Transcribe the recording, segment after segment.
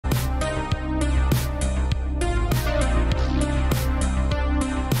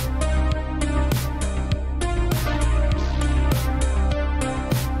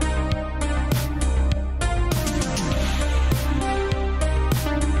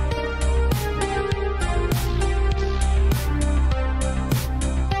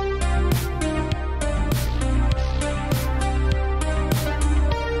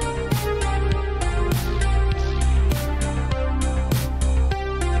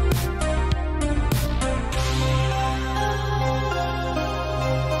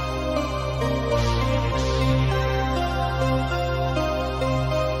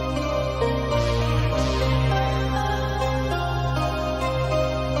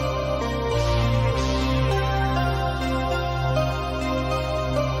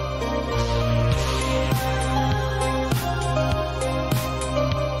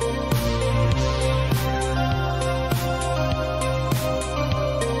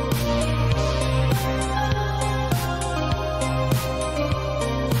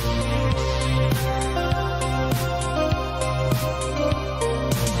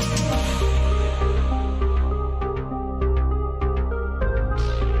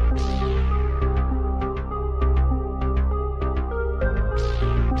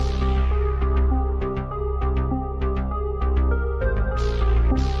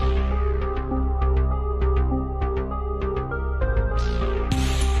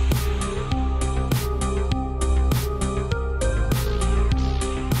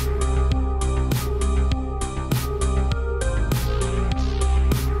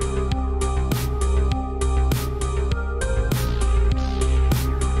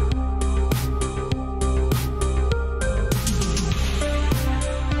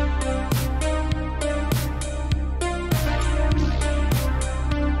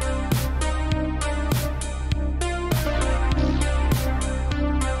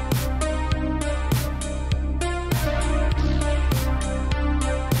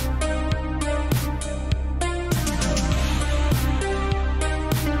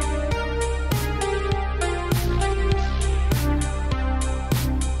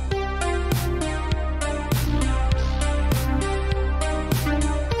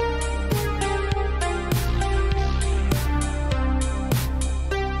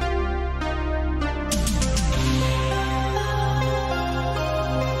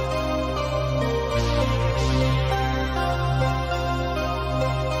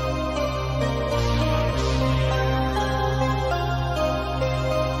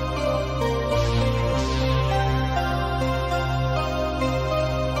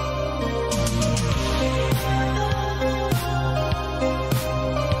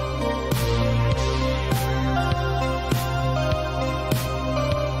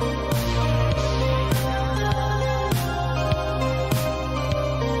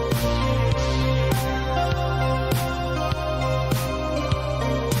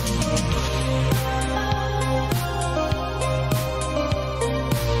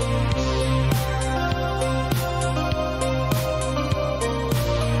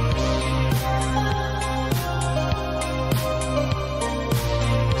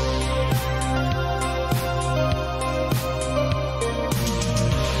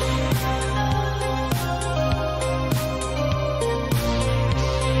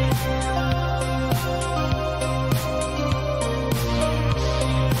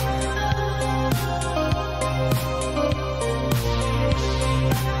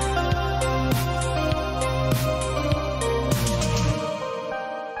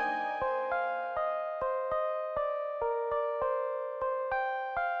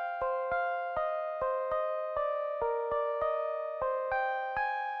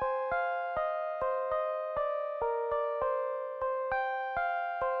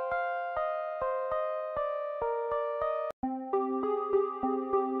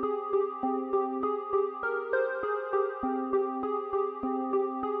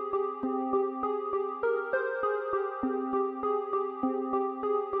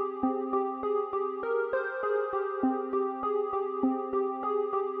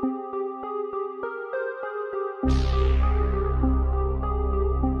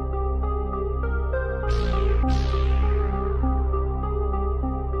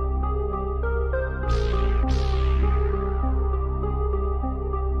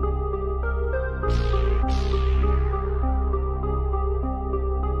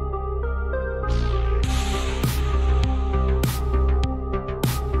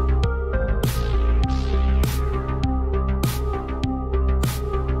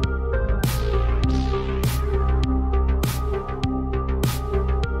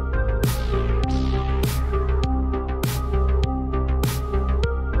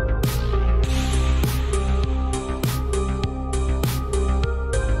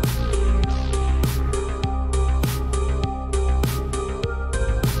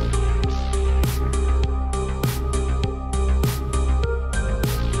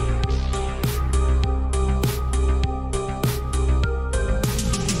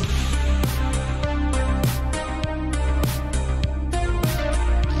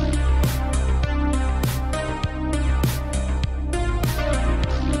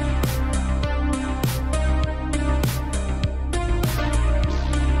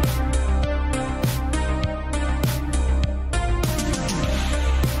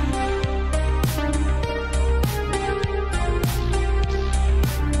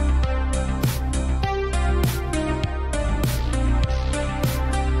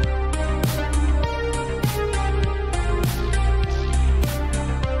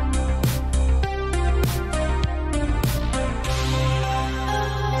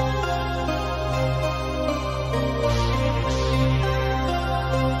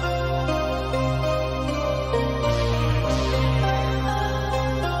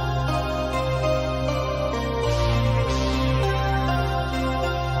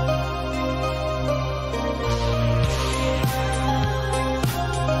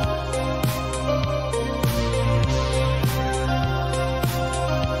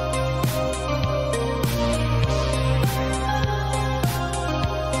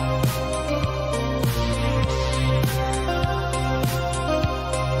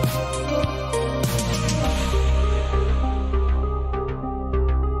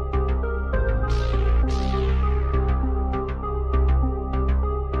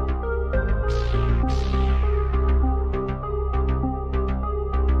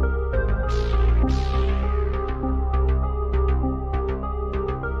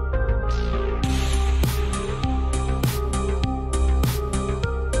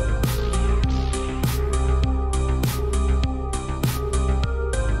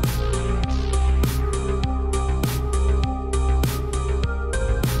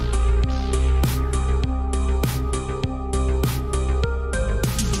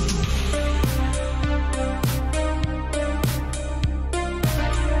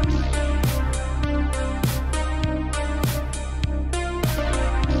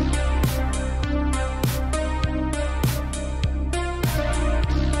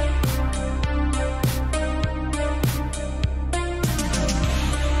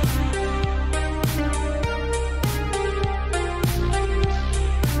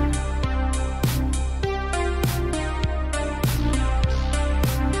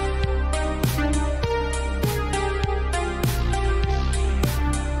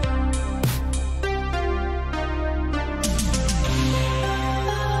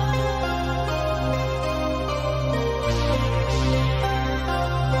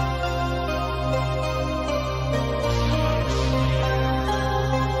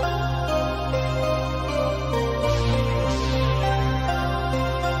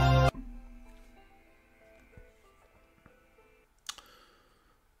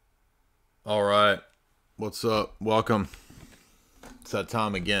All right. What's up? Welcome. It's that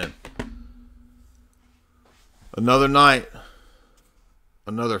time again. Another night.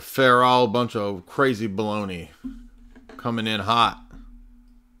 Another feral bunch of crazy baloney coming in hot.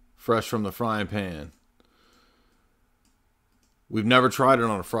 Fresh from the frying pan. We've never tried it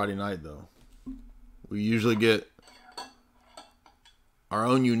on a Friday night, though. We usually get our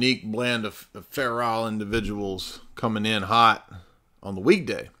own unique blend of feral individuals coming in hot on the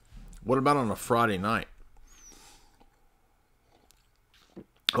weekday. What about on a Friday night?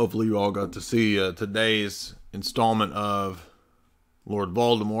 Hopefully you all got to see today's installment of Lord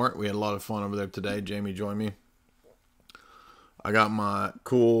Voldemort. We had a lot of fun over there today. Jamie joined me. I got my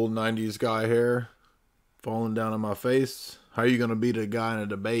cool 90s guy hair falling down on my face. How are you going to beat a guy in a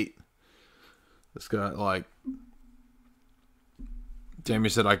debate? This guy, like, Jamie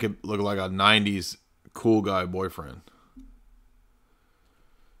said I could look like a 90s cool guy boyfriend.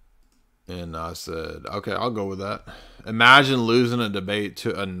 And I said, okay, I'll go with that. Imagine losing a debate to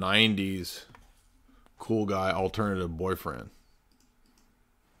a 90s cool guy alternative boyfriend.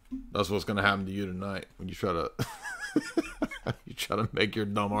 That's what's going to happen to you tonight when you try to you try to make your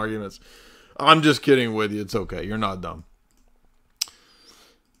dumb arguments. I'm just kidding with you. It's okay. You're not dumb.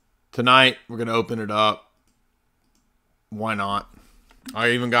 Tonight, we're going to open it up. Why not? I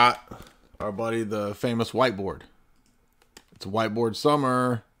even got our buddy, the famous whiteboard. It's a whiteboard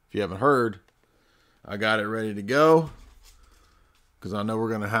summer. If you haven't heard, I got it ready to go. Because I know we're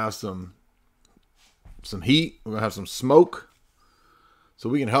going to have some heat. We're going to have some smoke. So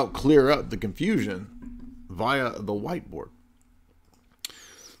we can help clear up the confusion via the whiteboard.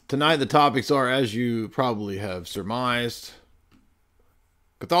 Tonight, the topics are, as you probably have surmised,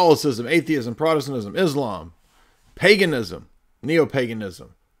 Catholicism, atheism, Protestantism, Islam, paganism,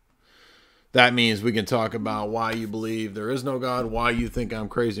 neo-paganism. That means we can talk about why you believe there is no God, why you think I'm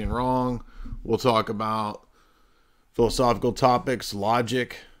crazy and wrong. We'll talk about philosophical topics,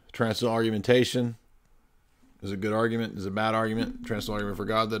 logic, transcendental argumentation. Is it a good argument? Is it a bad argument? Transcendental argument for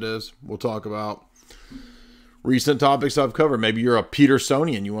God, that is. We'll talk about recent topics I've covered. Maybe you're a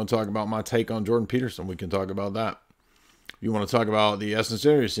Petersonian. You want to talk about my take on Jordan Peterson. We can talk about that. You want to talk about the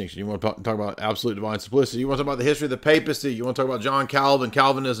essence-centered distinction. You want to talk about absolute divine simplicity. You want to talk about the history of the papacy. You want to talk about John Calvin,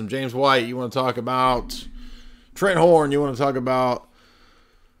 Calvinism, James White. You want to talk about Trent Horn. You want to talk about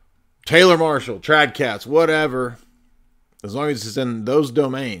Taylor Marshall, Trad Cats, whatever. As long as it's in those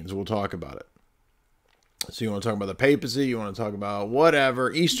domains, we'll talk about it. So you want to talk about the papacy. You want to talk about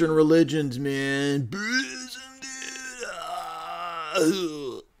whatever. Eastern religions, man. Buddhism,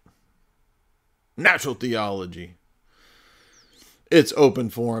 dude. Natural theology. It's open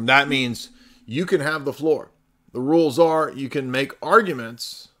forum. That means you can have the floor. The rules are you can make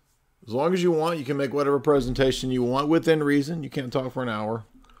arguments as long as you want. You can make whatever presentation you want within reason. You can't talk for an hour.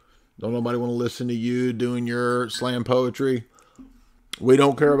 Don't nobody want to listen to you doing your slam poetry. We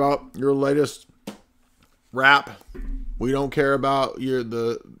don't care about your latest rap. We don't care about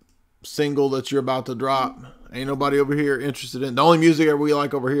the single that you're about to drop. Ain't nobody over here interested in. The only music that we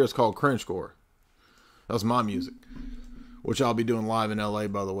like over here is called cringecore. That's my music, which I'll be doing live in LA,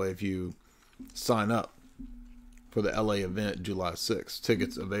 by the way, if you sign up for the LA event July 6th.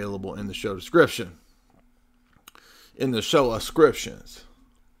 Tickets available in the show description. In the show descriptions.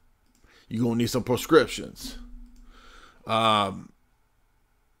 You're going to need some prescriptions. All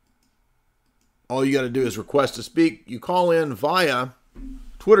you got to do is request to speak. You call in via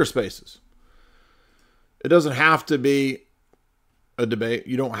Twitter Spaces. It doesn't have to be a debate.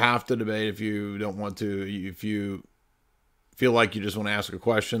 You don't have to debate if you don't want to. If you feel like you just want to ask a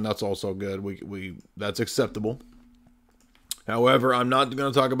question, that's also good. That's acceptable. However, I'm not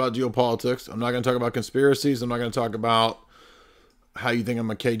going to talk about geopolitics. I'm not going to talk about conspiracies. I'm not going to talk about how you think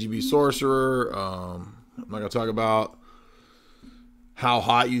I'm a KGB sorcerer. I'm not going to talk about how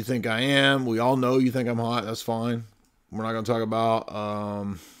hot you think I am. We all know you think I'm hot. That's fine. We're not going to talk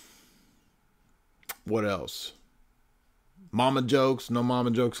about what else? Mama jokes. No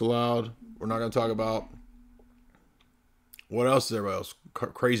mama jokes allowed. We're not going to talk about what else is everybody else?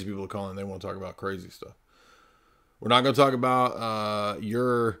 Crazy people are calling. They want to talk about crazy stuff. We're not going to talk about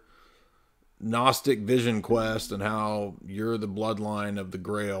your Gnostic vision quest and how you're the bloodline of the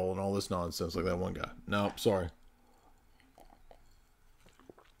Grail and all this nonsense like that one guy. No, sorry.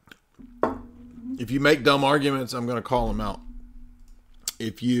 If you make dumb arguments, I'm going to call them out.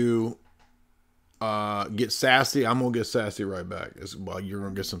 If you get sassy, I'm going to get sassy right back. Well, you're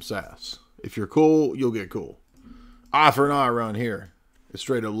going to get some sass. If you're cool, you'll get cool. Eye for an eye around here. It's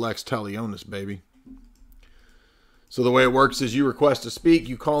straight up Lex Talionis, baby. So the way it works is you request to speak.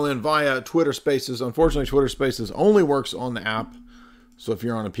 You call in via Twitter Spaces. Unfortunately, Twitter Spaces only works on the app. So if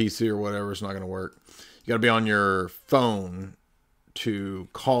you're on a PC or whatever, it's not going to work. You got to be on your phone to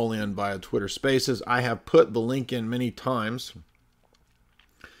call in via Twitter Spaces. I have put the link in many times.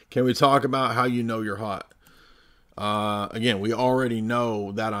 Can we talk about how you know you're hot? Again, we already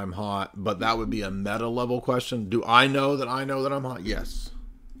know that I'm hot, but that would be a meta level question. Do I know that I'm hot? Yes.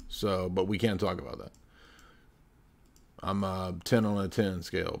 So, but we can't talk about that. I'm a 10 on a 10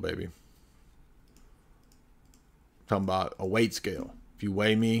 scale, baby. Talking about a weight scale. If you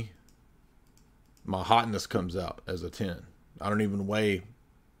weigh me, my hotness comes out as a 10. I don't even weigh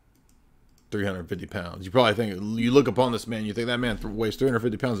 350 pounds. You probably think, you look upon this man, you think that man weighs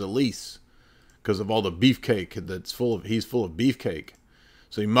 350 pounds at least because of all the beefcake that's full of, he's full of beefcake.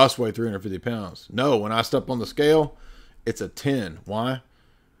 So he must weigh 350 pounds. No, when I step on the scale, it's a 10. Why?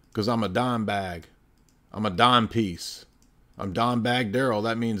 Because I'm a dime bag. I'm a dime piece. I'm dime bag Daryl.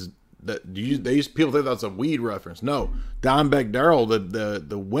 That means that people think that's a weed reference. No, dime bag Daryl.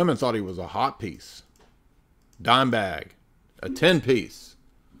 The women thought he was a hot piece. Dime bag, a 10 piece.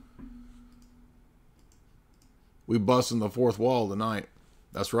 We busting the fourth wall tonight.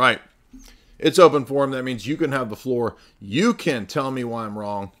 That's right. It's open forum. That means you can have the floor. You can tell me why I'm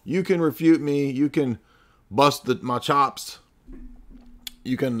wrong. You can refute me. You can bust my chops.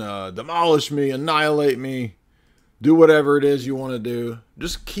 You can demolish me, annihilate me, do whatever it is you want to do.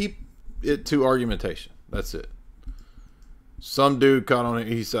 Just keep it to argumentation. That's it. Some dude caught on it.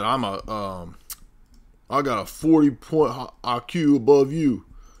 He said, I got a 40-point IQ above you.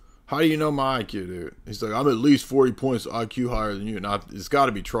 How do you know my IQ, dude? He's like, I'm at least 40 points IQ higher than you. Now, it's got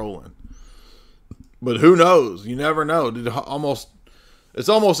to be trolling. But who knows? You never know. Dude, it's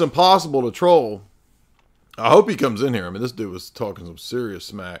almost impossible to troll. I hope he comes in here. I mean, this dude was talking some serious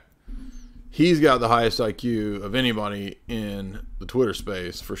smack. He's got the highest IQ of anybody in the Twitter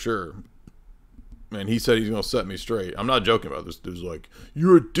space, for sure. Man, he said he's going to set me straight. I'm not joking about this. Dude's like,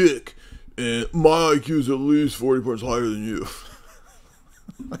 you're a dick, and my IQ is at least 40 points higher than you.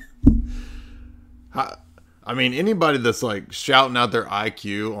 I mean, anybody that's like shouting out their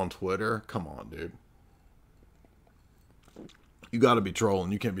IQ on Twitter, come on, dude. You got to be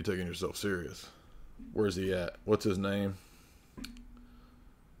trolling. You can't be taking yourself serious. Where's he at? What's his name?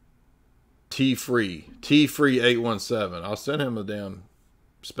 T-Free 817. I'll send him a damn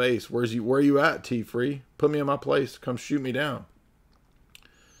space. Where are you at, T-Free? Put me in my place. Come shoot me down.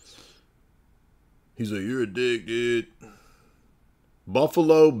 He's like, you're a dick, dude.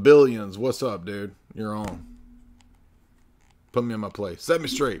 Buffalo Billions. What's up, dude? You're on. Put me in my place. Set me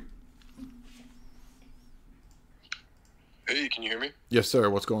straight. Hey, can you hear me? Yes, sir.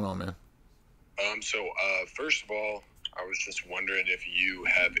 What's going on, man? First of all, I was just wondering if you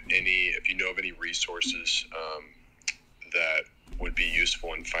know of any resources that would be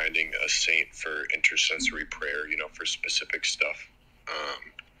useful in finding a saint for intercessory prayer, for specific stuff.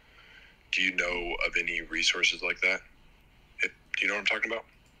 Do you know of any resources like that? Do you know what I'm talking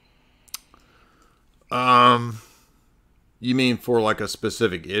about? You mean for like a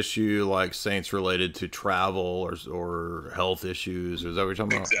specific issue, like saints related to travel or health issues? Or is that what you're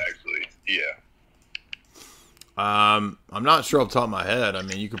talking about? Exactly. Yeah. I'm not sure off the top of my head. I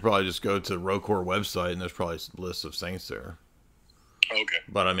mean, you could probably just go to the Rocor website and there's probably lists of saints there. Okay.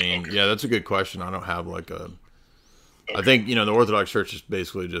 But I mean, okay. Yeah, that's a good question. I don't have like a. Okay. I think the Orthodox Church is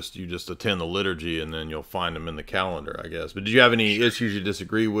basically you just attend the liturgy and then you'll find them in the calendar, I guess. But did you have any issues you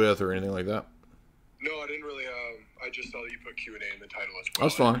disagree with or anything like that? No, I didn't really. I just saw that you put Q&A in the title as well.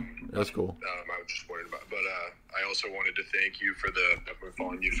 That's fine. That's cool. I was just wondering about, but I also wanted to thank you I've been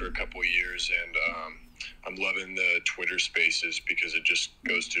following you for a couple of years, and I'm loving the Twitter Spaces because it just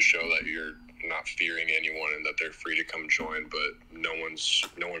goes to show that you're not fearing anyone and that they're free to come join, but no one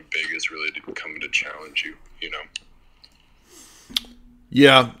big is really coming to challenge you.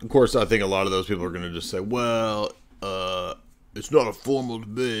 Yeah, of course. I think a lot of those people are going to just say, "Well, it's not a formal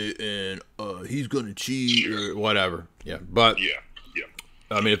debate, and he's going to cheat or whatever." Yeah, but yeah.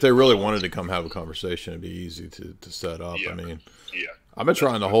 I mean, if they really wanted to come have a conversation, it'd be easy to set up. Yeah. I mean, Yeah. I've been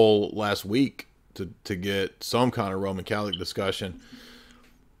trying the whole last week to get some kind of Roman Catholic discussion,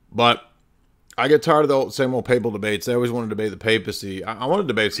 but I get tired of the same old papal debates. They always want to debate the papacy. I want to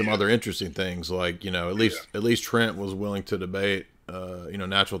debate some other interesting things, like at least Trent was willing to debate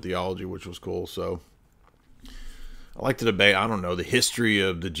natural theology, which was cool. So I like to debate, I don't know, the history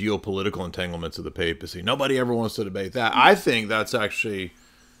of the geopolitical entanglements of the papacy. Nobody ever wants to debate that. I think that's actually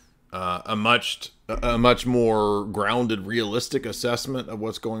a much more grounded, realistic assessment of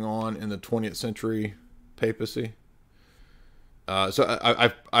what's going on in the 20th century papacy. So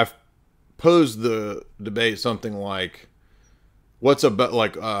I've posed the debate something like,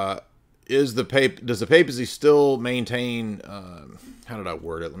 does the papacy still maintain? How did I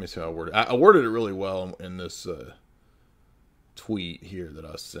word it? Let me see how I worded it. I worded it really well in this tweet here that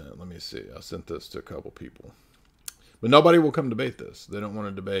I sent. Let me see. I sent this to a couple people, but nobody will come debate this. They don't want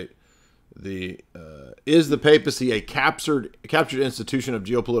to debate is the papacy a captured institution of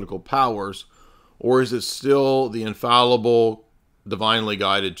geopolitical powers, or is it still the infallible, divinely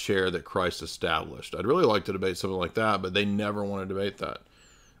guided chair that Christ established? I'd really like to debate something like that, but they never want to debate that.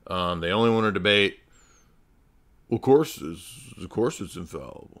 They only want to debate, of course it's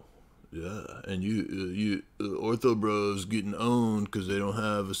infallible. Yeah, and you Ortho bros getting owned because they don't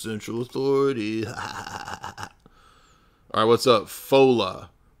have a central authority. All right, what's up? Fola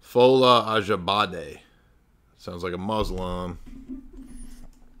Ajabade. Sounds like a Muslim.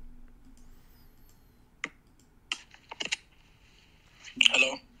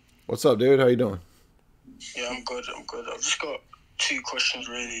 Hello. What's up, dude? How you doing? Yeah, I'm good. I've just got 2 questions,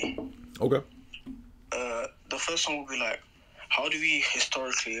 really. Okay. The first one will be like, how do we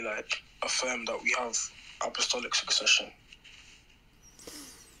historically affirm that we have apostolic succession?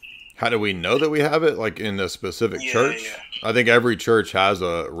 How do we know that we have it? Like in a specific church? Yeah. I think every church has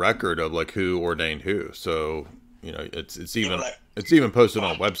a record of like who ordained who. So, you know, it's even posted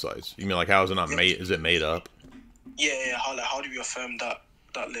on websites. You mean like how is it not made? Is it made up? Yeah. How do we affirm that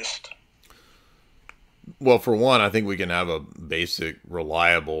list? Well, for one, I think we can have a basic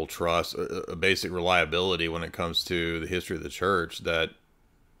reliable trust, a basic reliability when it comes to the history of the church, that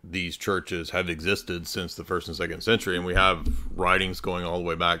these churches have existed since the 1st and 2nd century, and we have writings going all the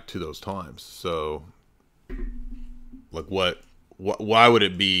way back to those times. So, like, why would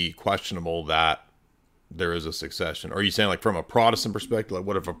it be questionable that there is a succession? Are you saying, like, from a Protestant perspective? Like,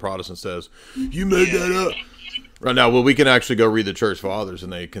 what if a Protestant says, you made that up? Right now, well, we can actually go read the church fathers,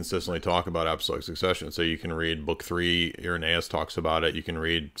 and they consistently talk about apostolic succession. So you can read book 3, Irenaeus talks about it. You can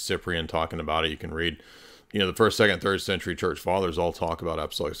read Cyprian talking about it. You can read, you know, the 1st, 2nd, 3rd century church fathers all talk about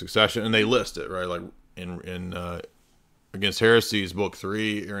apostolic succession, and they list it, right? Like in Against Heresies, book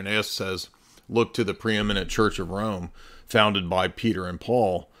 3, Irenaeus says, look to the preeminent church of Rome, founded by Peter and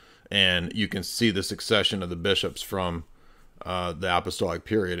Paul, and you can see the succession of the bishops from the apostolic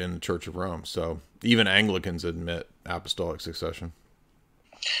period in the Church of Rome. So even Anglicans admit apostolic succession.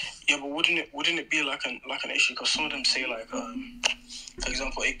 Yeah, but wouldn't it be like an issue? Because some of them say for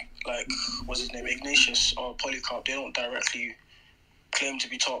example, what's his name, Ignatius or Polycarp, they don't directly claim to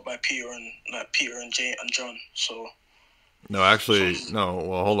be taught by Peter and James and John. So no, actually, no.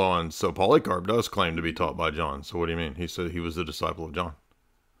 Well, hold on. So Polycarp does claim to be taught by John. So what do you mean? He said he was a disciple of John.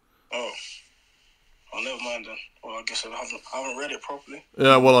 Oh, never mind then. Well, I guess I haven't read it properly.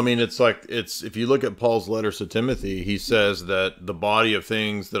 Yeah, well, I mean, it's if you look at Paul's letters to Timothy, he says that the body of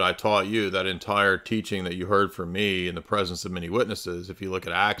things that I taught you, that entire teaching that you heard from me in the presence of many witnesses. If you look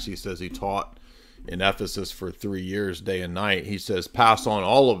at Acts, he says he taught in Ephesus for 3 years, day and night. He says, pass on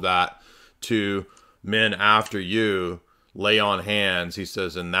all of that to men after you, lay on hands, he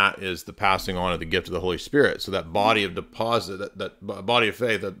says, and that is the passing on of the gift of the Holy Spirit. So that body of deposit, that body of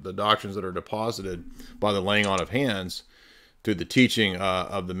faith, the doctrines that are deposited by the laying on of hands through the teaching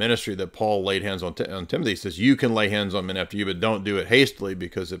of the ministry that Paul laid hands on Timothy, he says, you can lay hands on men after you, but don't do it hastily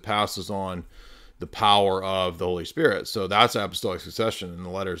because it passes on the power of the Holy Spirit. So that's apostolic succession in the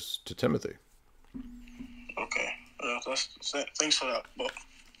letters to Timothy. Okay. Thanks for that, Bob.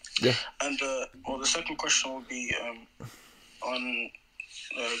 Yeah. And the second question would be on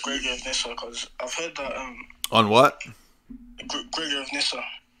Gregory of Nyssa, because I've heard that on what? Gregory of Nyssa.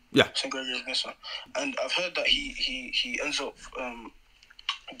 Yeah. Saint Gregory of Nyssa, and I've heard that he ends up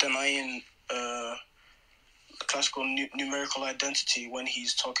denying classical numerical identity when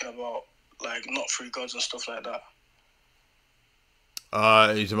he's talking about not three gods and stuff like that.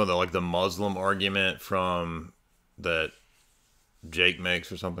 You talking about the Muslim argument from that Jake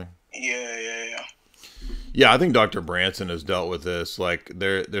makes or something? Yeah, I think Dr. Branson has dealt with this.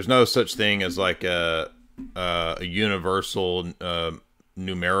 There's no such thing as a universal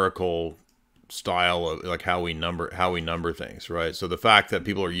numerical style of how we number things, right? So the fact that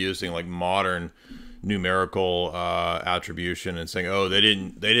people are using modern numerical attribution and saying, oh, they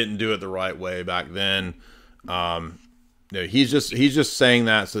didn't do it the right way back then. He's just saying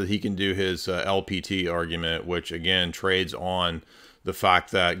that so that he can do his LPT argument, which again trades on the fact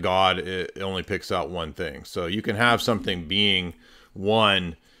that God only picks out one thing. So you can have something being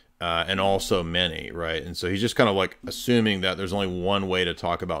one and also many, right? And so he's just kind of assuming that there's only one way to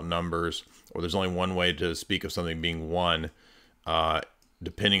talk about numbers, or there's only one way to speak of something being one,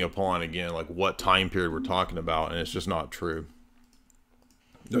 depending upon, again, what time period we're talking about, and it's just not true.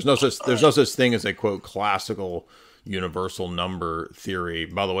 There's no such thing as a, quote, classical universal number theory.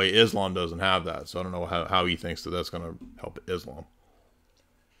 By the way, Islam doesn't have that, so I don't know how he thinks that that's going to help Islam.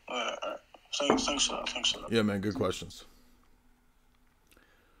 Thanks for that. Thanks for that. Yeah, man, good questions.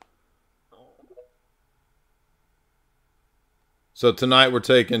 So tonight we're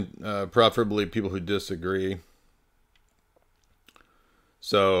taking preferably people who disagree.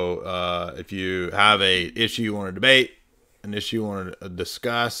 So if you have a issue you want to debate, an issue you want to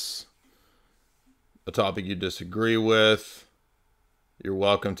discuss, a topic you disagree with, you're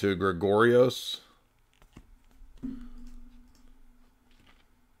welcome to Gregorios.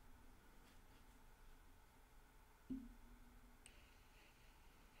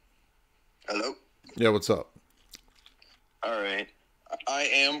 Hello? Yeah, what's up? All right. I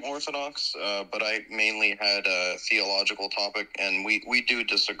am Orthodox, but I mainly had a theological topic, and we do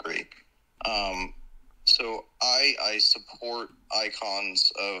disagree. So I support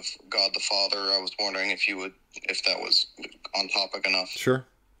icons of God the Father. I was wondering if that was on topic enough. Sure.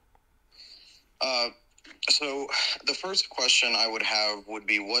 So the first question I would have would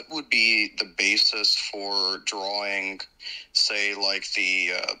be, what would be the basis for drawing, say, like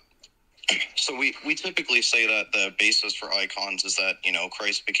the... So we typically say that the basis for icons is that,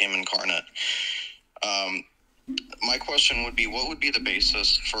 Christ became incarnate. My question would be, what would be the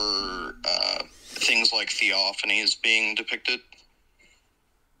basis for things like theophanies being depicted?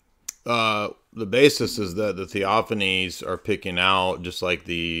 The basis is that the theophanies are picking out, just like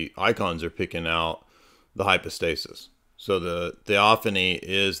the icons are picking out, the hypostasis. So the theophany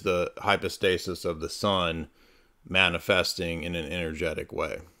is the hypostasis of the Son manifesting in an energetic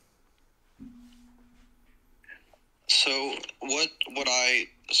way. So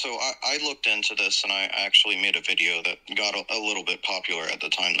I looked into this, and I actually made a video that got a little bit popular at the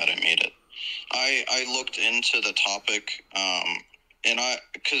time that I made it. I looked into the topic,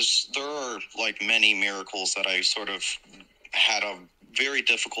 because there are like many miracles that I sort of had a very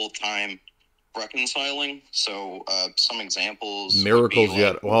difficult time reconciling. So some examples. Miracles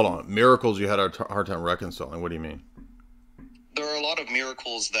Miracles you had a hard time reconciling. What do you mean? There are a lot of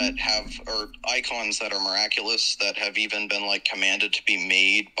miracles that or icons that are miraculous that have even been like commanded to be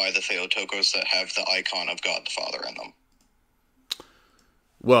made by the Theotokos that have the icon of God the Father in them.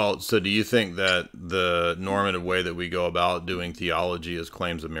 Well, so do you think that the normative way that we go about doing theology is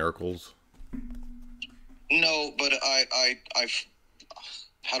claims of miracles? No, but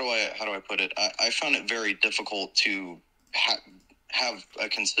how do I put it? I found it very difficult to have a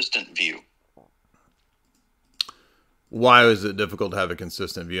consistent view. Why is it difficult to have a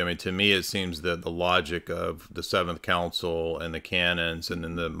consistent view? I mean, to me, it seems that the logic of the Seventh Council and the canons and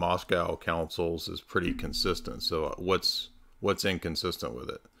then the Moscow councils is pretty consistent. So what's inconsistent with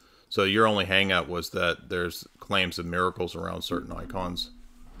it? So your only hang-up was that there's claims of miracles around certain icons?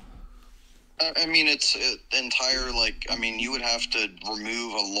 I mean, it's entire, you would have to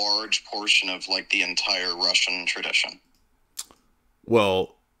remove a large portion of, the entire Russian tradition.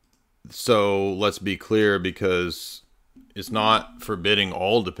 Well, so let's be clear, because it's not forbidding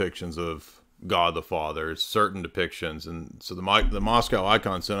all depictions of God the Father. It's certain depictions. And so the Moscow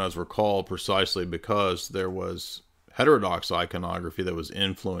icon synods were called precisely because there was heterodox iconography that was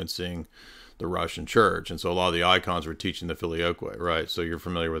influencing the Russian church. And so a lot of the icons were teaching the filioque, right? So you're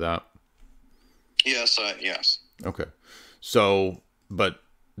familiar with that? Yes, yes. Okay. So, but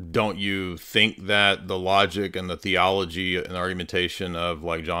don't you think that the logic and the theology and argumentation of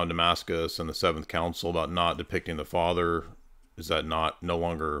John Damascus and the Seventh Council about not depicting the Father, is that no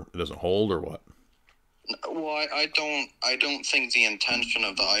longer, it doesn't hold, or what? Well, I don't think the intention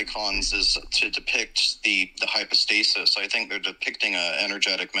of the icons is to depict the hypostasis. I think they're depicting an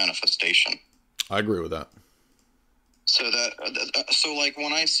energetic manifestation. I agree with that. So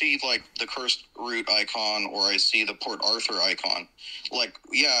when I see the cursed root icon, or I see the Port Arthur icon,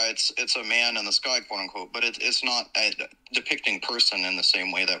 it's a man in the sky, quote unquote, but it's not a depicting person in the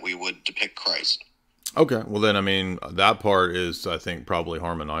same way that we would depict Christ. Okay, well then, I mean, that part is, I think, probably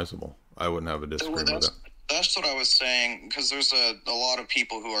harmonizable. I wouldn't have a disagreement with that. That's what I was saying, because there's a lot of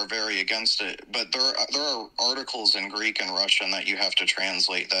people who are very against it, but there are articles in Greek and Russian that you have to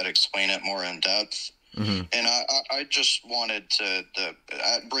translate that explain it more in depth. Mm-hmm. And I just wanted to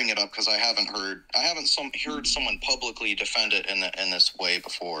bring it up because I haven't heard someone publicly defend it in this way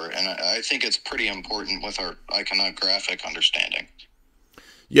before, and I think it's pretty important with our iconographic understanding.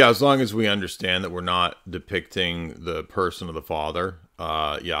 Yeah, as long as we understand that we're not depicting the person of the Father,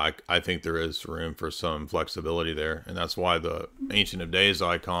 I think there is room for some flexibility there, and that's why the Ancient of Days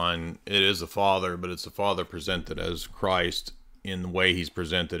icon, it is the Father, but it's the Father presented as Christ in the way he's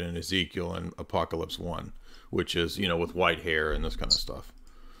presented in Ezekiel and Apocalypse 1, which is, with white hair and this kind of stuff.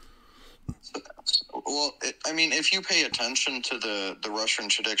 Well, I mean, if you pay attention to the Russian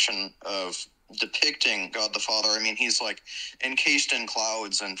tradition of depicting God the Father, I mean, he's like encased in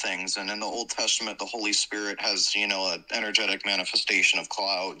clouds and things, and in the Old Testament, the Holy Spirit has, you know, an energetic manifestation of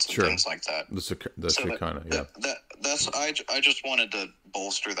clouds and things like that. That's so kind of, yeah. That's I just wanted to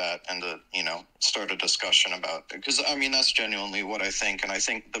bolster that and to, you know, start a discussion about it, because I mean, that's genuinely what I think, and I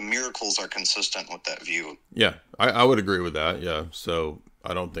think the miracles are consistent with that view. Yeah, I would agree with that. Yeah, so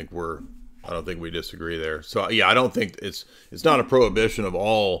I don't think we disagree there. So yeah, I don't think it's not a prohibition of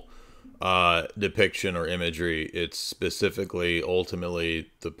all depiction or imagery. It's specifically, ultimately,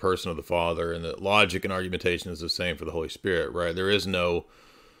 the person of the Father, and the logic and argumentation is the same for the Holy Spirit, right? There is no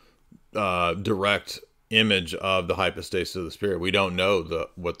direct image of the hypostasis of the Spirit. We don't know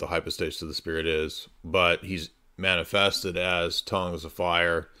what the hypostasis of the Spirit is, but he's manifested as tongues of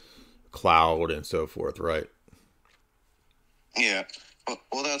fire, cloud, and so forth, right? Yeah.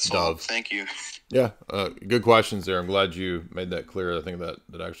 Well, that's all. Thank you. Yeah, good questions there. I'm glad you made that clear. I think that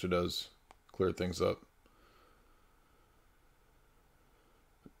actually does clear things up.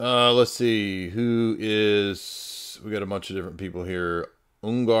 Let's see. We got a bunch of different people here.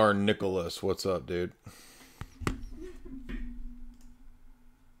 Ungar Nicholas, what's up, dude?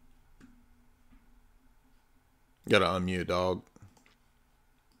 You gotta unmute, dog.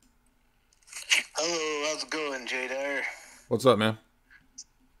 Hello, how's it going, J-Dare? What's up, man?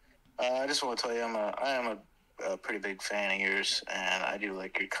 I just want to tell you I am a pretty big fan of yours, and I do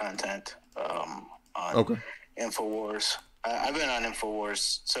like your content on InfoWars. I've been on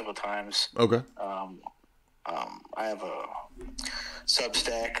InfoWars several times. Okay. I have a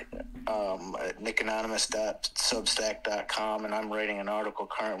Substack at nickanonymous.substack.com, and I'm writing an article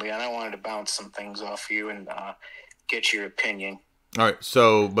currently, and I wanted to bounce some things off you and get your opinion. All right.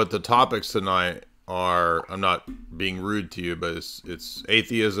 So, but the topics tonight are, I'm not being rude to you, but it's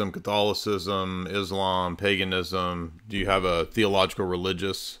atheism, Catholicism, Islam, paganism. Do you have a theological,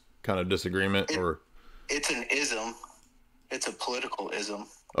 religious kind of disagreement, or? It's an ism. It's a political ism.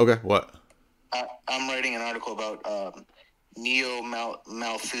 Okay, what? I'm writing an article about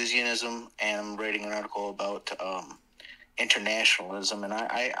neo-Malthusianism, and I'm writing an article about internationalism. And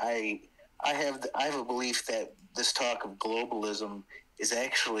I have a belief that this talk of globalism is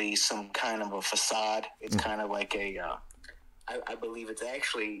actually some kind of a facade. It's kind of like I believe it's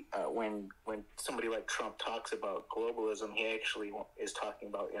actually when somebody like Trump talks about globalism, he actually is talking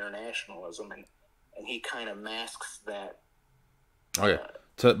about internationalism, and he kind of masks that. Oh yeah,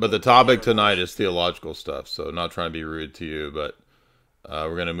 but the topic tonight is theological stuff, so not trying to be rude to you, but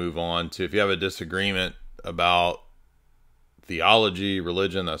we're going to move on to, if you have a disagreement about theology,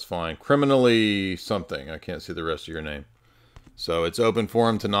 religion, that's fine. Criminally something, I can't see the rest of your name. So it's open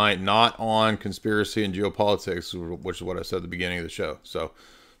forum tonight, not on conspiracy and geopolitics, which is what I said at the beginning of the show. So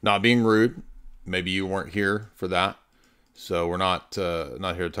not being rude. Maybe you weren't here for that. So we're not here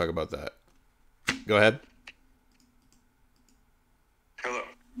to talk about that. Go ahead. Hello.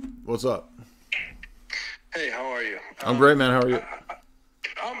 What's up? Hey, how are you? I'm great, man. How are you?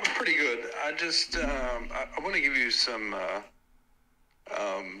 I'm pretty good. I just I want to give you some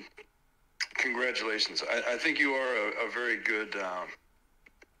congratulations. I think you are a very good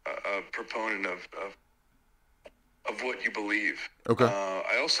proponent of what you believe. Okay.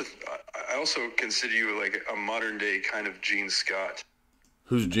 I also consider you like a modern day kind of Gene Scott.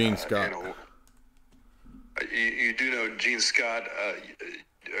 Who's Gene Scott? You do know Gene Scott?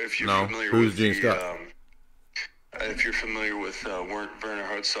 If you're familiar who's with Gene Scott? If you're familiar with Werner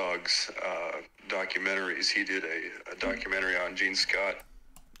Herzog's documentaries, he did a documentary on Gene Scott.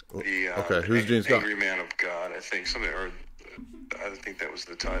 Who's Gene Scott? Angry Man of God, I think I think that was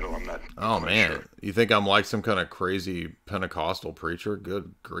the title. I'm not. Oh man, sure. You think I'm like some kind of crazy Pentecostal preacher?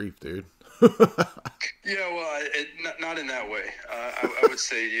 Good grief, dude. Yeah, well, not in that way. I would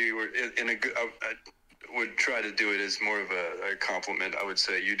say you were in a good. I would try to do it as more of a compliment. I would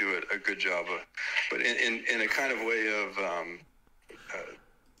say you do a good job, but in a kind of way of.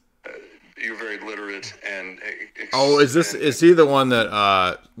 You're very literate and. Is he the one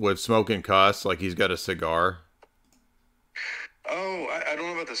that would smoke and cuss? Like he's got a cigar? Oh, I don't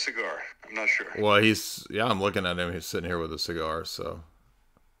know about the cigar. I'm not sure. Well, I'm looking at him. He's sitting here with a cigar. So,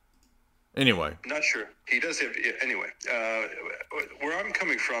 anyway. Not sure. He does have. Anyway, where I'm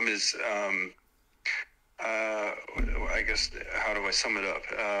coming from is, I guess, how do I sum it up?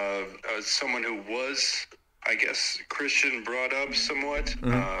 Someone who was, I guess, Christian, brought up somewhat,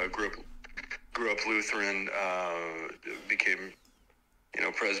 grew up Lutheran, became,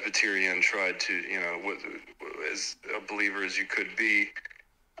 Presbyterian, tried to, as a believer as you could be.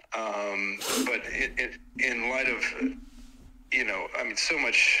 But in light of, so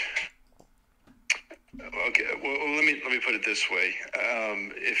much, Okay, well, let me put it this way.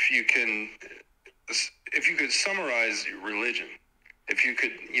 If you could summarize religion, if you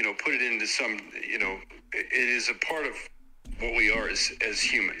could, put it into some, it is a part of what we are as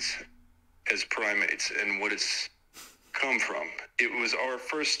humans, as primates, and what it's come from. It was our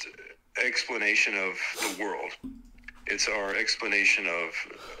first explanation of the world. It's our explanation of,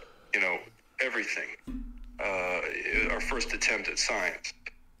 everything. Our first attempt at science.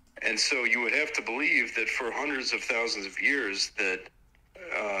 And so you would have to believe that for hundreds of thousands of years that,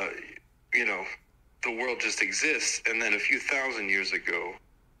 the world just exists. And then a few thousand years ago,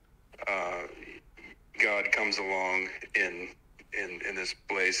 God comes along in this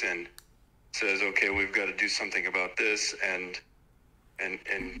place and says, okay, we've got to do something about this. And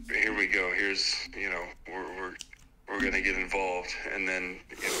here we go. Here's, we're going to get involved. And then,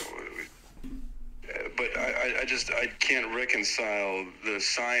 but I can't reconcile the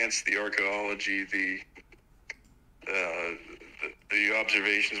science, the archaeology, the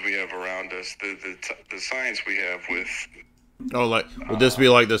observations we have around us, the science we have with. Oh, would this be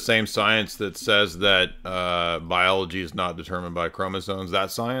like the same science that says that biology is not determined by chromosomes?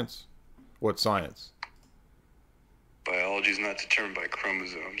 That science? What science? Biology is not determined by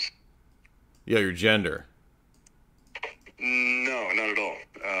chromosomes. Yeah, your gender. No, not at all.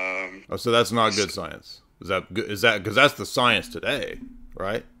 So that's not good science. Is that because that's the science today,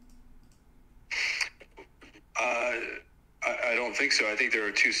 right? I don't think so. I think there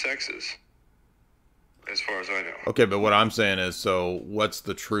are two sexes, as far as I know. Okay, but what I'm saying is, so what's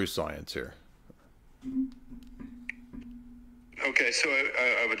the true science here? Okay, so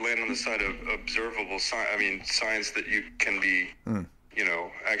I would land on the side of observable science. I mean, science that you can be,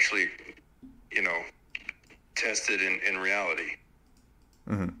 actually, tested in reality.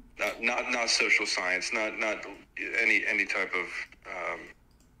 Mm-hmm. Not social science. Not any type of.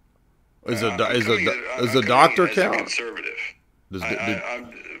 Does the doctor count? Conservative.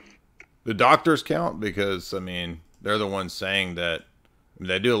 The doctors count? Because I mean, they're the ones saying that. I mean,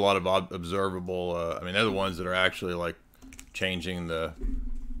 they do a lot of observable. They're the ones that are actually like changing the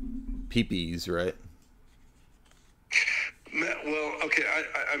peepees, right? Well, okay.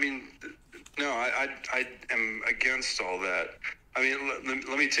 I mean, no. I am against all that. I mean,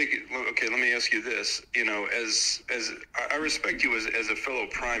 let me take it. Okay, let me ask you this. As I respect you as a fellow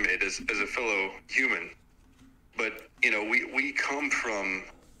primate, as a fellow human, but we come from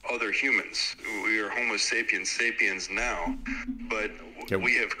other humans. We are Homo sapiens now, but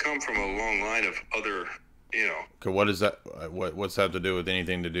we have come from a long line of other. Okay, what is that? What's that have to do with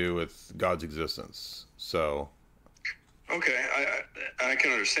anything to do with God's existence? So. Okay, I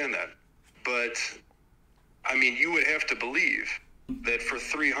can understand that, but. I mean, you would have to believe that for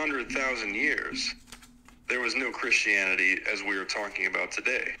 300,000 years, there was no Christianity as we are talking about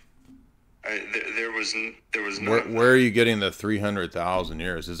today. There was none. Where are you getting the 300,000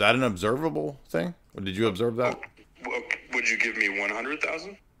 years? Is that an observable thing? Or did you observe that? Well, would you give me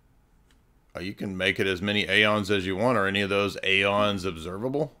 100,000? You can make it as many aeons as you want. Are any of those aeons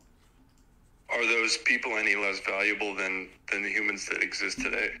observable? Are those people any less valuable than the humans that exist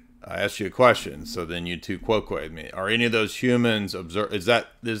today? I asked you a question, so then you two quote me. Are any of those humans is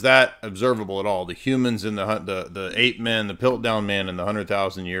that observable at all? The humans in the ape men, the Piltdown man, in the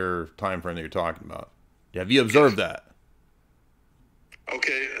 100,000 year time frame that you're talking about. Have you observed that?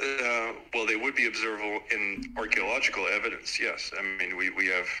 Okay, well, they would be observable in archaeological evidence. Yes, I mean we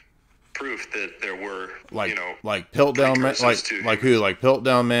have proof that there were like Piltdown man, like who, like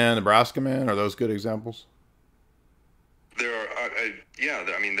Piltdown man, Nebraska man. Are those good examples? There are, I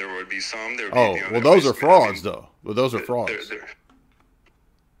mean, there would be some. There would be, well, those are frauds, though. Well, those are frauds.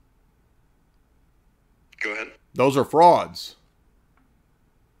 Go ahead. Those are frauds.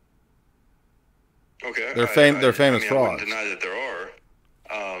 Okay. They're famous frauds. I wouldn't deny that there are.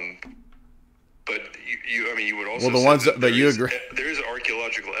 But you would also. Well, the ones that you agree. There is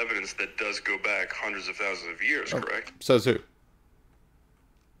archaeological evidence that does go back hundreds of thousands of years, correct? Says who?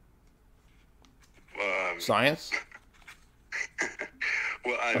 Science.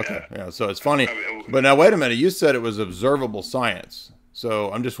 Well, okay. Yeah. So it's funny, but now wait a minute. You said it was observable science,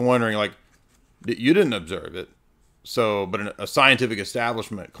 so I'm just wondering, like, you didn't observe it, so but a scientific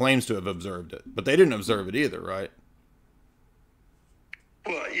establishment claims to have observed it, but they didn't observe it either, right?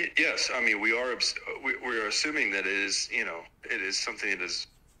 Well, yes. I mean, we are assuming that it is, it is something that is,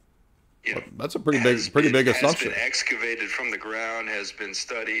 well, that's a pretty big assumption. Has been excavated from the ground, has been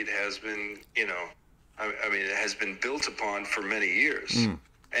studied, has been, I mean, it has been built upon for many years,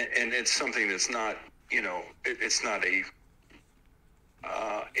 and it's something that's not, it's not a,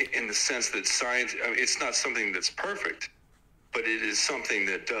 in the sense that science, I mean, it's not something that's perfect, but it is something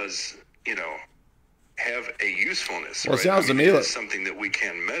that does, have a usefulness. Well, it right? sounds to me it's like something that we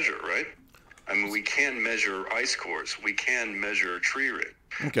can measure, right? I mean, we can measure ice cores. We can measure tree rate.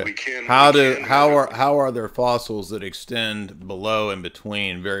 okay. We can. How how are there fossils that extend below and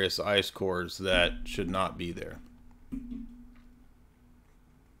between various ice cores that should not be there?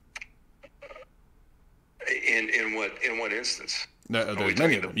 In what instance? No, there's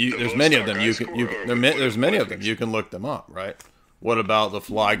many of them. There's many of them. There's many of them. You can look them up, right? What about the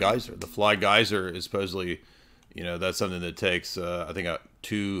Fly Geyser? The Fly Geyser is supposedly, that's something that takes, I think,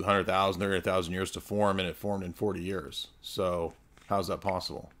 200,000, 300,000 years to form, and it formed in 40 years. So, how's that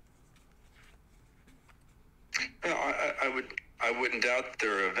possible? No, I wouldn't doubt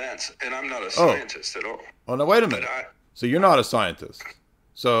there are events, and I'm not a scientist at all. Oh, no, wait a minute. So you're not a scientist.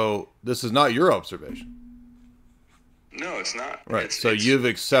 So this is not your observation. No, it's not. Right. You've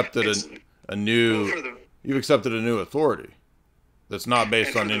accepted a new authority that's not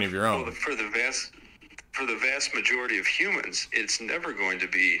based on any of your own. For the vast majority of humans, it's never going to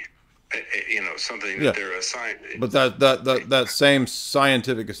be, something that they're assigned. But that same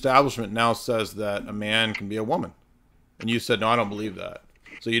scientific establishment now says that a man can be a woman, and you said no, I don't believe that.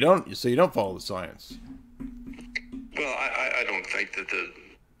 So you don't follow the science. Well, I don't think that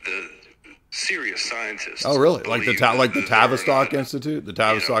the serious scientists. Oh, really? Like the Tavistock Institute? The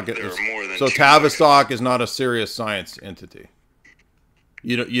Tavistock so Tavistock is not a serious science entity.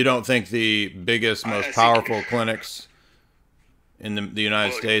 You don't think the biggest, most powerful clinics in the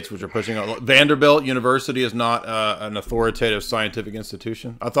United States, which are pushing out Vanderbilt University, is not an authoritative scientific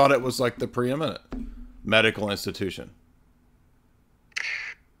institution? I thought it was like the preeminent medical institution.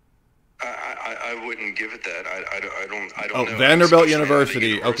 I wouldn't give it that. I don't know. Vanderbilt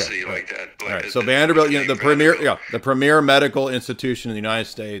University. Okay. Like that. All right. So Vanderbilt, the premier medical institution in the United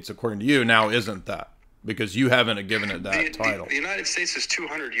States, according to you, now isn't that, because you haven't given it that title. The United States is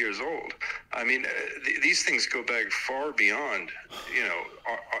 200 years old. I mean, these things go back far beyond,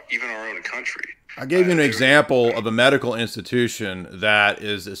 even our own country. I gave you an example of a medical institution that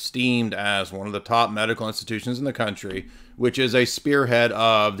is esteemed as one of the top medical institutions in the country, which is a spearhead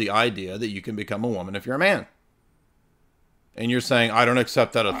of the idea that you can become a woman if you're a man. And you're saying, I don't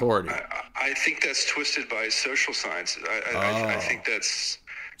accept that authority. I think that's twisted by social sciences. I think that's...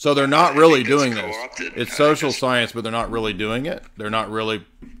 So they're not really doing this. It's social science, but they're not really doing it. They're not really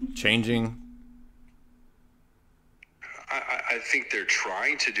changing. I think they're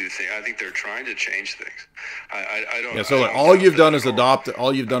trying to do things. I think they're trying to change things. I don't. Yeah. So all you've done is adopt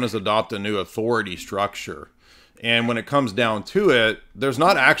a new authority structure, and when it comes down to it, there's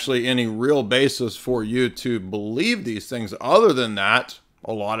not actually any real basis for you to believe these things. Other than that,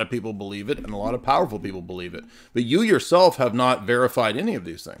 a lot of people believe it, and a lot of powerful people believe it. But you yourself have not verified any of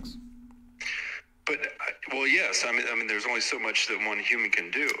these things. But well, yes. I mean, there's only so much that one human can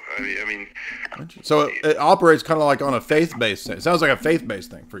do. I mean. So it operates kind of like on a faith-based thing. It sounds like a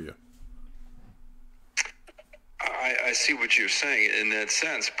faith-based thing for you. I see what you're saying in that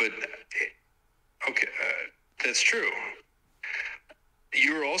sense, but okay, that's true.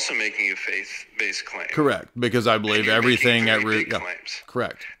 You're also making a faith-based claim. Correct, because I believe everything at root. Yeah, claims.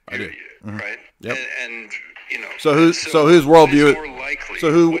 Correct, I do. Right. Yep. And So whose worldview? More likely?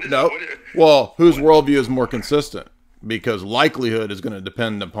 Whose worldview is more consistent? Because likelihood is going to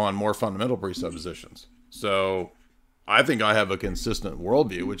depend upon more fundamental presuppositions. So, I think I have a consistent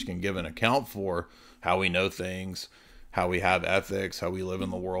worldview, which can give an account for how we know things, how we have ethics, how we live in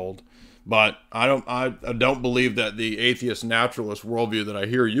the world. But I don't believe that the atheist naturalist worldview that I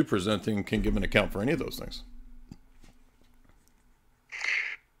hear you presenting can give an account for any of those things.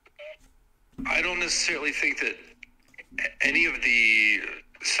 I don't necessarily think that any of the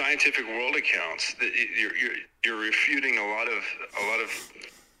scientific world accounts that you're refuting a lot of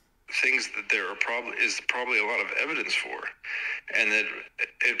things that there are probably a lot of evidence for, and that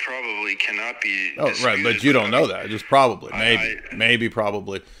it probably cannot be. Oh, right, but you don't know that. Just probably, maybe,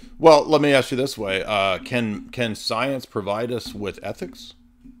 probably. Well, let me ask you this way: can science provide us with ethics?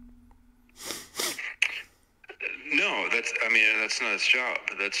 No, that's not its job.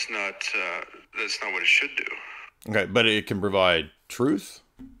 That's not what it should do. Okay, but it can provide truth.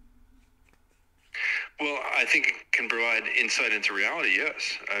 Well, I think it can provide insight into reality.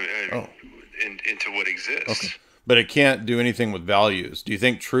 Yes, into what exists. Okay, but it can't do anything with values. Do you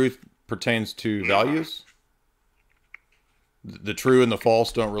think truth pertains to values? The true and the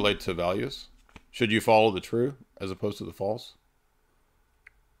false don't relate to values. Should you follow the true as opposed to the false?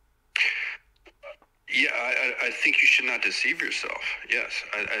 Yeah, I think you should not deceive yourself. Yes,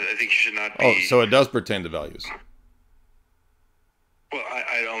 I think you should not be... Oh, so it does pertain to values. Well,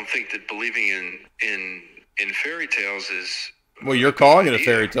 I don't think that believing in fairy tales is Well, you're calling it a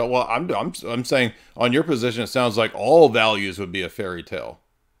fairy tale. Well, I'm saying on your position, it sounds like all values would be a fairy tale.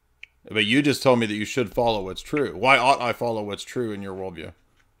 But you just told me that you should follow what's true. Why ought I follow what's true in your worldview?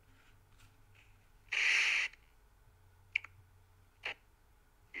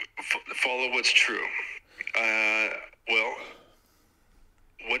 Follow what's true. Well,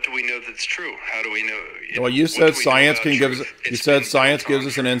 what do we know that's true? How do we know? Well, you said science can give us. You said science gives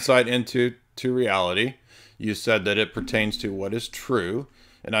us an insight into reality. You said that it pertains to what is true.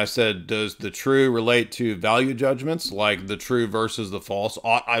 And I said, does the true relate to value judgments, like the true versus the false?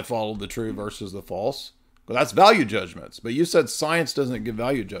 Ought I follow the true versus the false? Well, that's value judgments. But you said science doesn't give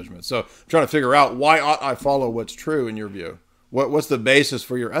value judgments. So I'm trying to figure out, why ought I follow what's true in your view? What's the basis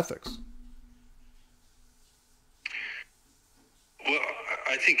for your ethics? Well,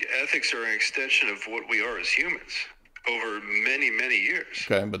 I think ethics are an extension of what we are as humans over many, many years.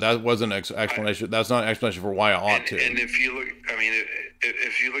 Okay, but that wasn't an explanation. That's not an explanation for why I ought to. And if you look, I mean,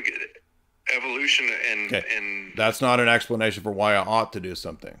 if you look at evolution and that's not an explanation for why I ought to do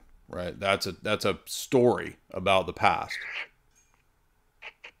something, right? That's a story about the past.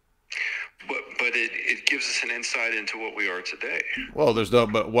 But it gives us an insight into what we are today. Well, there's no.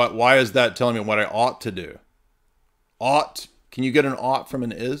 But why is that telling me what I ought to do? Ought. Can you get an ought from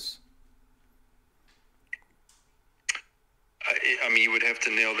an is? I mean, you would have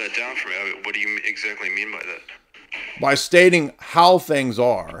to nail that down for me. What do you exactly mean by that? By stating how things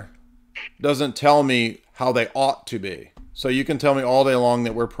are, doesn't tell me how they ought to be. So you can tell me all day long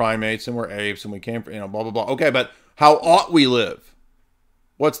that we're primates and we're apes and we came from, blah, blah, blah. Okay, but how ought we live?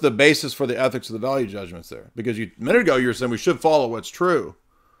 What's the basis for the ethics of the value judgments there? Because a minute ago you were saying we should follow what's true.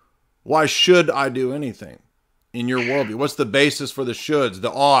 Why should I do anything in your worldview? What's the basis for the shoulds,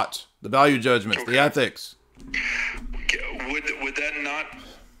 the ought, the value judgments, the ethics? Would that not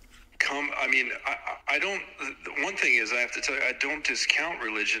come? I mean, I don't. One thing is, I have to tell you, I don't discount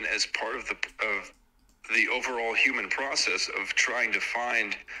religion as part of the overall human process of trying to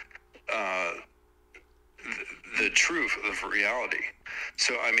find the truth of reality.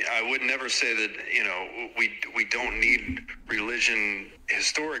 So, I mean, I would never say that we don't need religion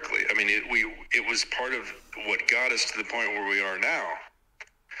historically. I mean, it was part of what got us to the point where we are now.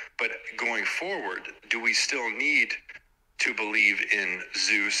 But going forward, do we still need to believe in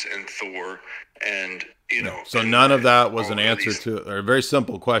Zeus and Thor and, So none of that was an answer to a very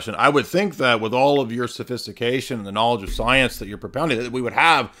simple question. I would think that with all of your sophistication and the knowledge of science that you're propounding, that we would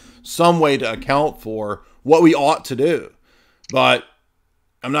have some way to account for what we ought to do. But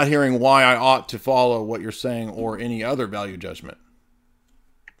I'm not hearing why I ought to follow what you're saying or any other value judgment.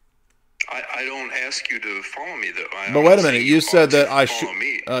 I don't ask you to follow me, though. But wait a minute. You said that I should.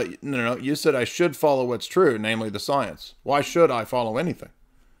 No. You said I should follow what's true, namely the science. Why should I follow anything?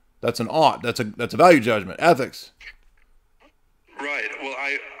 That's an ought. That's a value judgment. Ethics. Right. Well,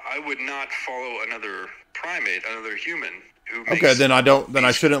 I would not follow another primate, another human who makes, okay, then I don't. Then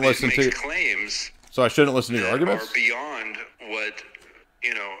I shouldn't listen to your claims. So I shouldn't listen to your arguments. Are beyond what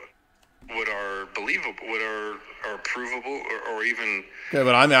what are believable, what are provable, or even okay.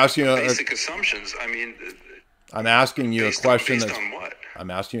 But I'm asking you basic assumptions. I mean, I'm asking you a question based on what? I'm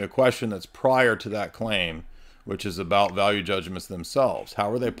asking you a question that's prior to that claim, which is about value judgments themselves.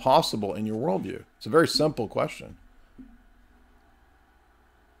 How are they possible in your worldview? It's a very simple question.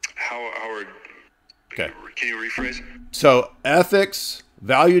 Howard, okay. Can you rephrase? So ethics,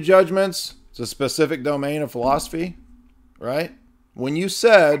 value judgments, it's a specific domain of philosophy, right? When you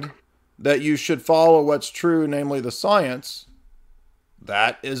said that you should follow what's true, namely the science,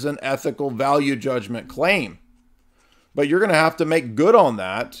 that is an ethical value judgment claim. But you're going to have to make good on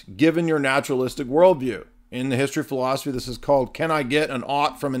that given your naturalistic worldview. In the history of philosophy, this is called, can I get an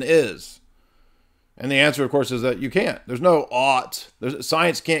ought from an is? And the answer, of course, is that you can't. There's no ought.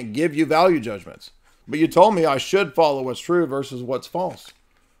 Science can't give you value judgments. But you told me I should follow what's true versus what's false.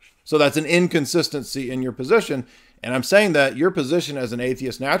 So that's an inconsistency in your position. And I'm saying that your position as an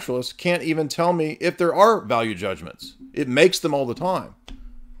atheist naturalist can't even tell me if there are value judgments. It makes them all the time.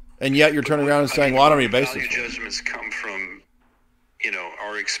 And yet you're turning around and saying, well, I don't need a basis. Value judgments come from,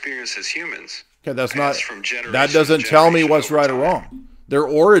 our experience as humans. Okay, that's not, from that doesn't tell me what's right or wrong. Their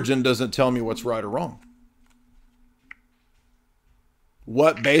origin doesn't tell me what's right or wrong.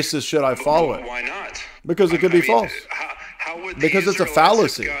 What basis should I follow it? Why not? Because it could be false. How would because it's a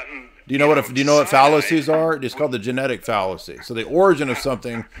fallacy. Do you know what fallacies are? It's called the genetic fallacy. So the origin of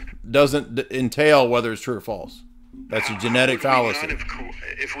something doesn't entail whether it's true or false. That's a genetic fallacy.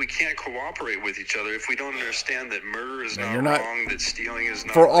 If we can't cooperate with each other, if we don't understand that murder is not wrong, that stealing is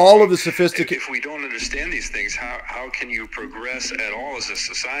not for wrong, all of the sophisticated. If we don't understand these things, how can you progress at all as a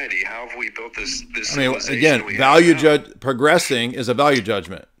society? How have we built this? I mean, again, progressing is a value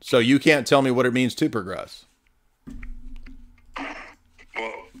judgment. So you can't tell me what it means to progress.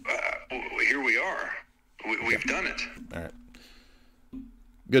 Well, here we are. We've done it. All right.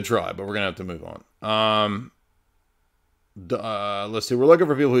 Good try, but we're gonna have to move on. Let's see. We're looking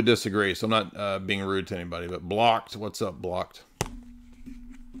for people who disagree, so I'm not being rude to anybody. But Blocked, what's up, Blocked?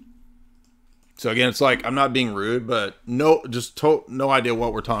 So again, it's like I'm not being rude, but no idea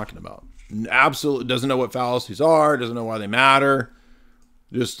what we're talking about. Absolutely doesn't know what fallacies are. Doesn't know why they matter.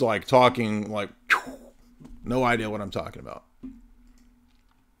 Just like talking like no idea what I'm talking about.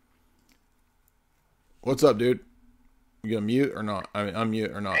 What's up, dude? You gonna mute or not? I mean,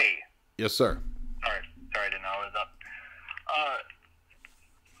 unmute or not? Hey. Yes, sir. Sorry, I didn't know I was up.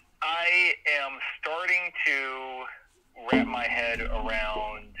 I am starting to wrap my head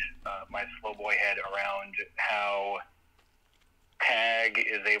around, my slow boy head around how Tag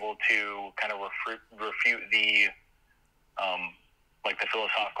is able to kind of refute the, like the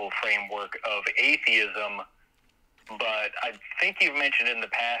philosophical framework of atheism. But I think you've mentioned in the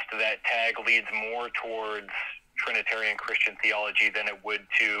past that Tag leads more towards Trinitarian Christian theology than it would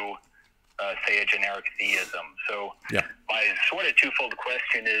to, say, a generic theism. So yeah. My sort of twofold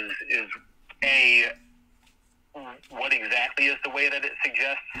question is A, what exactly is the way that it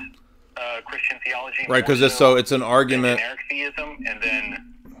suggests Christian theology? Right, because it's an argument. Generic theism, and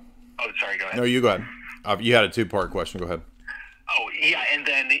then... Oh, sorry, go ahead. No, you go ahead. You had a two-part question. Go ahead. Oh, yeah, and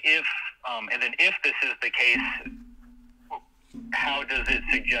then if this is the case, how does it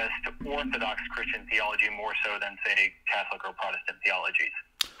suggest Orthodox Christian theology more so than, say, Catholic or Protestant theologies?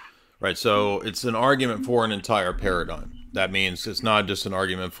 Right, so it's an argument for an entire paradigm. That means it's not just an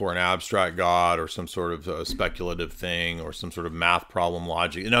argument for an abstract God or some sort of speculative thing or some sort of math problem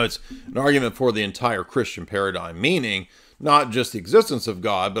logic. It's an argument for the entire Christian paradigm, meaning not just the existence of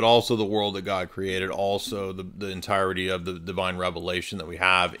God, but also the world that God created, also the entirety of the divine revelation that we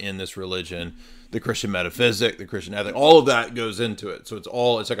have in this religion, the Christian metaphysic, the Christian ethic, all of that goes into it. So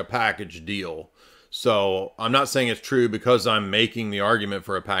it's like a package deal. So I'm not saying it's true because I'm making the argument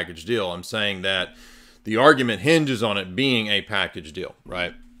for a package deal. I'm saying that the argument hinges on it being a package deal,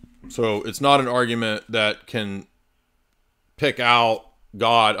 right? So it's not an argument that can pick out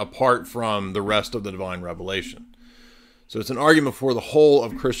God apart from the rest of the divine revelation. So it's an argument for the whole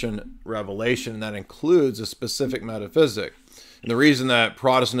of Christian revelation, and that includes a specific metaphysic. And the reason that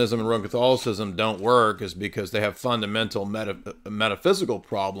Protestantism and Roman Catholicism don't work is because they have fundamental metaphysical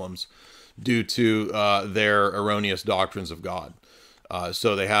problems due to their erroneous doctrines of God.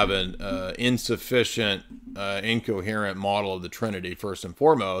 So they have an insufficient, incoherent model of the Trinity, first and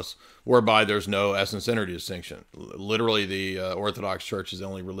foremost, whereby there's no essence-energy distinction. Literally, the Orthodox Church is the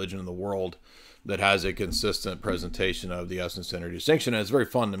only religion in the world that has a consistent presentation of the essence-energy distinction. And it's very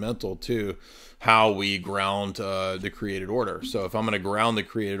fundamental to how we ground the created order. So if I'm going to ground the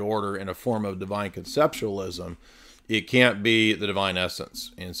created order in a form of divine conceptualism, it can't be the divine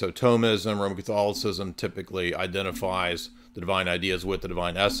essence. And so Thomism, Roman Catholicism typically identifies the divine ideas with the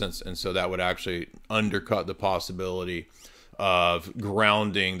divine essence. And so that would actually undercut the possibility of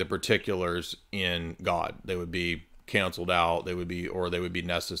grounding the particulars in God. They would be canceled out. They would be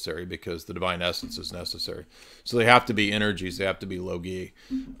necessary because the divine essence is necessary. So they have to be energies. They have to be logi.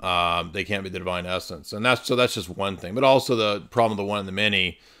 They can't be the divine essence. And that's just one thing. But also the problem of the one and the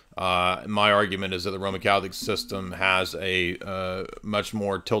many. My argument is that the Roman Catholic system has a much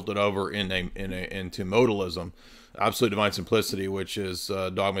more tilted over into modalism, absolute divine simplicity, which is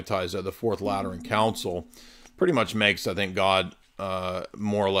dogmatized at the Fourth Lateran Council. Pretty much makes, I think, God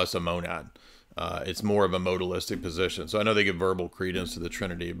more or less a monad. It's more of a modalistic position. So I know they give verbal credence to the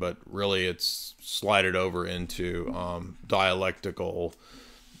Trinity, but really it's slided over into dialectical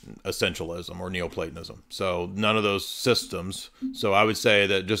essentialism or Neoplatonism. So none of those systems. So I would say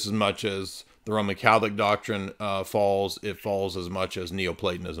that just as much as the Roman Catholic doctrine falls, it falls as much as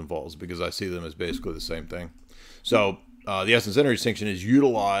Neoplatonism falls, because I see them as basically the same thing. So the essence-energy distinction is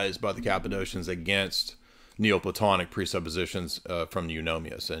utilized by the Cappadocians against Neoplatonic presuppositions from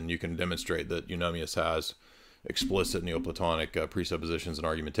Eunomius, and you can demonstrate that Eunomius has explicit Neoplatonic presuppositions and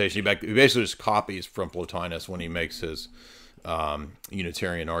argumentation. He basically just copies from Plotinus when he makes his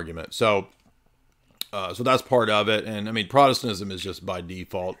Unitarian argument. So that's part of it. And I mean, Protestantism is just by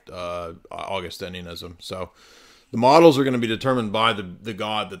default Augustinianism. So The models are going to be determined by the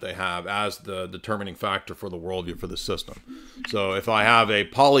God that they have as the determining factor for the worldview, for the system. So if I have a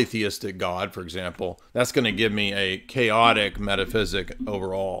polytheistic God, for example, that's going to give me a chaotic metaphysic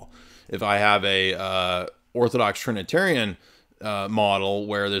overall. If I have a Orthodox Trinitarian model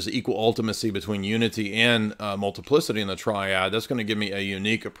where there's equal ultimacy between unity and multiplicity in the triad, that's going to give me a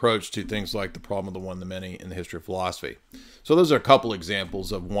unique approach to things like the problem of the one, the many in the history of philosophy. So those are a couple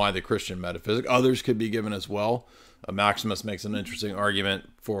examples of why the Christian metaphysic. Others could be given as well. Maximus makes an interesting argument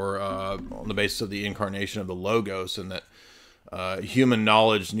for on the basis of the incarnation of the Logos, and that human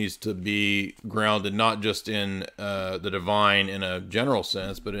knowledge needs to be grounded not just in the divine in a general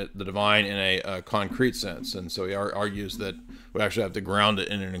sense, but the divine in a concrete sense. And so he argues that we actually have to ground it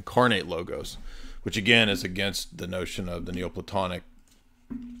in an incarnate Logos, which again is against the notion of the Neoplatonic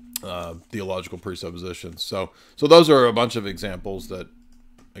theological presuppositions. So those are a bunch of examples that,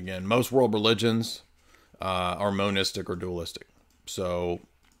 again, most world religions are monistic or dualistic. So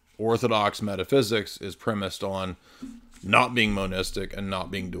Orthodox metaphysics is premised on not being monistic and not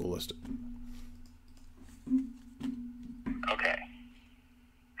being dualistic. Okay.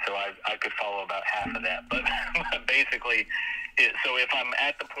 So I could follow about half of that. But basically, so if I'm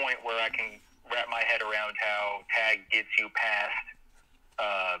at the point where I can wrap my head around how tag gets you past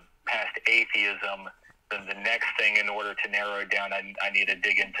atheism, then the next thing, in order to narrow it down, I need to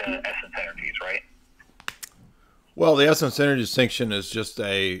dig into essence energies, right? Well, the essence energy distinction is just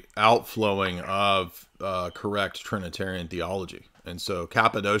a outflowing of correct Trinitarian theology. And so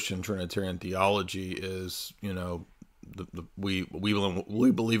Cappadocian Trinitarian theology is, you know, we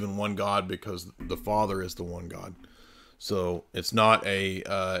believe in one God because the Father is the one God. So it's not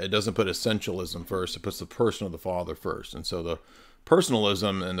it doesn't put essentialism first. It puts the person of the Father first. And so the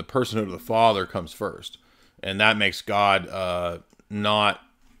personalism and the personhood of the Father comes first. And that makes God not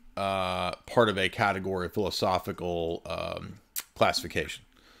part of a category of philosophical classification.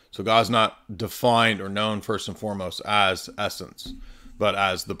 So God's not defined or known first and foremost as essence, but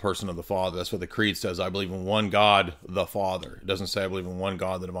as the person of the Father. That's what the Creed says. I believe in one God, the Father. It doesn't say I believe in one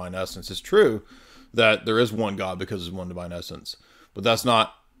God, the divine essence. It's true that there is one God because there's one divine essence, but that's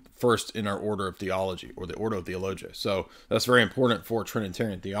not first in our order of theology or the order of theologia. So that's very important for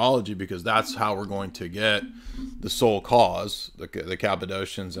Trinitarian theology, because that's how we're going to get the sole cause. The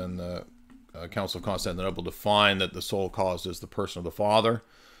Cappadocians and the Council of Constantinople define that the sole cause is the person of the Father.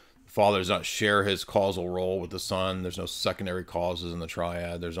 The Father does not share his causal role with the Son. There's no secondary causes in the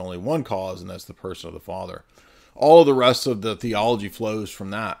triad. There's only one cause, and that's the person of the Father. All of the rest of the theology flows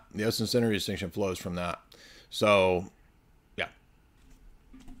from that. The essence energy distinction flows from that. So, yeah.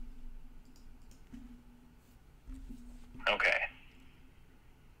 Okay.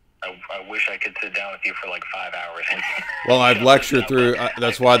 I wish I could sit down with you for like 5 hours. Well, I've lectured through.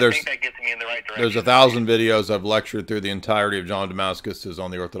 That's why I think that gets me in the right direction. There's 1,000 videos I've lectured through. The entirety of John Damascus is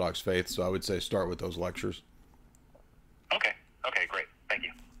on the Orthodox faith, so I would say start with those lectures. Okay. Okay, great. Thank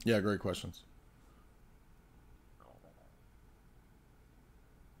you. Yeah, great questions.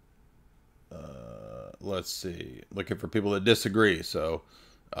 Let's see. Looking for people that disagree. So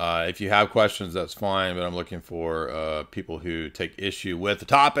if you have questions, that's fine, but I'm looking for people who take issue with the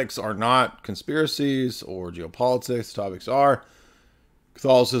topics are not conspiracies or geopolitics. The topics are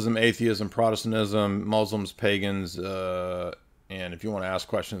Catholicism, atheism, Protestantism, Muslims, pagans, and if you want to ask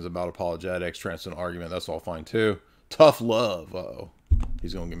questions about apologetics, transcendent argument, that's all fine too. Tough love. Uh-oh.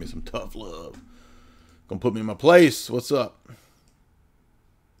 He's going to give me some tough love. Going to put me in my place. What's up?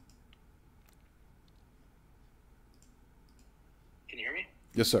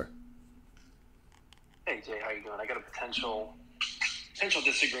 Yes, sir. Hey, Jay, how you doing? I got a potential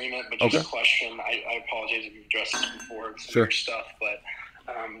disagreement, but just a question. I apologize if you've addressed this before, some of your stuff, but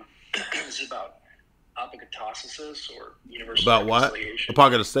this is about apoptosis or universal about what?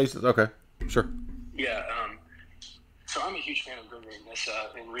 Apoptosis. Okay, sure. Yeah. So I'm a huge fan of Gregory Nyssa,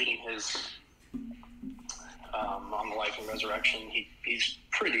 and reading his on the life and resurrection, he's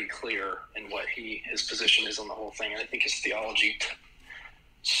pretty clear in what his position is on the whole thing, and I think his theology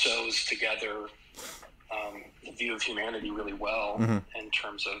sews together the view of humanity really well in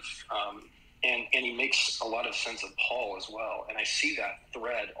terms of and he makes a lot of sense of Paul as well, and I see that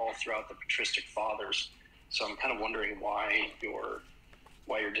thread all throughout the patristic fathers. So I'm kind of wondering why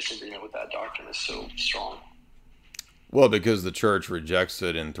your disagreement with that doctrine is so strong. Well, because the church rejects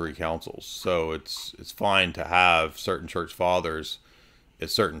it in 3 councils, so it's fine to have certain church fathers at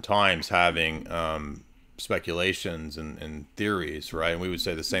certain times having speculations and theories, right? And we would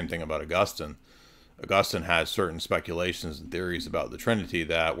say the same thing about Augustine. Augustine had certain speculations and theories about the Trinity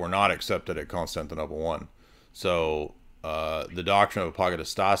that were not accepted at Constantinople I. So the doctrine of apologetic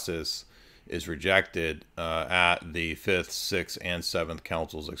is rejected at the 5th, 6th, and 7th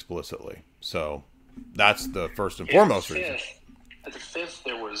councils explicitly. So that's the first and foremost reason. At the 5th,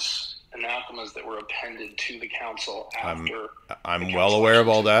 there was anathemas that were appended to the council after. I'm well aware of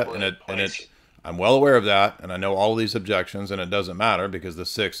all that, I'm well aware of that, and I know all of these objections, and it doesn't matter because the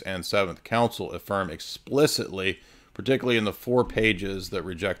 6th and 7th council affirm explicitly, particularly in the 4 pages that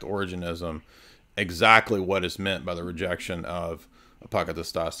reject Origenism, exactly what is meant by the rejection of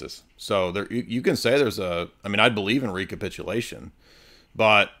apologetic. So there, you can say there's I believe in recapitulation,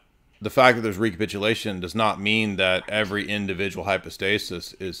 but the fact that there's recapitulation does not mean that every individual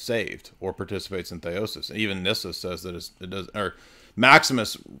hypostasis is saved or participates in theosis. Even Nyssa says that it does, or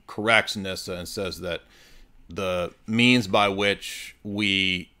Maximus corrects Nyssa and says that the means by which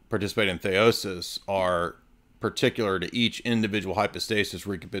we participate in theosis are particular to each individual hypostasis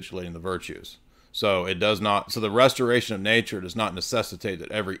recapitulating the virtues. So it does not. So the restoration of nature does not necessitate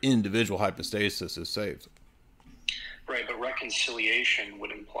that every individual hypostasis is saved. Right, but reconciliation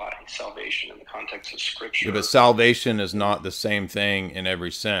would imply salvation in the context of Scripture. Yeah, but salvation is not the same thing in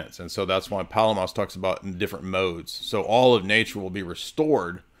every sense, and so that's why Palamos talks about in different modes. So all of nature will be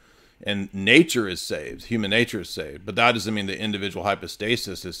restored, and nature is saved. Human nature is saved, but that doesn't mean the individual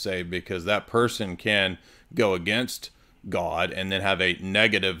hypostasis is saved, because that person can go against God and then have a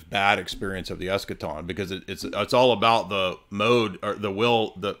negative, bad experience of the eschaton, because it's all about the mode or the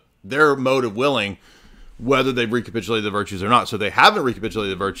will, their mode of willing, whether they've recapitulated the virtues or not. So they haven't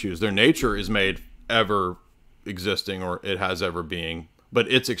recapitulated the virtues. Their nature is made ever existing, or it has ever being,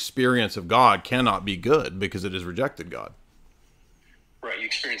 but its experience of God cannot be good because it has rejected God. Right, you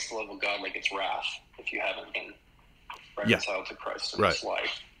experience the love of God like it's wrath if you haven't been reconciled to Christ in this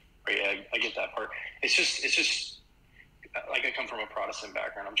life. Right, yeah, I get that part. It's just like, I come from a Protestant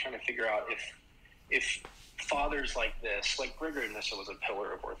background. I'm trying to figure out if fathers like this, like Gregory of Nyssa was a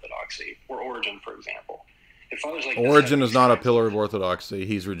pillar of orthodoxy, or Origen, for example. If fathers like Origen is not a pillar of orthodoxy.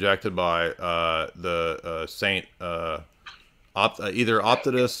 He's rejected by the saint, either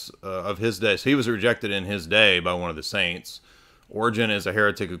Optatus of his day. So he was rejected in his day by one of the saints. Origen is a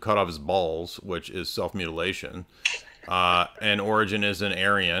heretic who cut off his balls, which is self-mutilation. And Origen is an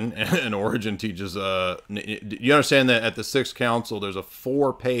Arian, and Origen teaches, you understand that at the 6th council, there's a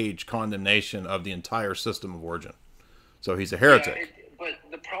 4-page condemnation of the entire system of Origen. So he's a heretic. Yeah,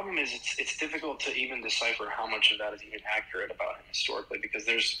 but the problem is it's difficult to even decipher how much of that is even accurate about him historically, because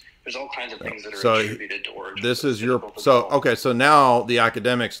there's all kinds of things that are attributed to Origen. This is so now the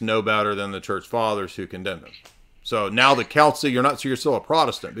academics know better than the church fathers who condemned him. So now the council, you're still a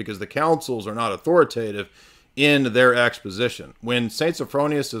Protestant, because the councils are not authoritative in their exposition. When St.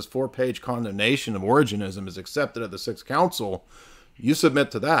 Sophronius' 4-page condemnation of Origenism is accepted at the 6th council, you submit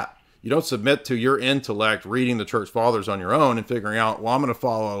to that. You don't submit to your intellect reading the church fathers on your own and figuring out, well, I'm going to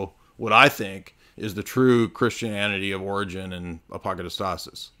follow what I think is the true Christianity of Origen and apologetic.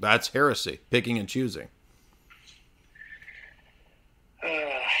 That's heresy, picking and choosing.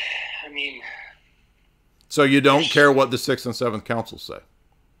 So you don't care what the 6th and 7th councils say?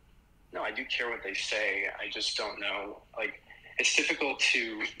 No, I do care what they say. I just don't know. Like, it's difficult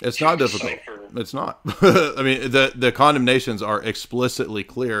to. It's not difficult. It's not. I mean, the condemnations are explicitly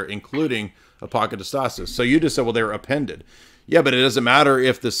clear, including apologetic. So you just said, well, they were appended. Yeah, but it doesn't matter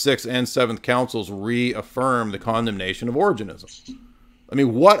if the 6th and 7th councils reaffirm the condemnation of Origenism. I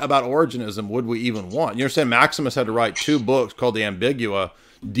mean, what about Origenism would we even want? You understand, Maximus had to write 2 books called the Ambigua,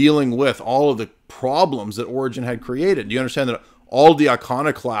 dealing with all of the problems that Origen had created. Do you understand that all of the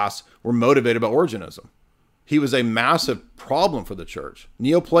iconoclasts were motivated by Origenism? He was a massive problem for the church.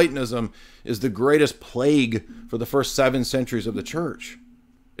 Neoplatonism is the greatest plague for the first 7 centuries of the church.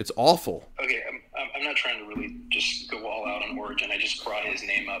 It's awful. Okay, I'm not trying to really just go all out on Origen. I just brought his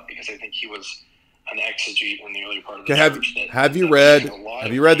name up because I think he was an exegete in the early part of the church. Have you read the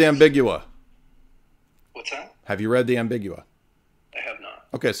Ambigua? What's that? Have you read the Ambigua? I have not.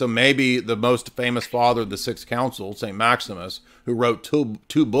 Okay, so maybe the most famous father of the 6th council, St. Maximus, who wrote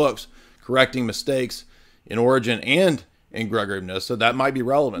two books correcting mistakes in Origen and in Gregory of Nyssa, that might be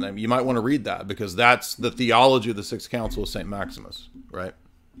relevant. I mean, you might want to read that, because that's the theology of the 6th council of St. Maximus, right?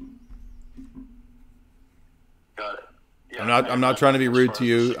 Got it. Yeah, I'm not trying to be rude to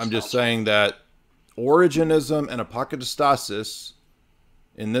you. I'm just saying that Origenism and apologetic,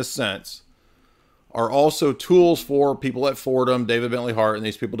 in this sense, are also tools for people at Fordham, David Bentley Hart, and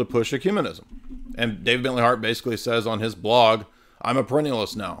these people to push ecumenism. And David Bentley Hart basically says on his blog, I'm a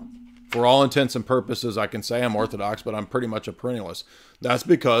perennialist now. For all intents and purposes, I can say I'm Orthodox, but I'm pretty much a perennialist. That's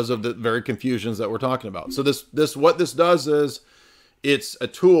because of the very confusions that we're talking about. So what this does is, it's a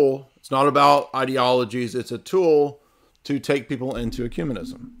tool. It's not about ideologies. It's a tool to take people into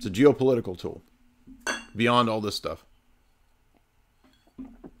ecumenism. It's a geopolitical tool beyond all this stuff.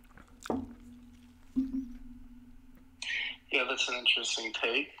 Yeah, that's an interesting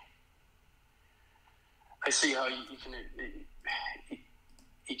take. I see how you can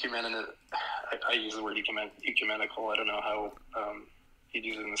I use the word ecumenical. I don't know how you'd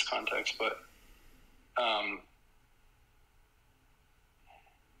use it in this context, but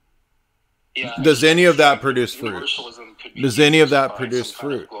yeah. Does any of that produce fruit? Universalism could be Does any of that by produce some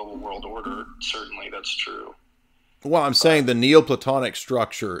kind of fruit? global world order. Certainly, that's true. Well, I'm saying the Neoplatonic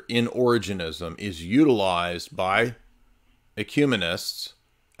structure in Origenism is utilized by ecumenists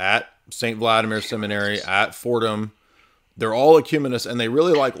at St. Vladimir Seminary, at Fordham. They're all ecumenists, and they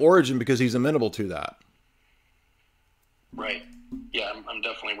really like Origen because he's amenable to that. Right. Yeah, I'm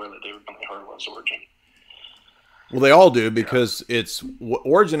definitely aware that David Bentley Hart loves Origen. Well, they all do, because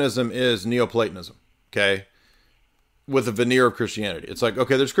Origenism is Neoplatonism, okay, with a veneer of Christianity. It's like,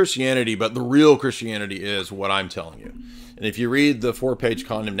 okay, there's Christianity, but the real Christianity is what I'm telling you. And if you read the 4-page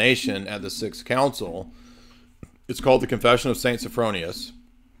condemnation at the Sixth Council, it's called the Confession of St. Sophronius.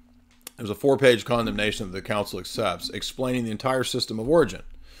 There's a 4-page condemnation that the council accepts, explaining the entire system of Origen.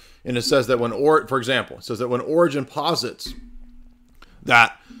 And it says that for example, it says that when Origen posits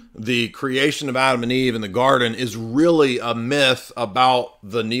that the creation of Adam and Eve in the garden is really a myth about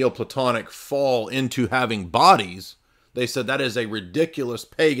the Neoplatonic fall into having bodies, they said that is a ridiculous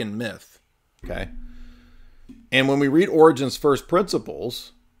pagan myth. Okay. And when we read Origen's First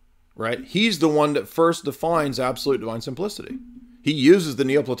Principles, right, he's the one that first defines absolute divine simplicity. He uses the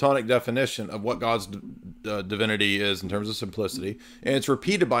Neoplatonic definition of what God's divinity is in terms of simplicity, and it's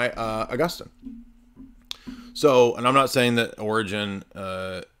repeated by Augustine. So, and I'm not saying that Origen,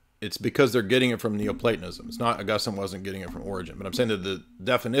 it's because they're getting it from Neoplatonism. It's not, Augustine wasn't getting it from Origen, but I'm saying that the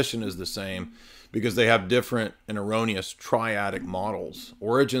definition is the same because they have different and erroneous triadic models.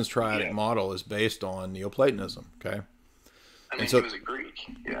 Origen's triadic model is based on Neoplatonism, okay? I mean, he was a Greek,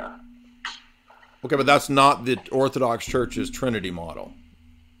 yeah. Okay, but that's not the Orthodox Church's Trinity model.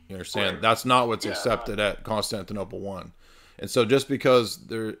 You understand? Right. That's not what's accepted at Constantinople I. And so just because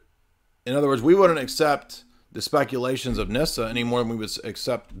in other words, we wouldn't accept the speculations of Nyssa any more than we would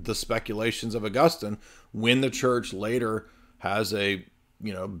accept the speculations of Augustine when the church later has a,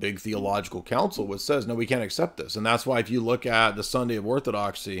 big theological council which says, no, we can't accept this. And that's why if you look at the Sunday of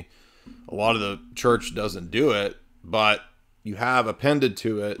Orthodoxy, a lot of the church doesn't do it, but you have appended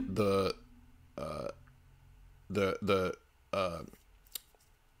to it the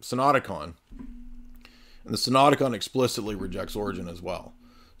Synodicon, and the Synodicon explicitly rejects Origen as well.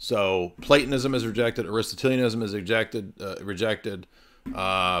 So Platonism is rejected, Aristotelianism is rejected.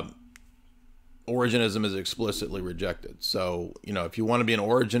 Origenism is explicitly rejected. So if you want to be an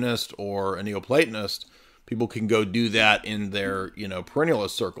Origenist or a Neoplatonist, people can go do that in their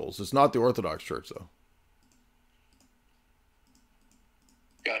perennialist circles. It's not the Orthodox Church though.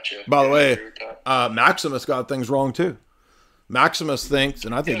 Gotcha. By the way, Maximus got things wrong too. Maximus thinks,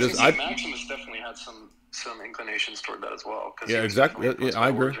 and I think Maximus definitely had some inclinations toward that as well. Yeah, exactly. I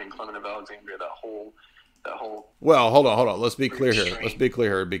agree. Clement of Alexandria, that whole. Well, hold on. Let's be clear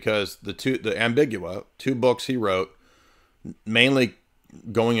here, because the Ambigua, 2 books he wrote, mainly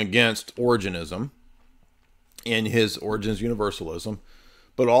going against Origenism in his Origen's Universalism,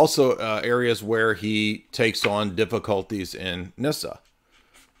 but also areas where he takes on difficulties in Nyssa.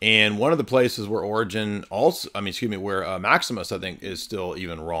 And one of the places where where Maximus, I think, is still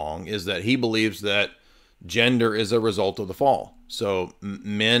even wrong, is that he believes that gender is a result of the fall. So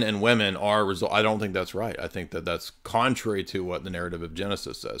men and women are a result. I don't think that's right. I think that that's contrary to what the narrative of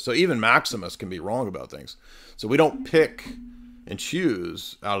Genesis says. So even Maximus can be wrong about things. So we don't pick and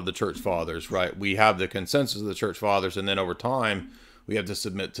choose out of the church fathers, right? We have the consensus of the church fathers, and then over time, we have to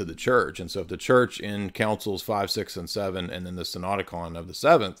submit to the church. And so if the church in councils 5, 6, and 7, and then the Synodicon of the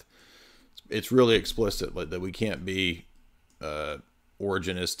 7th, it's really explicit that we can't be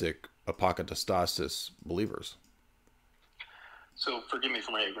Origenistic apokatastasis believers. So forgive me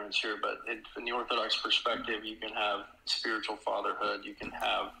for my ignorance here, but in the Orthodox perspective, you can have spiritual fatherhood, you can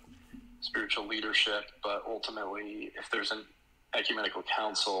have spiritual leadership, but ultimately, if there's an ecumenical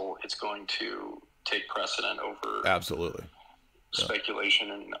council, it's going to take precedent over absolutely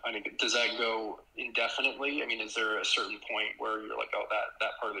speculation. And I think, does that go indefinitely? I mean, is there a certain point where you're like, oh,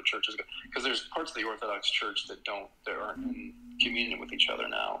 that part of the church is good? Because there's parts of the Orthodox Church that aren't in communion with each other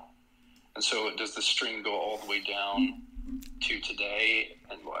now. And so does the string go all the way down to today?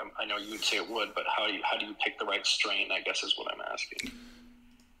 And I know you would say it would, but how do you pick the right strain, I guess, is what I'm asking.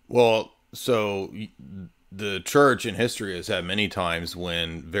 Well, so the church in history has had many times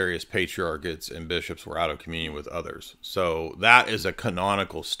when various patriarchates and bishops were out of communion with others. So that is a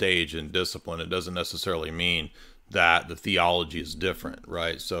canonical stage in discipline. It doesn't necessarily mean that the theology is different,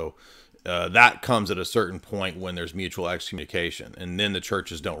 right? So that comes at a certain point when there's mutual excommunication, and then the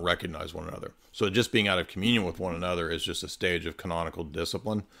churches don't recognize one another. So just being out of communion with one another is just a stage of canonical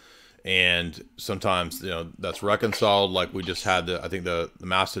discipline. And sometimes, that's reconciled. Like we just had I think the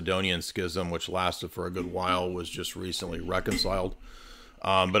Macedonian schism, which lasted for a good while, was just recently reconciled.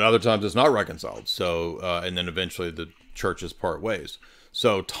 But other times it's not reconciled. So, and then eventually the churches part ways.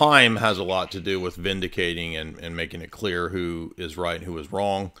 So time has a lot to do with vindicating and making it clear who is right and who is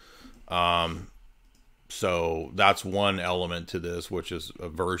wrong. So that's one element to this, which is a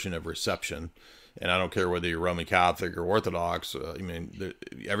version of reception. And I don't care whether you're Roman Catholic or Orthodox.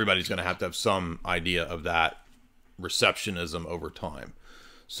 Everybody's going to have some idea of that receptionism over time.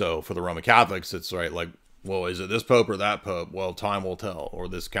 So for the Roman Catholics, it's right, like, well, is it this pope or that pope? Well, time will tell, or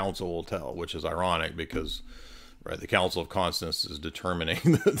this council will tell, which is ironic because, right, the Council of Constance is determining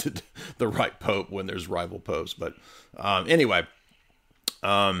the right pope when there's rival popes. But anyway,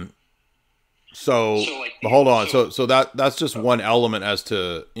 hold on. So that's just one element as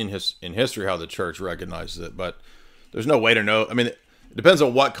to in history how the church recognizes it, but there's no way to know. I mean, it depends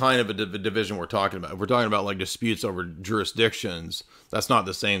on what kind of a division we're talking about. If we're talking about like disputes over jurisdictions, that's not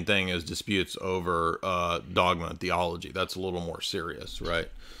the same thing as disputes over dogma and theology. That's a little more serious, right?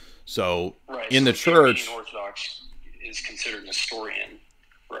 So in the church, the Orthodox is considered Nestorian,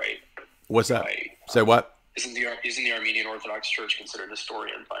 right? What's that? Say what? Isn't the Armenian Orthodox Church considered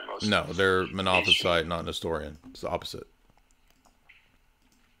Nestorian by most? No, they're Monophysite, not Nestorian. It's the opposite.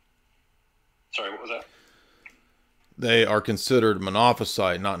 Sorry, what was that? They are considered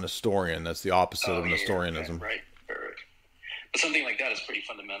Monophysite, not Nestorian. That's the opposite of Nestorianism. Okay, right. But something like that is pretty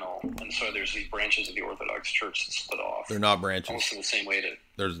fundamental, and so there's these branches of the Orthodox Church that split off. They're not branches. Almost in the same way that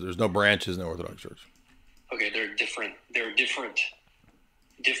there's no branches in the Orthodox Church. Okay, they're different. They're different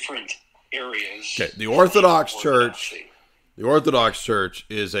areas. Okay, the Orthodox Church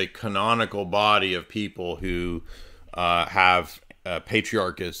is a canonical body of people who have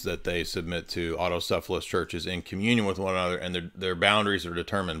patriarchates that they submit to, autocephalous churches in communion with one another, and their boundaries are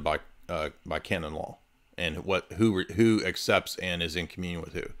determined by canon law and who accepts and is in communion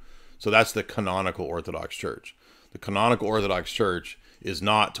with who. So that's the canonical Orthodox Church. The canonical Orthodox Church is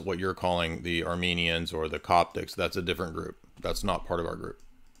not what you're calling the Armenians or the Coptics. That's a different group. That's not part of our group.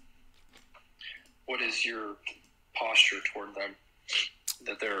 What is your posture toward them?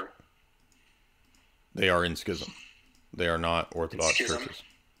 That they are in schism. They are not Orthodox schism? churches.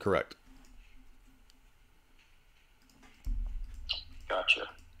 Correct. Gotcha.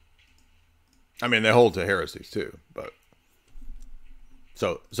 I mean, they hold to heresies too, but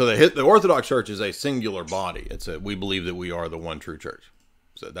so the Orthodox Church is a singular body. We believe that we are the one true church.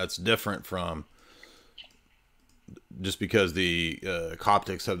 So that's different from just because the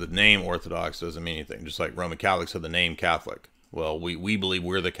Coptics have the name Orthodox doesn't mean anything. Just like Roman Catholics have the name Catholic. Well, we believe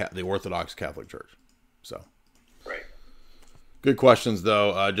we're the Orthodox Catholic Church. So, right. Good questions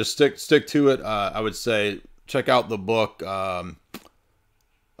though. Just stick to it. I would say check out the book, The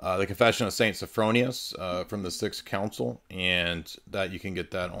Confession of Saint Sophronius from the Sixth Council, and that you can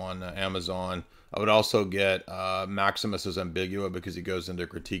get that on Amazon. I would also get Maximus's Ambigua because he goes into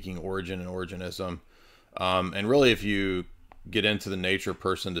critiquing Origen and Origenism. And really, if you get into the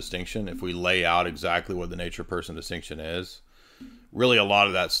nature-person distinction, if we lay out exactly what the nature-person distinction is, really a lot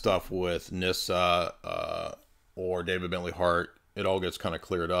of that stuff with Nyssa or David Bentley Hart, it all gets kind of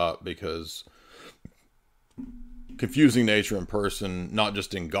cleared up because confusing nature and person, not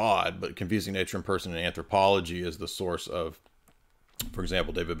just in God, but confusing nature and person in anthropology is the source of, for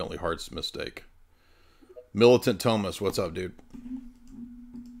example, David Bentley Hart's mistake. Militant Thomas, what's up, dude?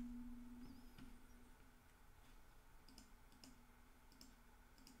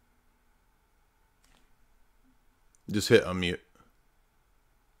 Just hit unmute.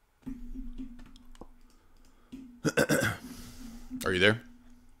 Are you there?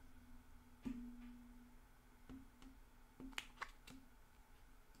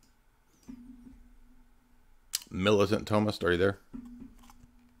 Militant Thomist, are you there?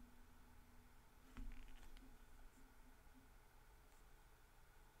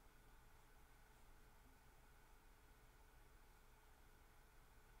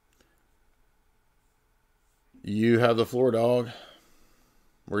 You have the floor, dog.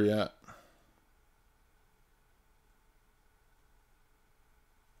 Where you at?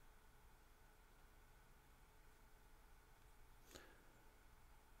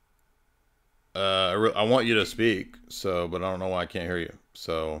 I want you to speak, so, but I don't know why I can't hear you.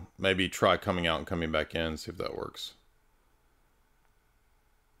 So maybe try coming out and coming back in, see if that works.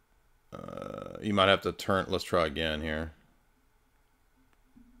 You might have to turn, let's try again here.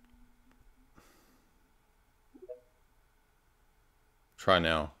 Try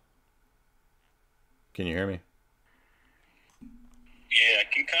now. Can you hear me? Yeah, I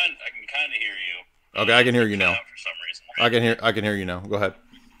can kind of hear you. Okay, I can hear you now. For some reason. I can hear you now. Go ahead.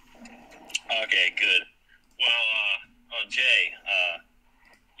 Okay, good. Well, Jay,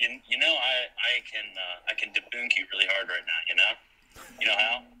 you know, I can debunk you really hard right now. You know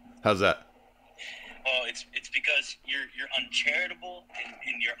how? How's that? Well, it's because you're uncharitable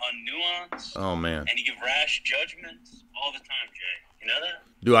and you're unnuanced. Oh man. And you give rash judgments all the time, Jay. You know that?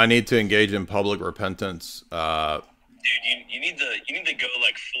 Do I need to engage in public repentance? Dude, you need to go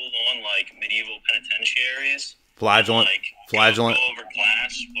like full on like medieval penitentiaries. Flagellant. Flagellant. Go over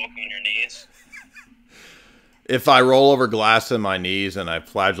glass, walk on your knees. If I roll over glass in my knees and I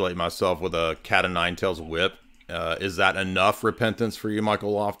flagellate myself with a cat o' nine tails whip, is that enough repentance for you,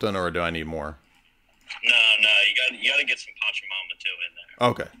 Michael Lofton, or do I need more? No, you got to get some Pachamama too in there.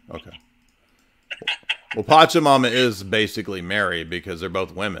 Okay. Well, Pachamama is basically Mary because they're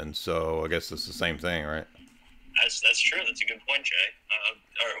both women, so I guess it's the same thing, right? That's true. That's a good point, Jay.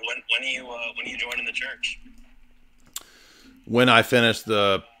 When are you joining the church? When I finish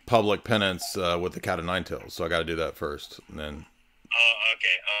the public penance with the cat o' nine tails, so I got to do that first, and then.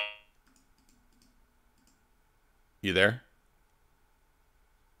 Okay. You there?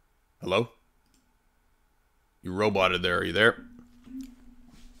 Hello? You roboted there. Are you there?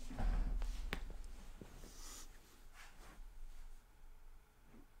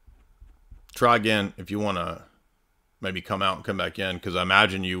 Try again if you want to maybe come out and come back in, because I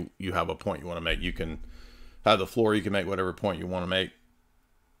imagine you have a point you want to make. You can have the floor. You can make whatever point you want to make.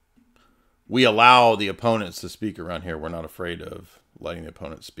 We allow the opponents to speak around here. We're not afraid of letting the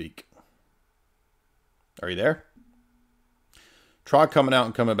opponent speak. Are you there? Try coming out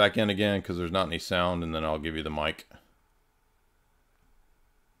and coming back in again, because there's not any sound, and then I'll give you the mic.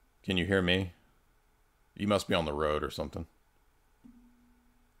 Can you hear me? You must be on the road or something.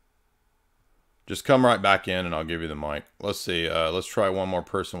 Just come right back in, and I'll give you the mic. Let's see. Let's try one more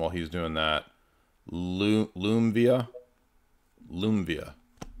person while he's doing that. Lumvia.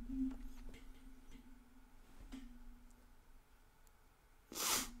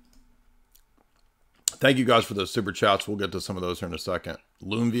 Thank you guys for those super chats. We'll get to some of those here in a second.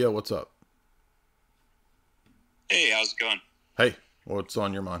 Lumvia, what's up? Hey, how's it going? Hey, what's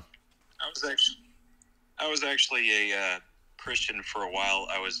on your mind? I was actually a Christian for a while.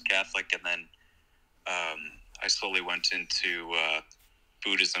 I was Catholic, and then I slowly went into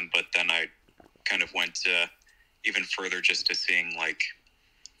Buddhism, but then I kind of went even further just to seeing like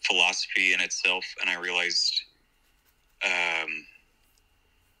philosophy in itself, and I realized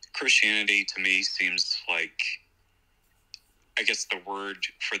Christianity to me seems like, I guess the word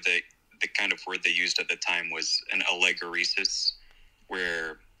for the kind of word they used at the time was an allegoresis,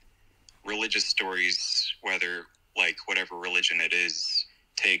 where religious stories, whether like whatever religion it is,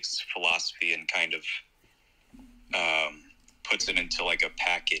 takes philosophy and kind of puts it into like a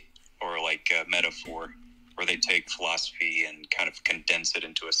packet or like a metaphor, where they take philosophy and kind of condense it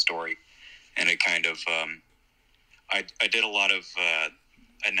into a story. And it kind of I did a lot of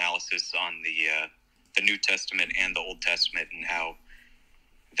analysis on the New Testament and the Old Testament, and how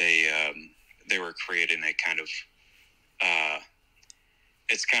they were created in a kind of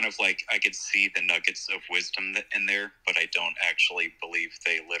it's kind of like I could see the nuggets of wisdom in there, but I don't actually believe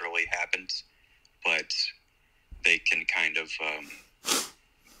they literally happened. But they can kind of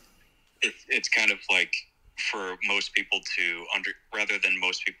it's kind of like for most people to rather than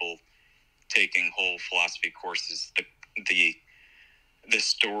most people taking whole philosophy courses, the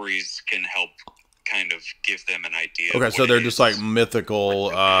stories can help kind of give them an idea. Okay, so they're just like mythical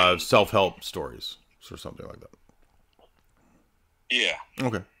self-help stories or something like that. Yeah.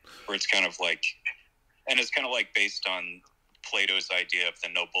 Okay. Where it's kind of like, and it's kind of like based on Plato's idea of the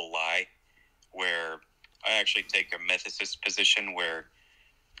noble lie, where I actually take a mythicist position where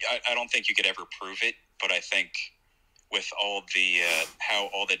I don't think you could ever prove it, but I think with all the how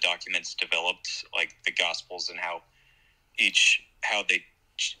all the documents developed, like the Gospels, and how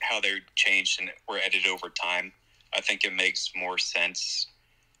they're changed and were edited over time, I think it makes more sense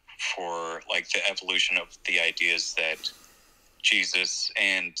for like the evolution of the ideas that Jesus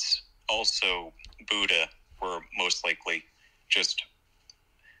and also Buddha were most likely just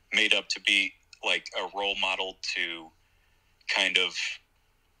made up to be like a role model to kind of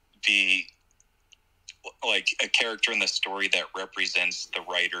be like a character in the story that represents the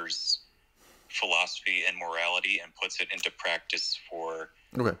writer's philosophy and morality and puts it into practice for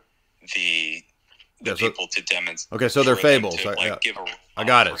Okay. the people to demonstrate. Okay, so they're fables. I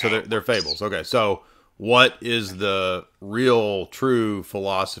got it. So they're fables. Okay, so what is the real, true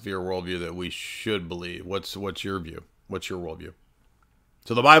philosophy or worldview that we should believe? What's your view? What's your worldview?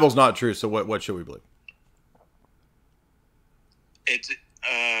 So the Bible's not true. So what should we believe? It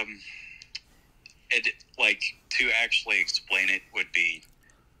like to actually explain it would be,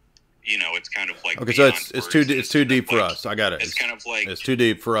 it's kind of like okay. So it's too deep for us. I got it. It's kind of like it's too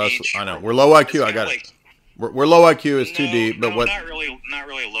deep for us. I know we're low IQ. I got it. We're low IQ. It's too deep. But what? Not really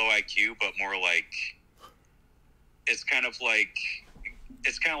low IQ, but more like it's kind of like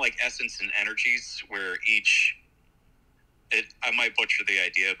essence and energies where each. I might butcher the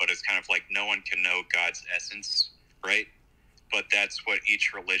idea, but it's kind of like no one can know God's essence, right? But that's what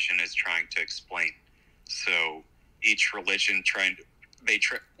each religion is trying to explain. So each religion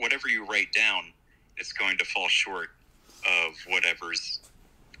whatever you write down, it's going to fall short of whatever's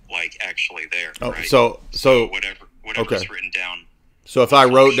like actually there. Oh, right? So whatever's okay. written down. So if I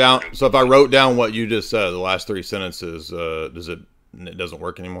wrote down what you just said, the last three sentences, it doesn't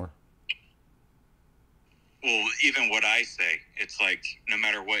work anymore? Well, even what I say, it's like no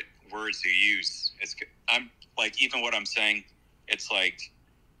matter what words you use, I'm like even what I'm saying, it's like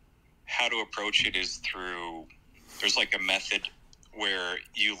how to approach it is there's like a method where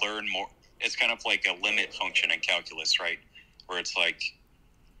you learn more. It's kind of like a limit function in calculus, right? Where it's like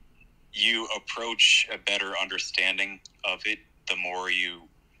you approach a better understanding of it the more you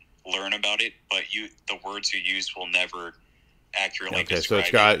learn about it, but the words you use will never accurately describe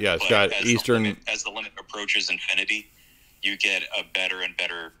it's got Eastern. As the limit approaches infinity, you get a better and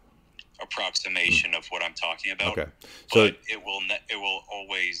better approximation of what I'm talking about. Okay, so but it will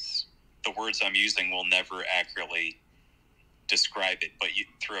always, the words I'm using will never accurately describe it. But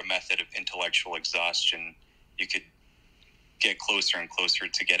through a method of intellectual exhaustion, you could get closer and closer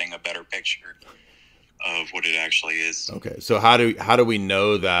to getting a better picture of what it actually is. Okay, so how do we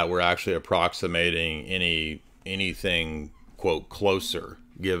know that we're actually approximating anything quote closer,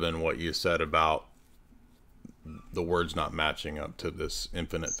 given what you said about the words not matching up to this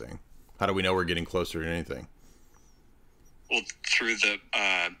infinite thing? How do we know we're getting closer to anything? Well, through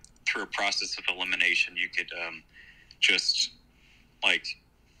a process of elimination, you could just like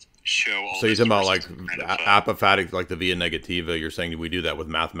show all. So you're talking about like apophatic, like the via negativa. You're saying we do that with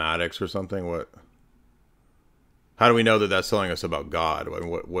mathematics or something? What? How do we know that that's telling us about God?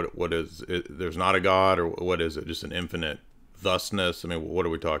 What is it? There's not a God, or what is it? Just an infinite thusness? I mean, what are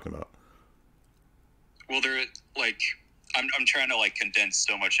we talking about? Well, I'm trying to like condense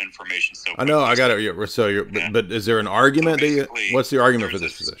so much information. So I know I got it. So but is there an argument? What's the argument for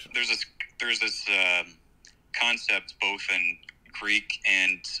this position? There's this concept both in Greek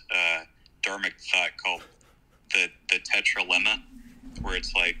and Dharmic thought called the tetralemma, where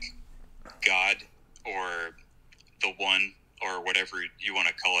it's like God or the one or whatever you want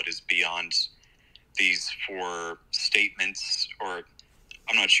to call it is beyond these four statements, or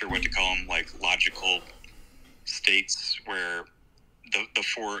I'm not sure what to call them, like logical states, where the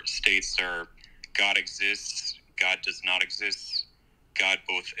four states are God exists, God does not exist, God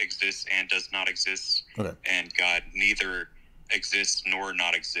both exists and does not exist, okay. And God neither exists nor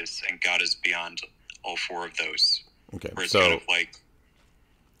not exists, and God is beyond all four of those. Okay, where it's kind of like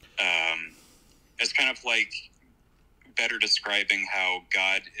it's kind of like better describing how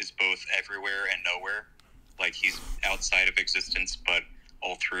God is both everywhere and nowhere, like he's outside of existence but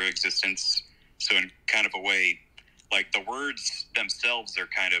all through existence. So in kind of a way, like the words themselves are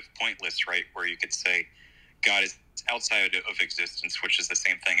kind of pointless, right? Where you could say God is outside of existence, which is the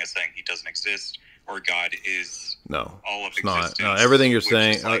same thing as saying he doesn't exist, or God is all of existence. No, everything you're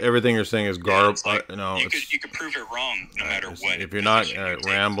saying, everything you're saying is garbage. Like, you could prove it wrong no matter what. If you're not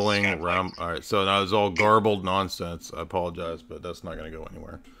rambling, all right. So now it's all garbled nonsense. I apologize, but that's not going to go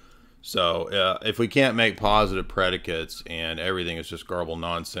anywhere. So if we can't make positive predicates and everything is just garbled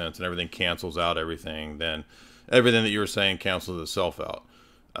nonsense and everything cancels out everything, then everything that you were saying cancels itself out.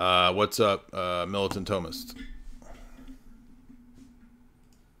 What's up, militant Thomist?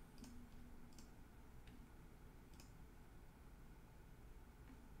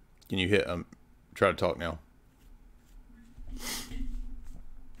 Can you hit try to talk now?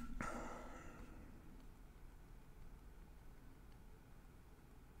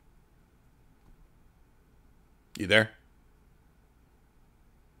 You there?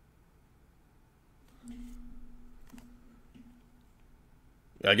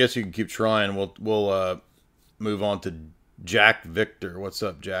 I guess you can keep trying. We'll move on to Jack Victor. What's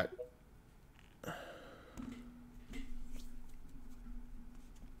up, Jack?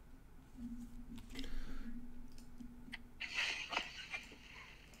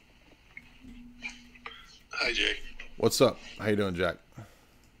 Hi, Jay. What's up? How you doing, Jack?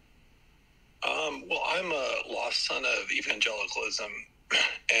 Well, I'm a lost son of evangelicalism,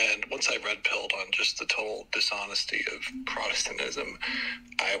 and once I red pilled on just the total dishonesty of Protestantism,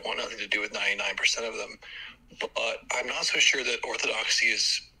 I want nothing to do with 99% of them. But I'm not so sure that orthodoxy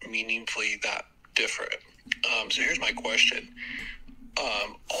is meaningfully that different. So here's my question.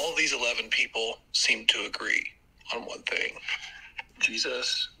 All these 11 people seem to agree on one thing.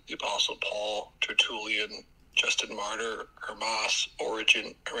 Jesus, the Apostle Paul, Tertullian, Justin Martyr, Hermas,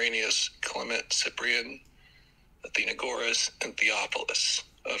 Origen, Irenaeus, Clement, Cyprian, Athenagoras, and Theophilus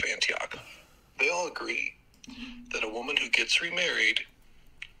of Antioch. They all agree that a woman who gets remarried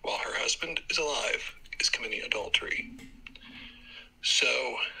while her husband is alive is committing adultery.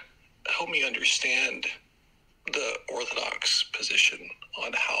 So help me understand the Orthodox position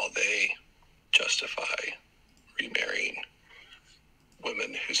on how they justify remarrying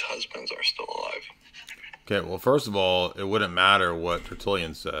women whose husbands are still alive. Okay, well, first of all, it wouldn't matter what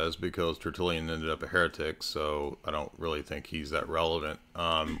Tertullian says because Tertullian ended up a heretic, so I don't really think he's that relevant.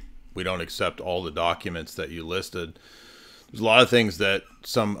 We don't accept all the documents that you listed. There's a lot of things that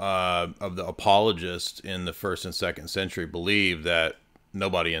some of the apologists in the 1st and 2nd century believe that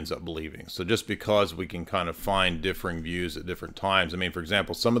nobody ends up believing. So just because we can kind of find differing views at different times. I mean, for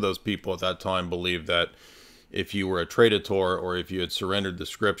example, some of those people at that time believed that if you were a traditor or if you had surrendered the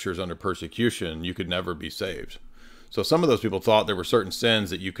scriptures under persecution, you could never be saved. So some of those people thought there were certain sins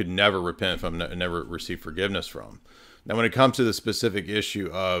that you could never repent from and never receive forgiveness from. Now, when it comes to the specific issue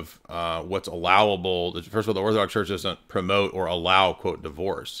of what's allowable, first of all, the Orthodox Church doesn't promote or allow, quote,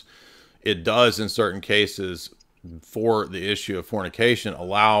 divorce. It does, in certain cases, for the issue of fornication,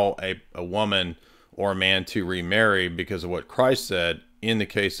 allow a woman or a man to remarry because of what Christ said in the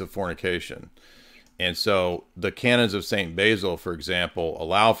case of fornication. And so the canons of St. Basil, for example,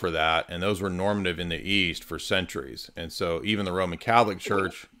 allow for that, and those were normative in the East for centuries. And so even the Roman Catholic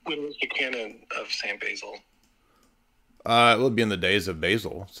Church... When was the canon of St. Basil? It would be in the days of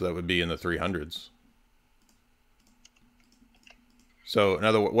Basil, so that would be in the 300s. So in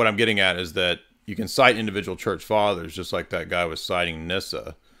other words, what I'm getting at is that you can cite individual church fathers, just like that guy was citing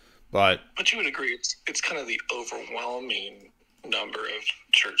Nyssa, but you would agree it's kind of the overwhelming number of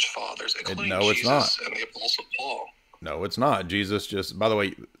church fathers, including Jesus and the Apostle Paul. No, it's not. Jesus just, by the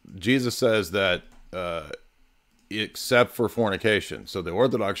way, Jesus says that except for fornication. So the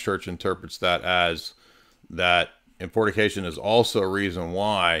Orthodox Church interprets that as that, and fornication is also a reason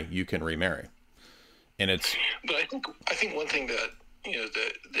why you can remarry. And it's. But I think one thing that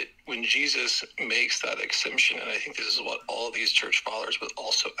that when Jesus makes that exemption, and I think this is what all of these church fathers would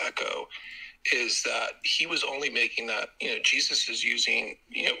also echo, is that he was only making that, Jesus is using,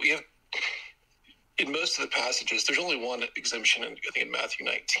 we have, in most of the passages, there's only one exemption, I think in Matthew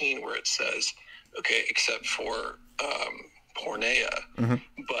 19, where it says, okay, except for porneia,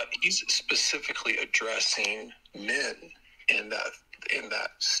 but he's specifically addressing men in that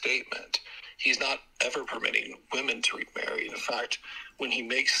statement. He's not ever permitting women to remarry. In fact, when he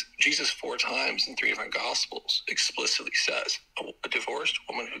makes Jesus 4 times in 3 different Gospels explicitly says a divorced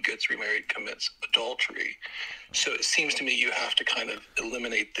woman who gets remarried commits adultery. So it seems to me you have to kind of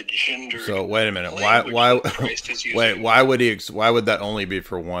eliminate the gender. So wait a minute. Why would that only be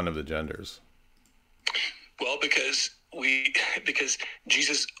for one of the genders? Well, because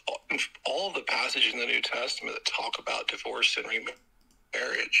Jesus, all of the passages in the New Testament that talk about divorce and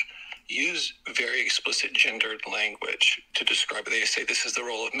remarriage use very explicit gendered language to describe it. They say this is the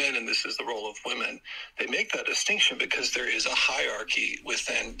role of men and this is the role of women. They make that distinction because there is a hierarchy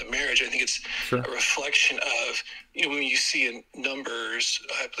within the marriage. I think it's a reflection of, when you see in Numbers,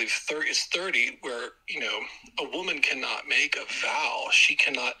 I believe 30, where, a woman cannot make a vow. She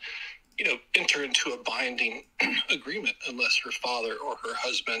cannot, enter into a binding agreement unless her father or her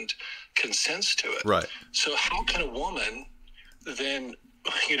husband consents to it. Right. So how can a woman then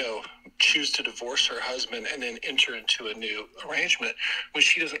choose to divorce her husband and then enter into a new arrangement when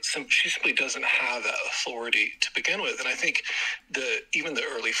she simply doesn't have that authority to begin with? And I think even the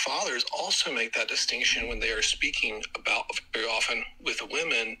early fathers also make that distinction when they are speaking about very often with the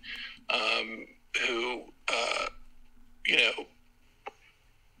women who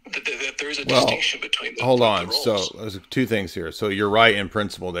that there is a distinction between the roles. So there's 2 things here. So you're right in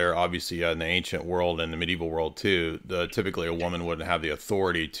principle there. Obviously, in the ancient world and the medieval world too, typically a woman wouldn't have the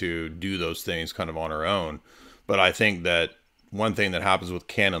authority to do those things kind of on her own. But I think that one thing that happens with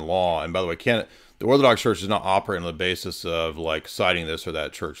canon law, and by the way, the Orthodox Church does not operate on the basis of like citing this or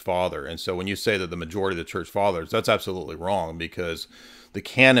that church father. And so when you say that the majority of the church fathers, that's absolutely wrong, because the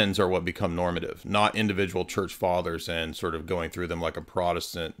canons are what become normative, not individual church fathers and sort of going through them like a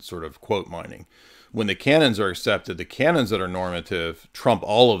Protestant sort of quote mining. when the canons are accepted, the canons that are normative trump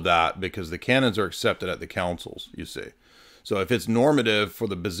all of that, because the canons are accepted at the councils, you see. So if it's normative for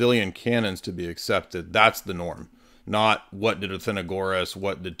the bazillion canons to be accepted, that's the norm. Not what did Athenagoras,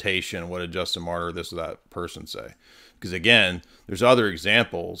 what did Tatian, what did Justin Martyr, this or that person say. Because again, there's other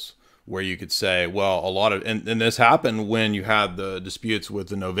examples where you could say, well, a lot of, and this happened when you had the disputes with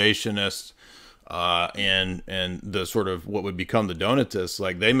the Novatianists and the sort of what would become the Donatists.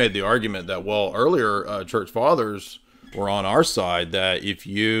 Like, they made the argument that, well, earlier church fathers were on our side, that if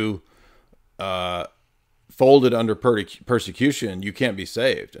you folded under persecution, you can't be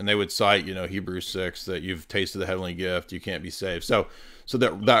saved. And they would cite, you know, Hebrews 6, that you've tasted the heavenly gift, you can't be saved. So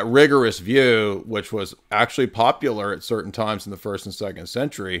that rigorous view, which was actually popular at certain times in the 1st and 2nd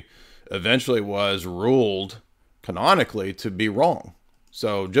century, eventually was ruled canonically to be wrong.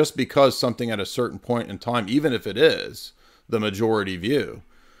 So just because something at a certain point in time, even if it is the majority view,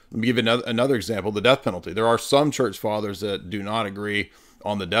 let me give you another example, the death penalty. There are some church fathers that do not agree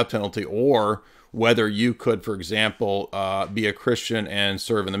on the death penalty, or whether you could, for example, be a Christian and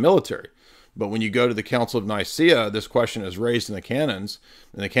serve in the military. But when you go to the Council of Nicaea, this question is raised in the canons,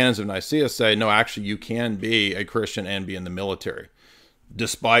 and the canons of Nicaea say, no, actually, you can be a Christian and be in the military.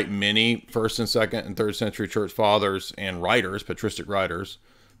 Despite many 1st and 2nd and 3rd century church fathers and writers, patristic writers,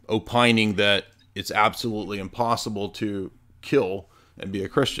 opining that it's absolutely impossible to kill and be a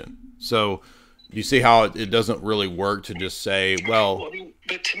Christian. So you see how it doesn't really work to just say, well, I mean,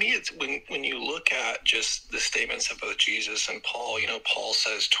 but to me, it's when you look at just the statements of both Jesus and Paul, you know, Paul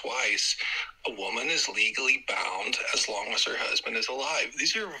says twice, a woman is legally bound as long as her husband is alive.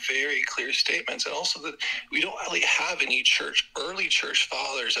 These are very clear statements. And also that we don't really have any early church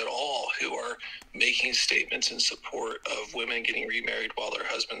fathers at all who are making statements in support of women getting remarried while their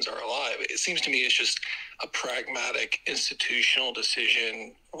husbands are alive. It seems to me it's just a pragmatic institutional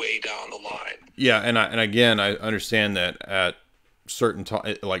decision way down the line. Yeah, and again, I understand that at certain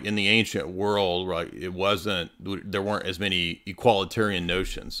time, like in the ancient world, right, there weren't as many equalitarian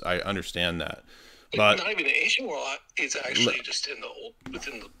notions. I understand that, but not even the ancient world. It's actually just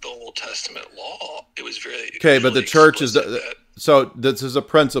within the Old Testament law. It was very okay. But the church is so this is a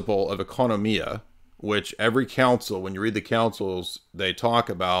principle of economia, which every council, when you read the councils, they talk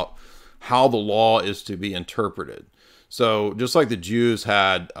about how the law is to be interpreted. So just like the Jews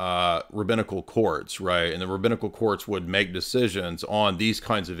had rabbinical courts, right? And the rabbinical courts would make decisions on these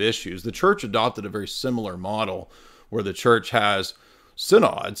kinds of issues. The church adopted a very similar model where the church has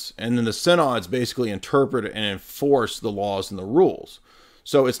synods, and then the synods basically interpret and enforce the laws and the rules.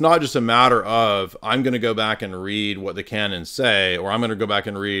 So it's not just a matter of, I'm going to go back and read what the canons say, or I'm going to go back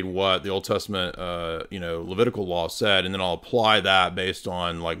and read what the Old Testament, Levitical law said, and then I'll apply that based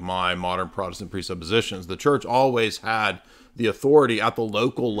on like my modern Protestant presuppositions. The church always had the authority at the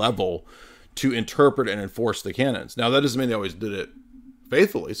local level to interpret and enforce the canons. Now, that doesn't mean they always did it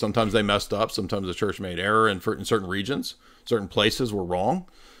faithfully. Sometimes they messed up. Sometimes the church made error in certain regions. Certain places were wrong.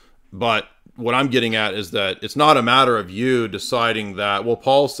 But what I'm getting at is that it's not a matter of you deciding that, well,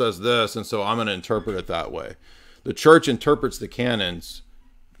 Paul says this, and so I'm going to interpret it that way. The church interprets the canons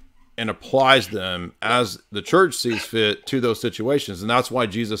and applies them as the church sees fit to those situations. And that's why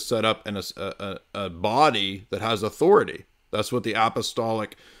Jesus set up a body that has authority. That's what the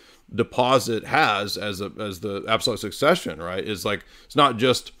apostolic deposit has as the apostolic succession, right? Is like, it's not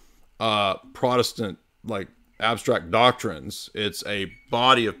just Protestant, like, abstract doctrines. It's a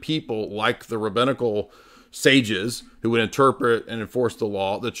body of people like the rabbinical sages who would interpret and enforce the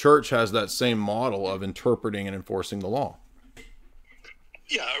law. The church has that same model of interpreting and enforcing the law.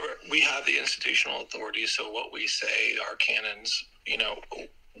 Yeah, we have the institutional authority, so what we say, our canons,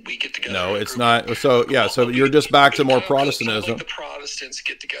 we get together. No, it's not. So, yeah, so you're just back to more Protestantism. Like the Protestants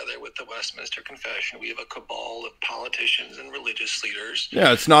get together with the Westminster Confession. We have a cabal of politicians and religious leaders.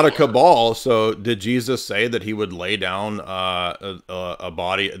 Yeah, it's not a cabal. So did Jesus say that he would lay down a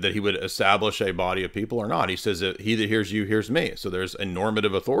body, that he would establish a body of people or not? He says that he that hears you hears me. So there's a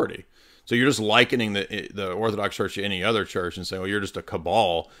normative authority. So you're just likening the Orthodox Church to any other church and saying, well, you're just a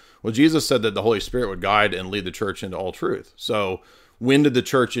cabal. Well, Jesus said that the Holy Spirit would guide and lead the church into all truth. So when did the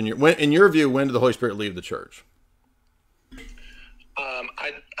church, in your view, when did the Holy Spirit leave the church?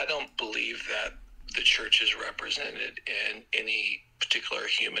 I don't believe that the church is represented in any particular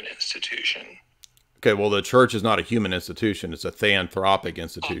human institution. Okay, well, the church is not a human institution. It's a theanthropic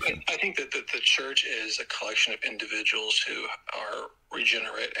institution. I think that the church is a collection of individuals who are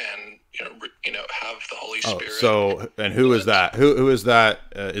regenerate and have the Holy Spirit. So, and who is that? Who is that?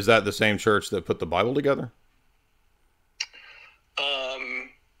 Is that the same church that put the Bible together?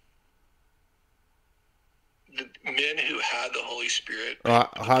 The men who had the Holy Spirit.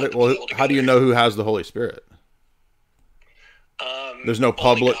 How do you know who has the Holy Spirit? There's no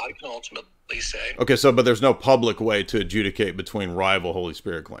public. Only God can ultimately say. Okay, but there's no public way to adjudicate between rival Holy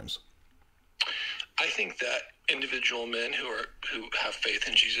Spirit claims. I think that individual men who have faith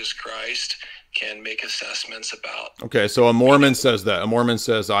in Jesus Christ can make assessments about. Okay, so a Mormon says that. A Mormon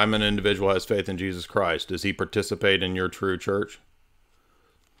says, I'm an individual who has faith in Jesus Christ. Does he participate in your true church?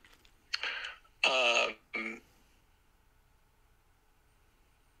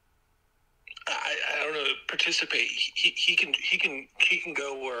 I don't know. Participate. He can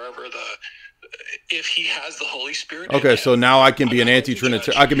go wherever if he has the Holy Spirit. Okay, so now I can be an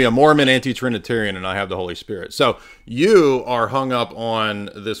anti-Trinitarian. I can be a Mormon anti-Trinitarian, and I have the Holy Spirit. So you are hung up on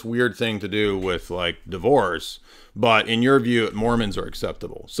this weird thing to do with like divorce, but in your view, Mormons are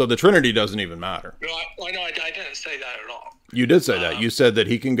acceptable. So the Trinity doesn't even matter. No, I didn't say that at all. You did say that. You said that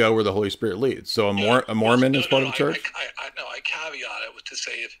he can go where the Holy Spirit leads. So a Mormon is part of the church? I caveat it to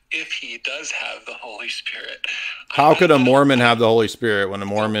say if he does have the Holy Spirit. How could a Mormon have the Holy Spirit when a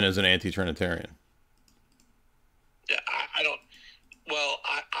Mormon is an anti-Trinitarian? Yeah, I don't. Well,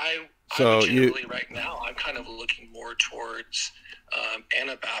 So generally right now, I'm kind of looking more towards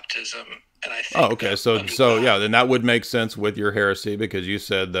Anabaptism, and I think. Oh, okay. Yeah, then that would make sense with your heresy because you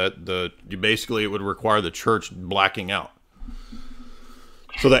said that it would require the church blacking out.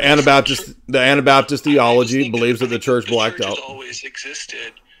 So the Anabaptist theology believes that the church blacked out. Has always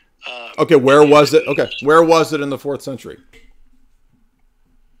existed. Okay, where was it? Okay, where was it in the 4th century?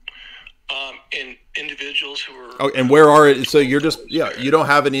 In individuals who were. Oh, and where are it? So you're just you don't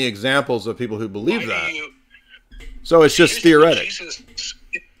have any examples of people who believe that. So it's just theoretic.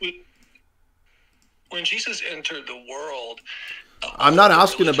 When Jesus entered the world. I'm not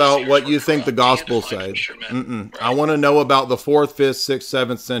asking about what you think the Gospels say. Right? I want to know about the 4th, 5th, 6th,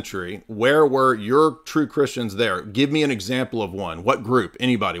 7th century. Where were your true Christians there? Give me an example of one. What group?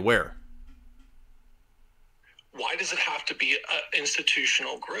 Anybody? Where? Why does it have to be an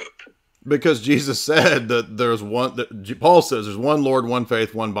institutional group? Because Jesus said that there's one. Paul says there's one Lord, one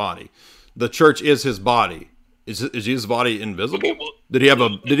faith, one body. The church is his body. Is Jesus' body invisible? Okay, well, did he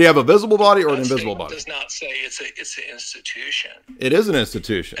have a visible body or an invisible body? It does not say it's an institution. It is an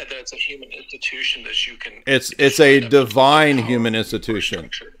institution. And it's a human institution that you can. It's a divine human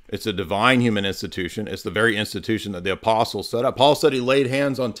institution. It's a divine human institution. It's the very institution that the apostles set up. Paul said he laid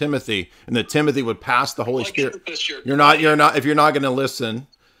hands on Timothy, and that Timothy would pass the Holy Spirit. You're not. If you're not going to listen,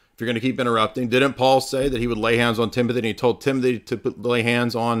 if you're going to keep interrupting, didn't Paul say that he would lay hands on Timothy, and he told Timothy to lay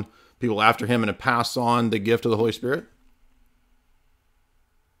hands on people after him and to pass on the gift of the Holy Spirit?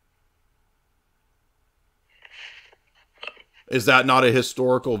 Is that not a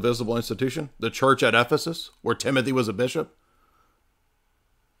historical, visible institution? The church at Ephesus, where Timothy was a bishop?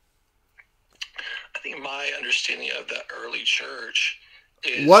 I think my understanding of that early church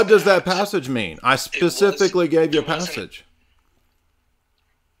is... What does that passage mean? I specifically gave you a passage.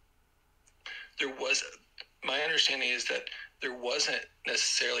 My understanding is that there wasn't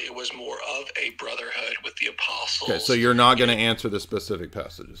necessarily, it was more of a brotherhood with the apostles. Okay, so you're not going to answer the specific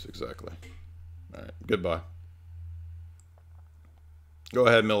passages exactly. All right, goodbye. Go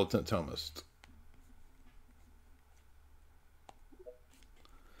ahead, militant Thomist.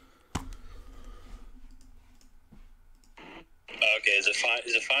 Okay, is it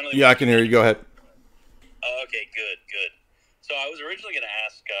finally? Yeah, I can hear you. Go ahead. Okay, good. So I was originally going to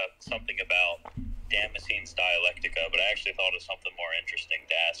ask something about Damascene's Dialectica, but I actually thought of something more interesting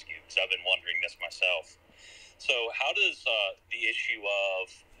to ask you because I've been wondering this myself. So how does the issue of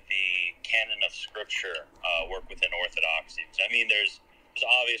the canon of Scripture work within Orthodoxy? I mean, there's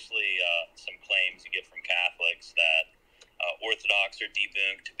obviously some claims you get from Catholics that Orthodox are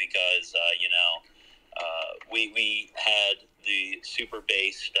debunked because, we had the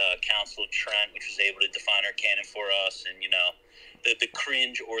super-based Council of Trent, which was able to define our canon for us, and, the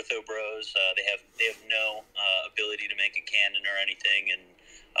cringe ortho bros, they have no ability to make a canon or anything, and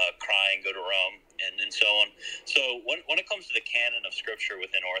cry and go to Rome, and so on. So when it comes to the canon of Scripture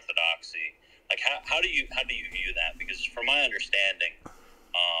within Orthodoxy, like how do you view that? Because from my understanding,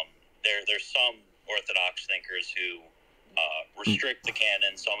 there's some Orthodox thinkers who restrict the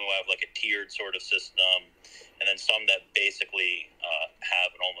canon, some who have like a tiered sort of system, and then some that basically have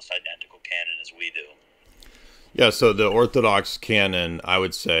an almost identical canon as we do. Yeah, so the Orthodox canon, I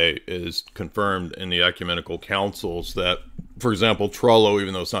would say, is confirmed in the ecumenical councils that, for example, Trullo,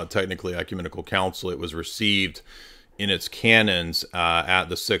 even though it's not technically ecumenical council, it was received in its canons at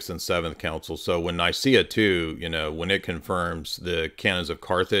the 6th and 7th council. So when Nicaea too, when it confirms the canons of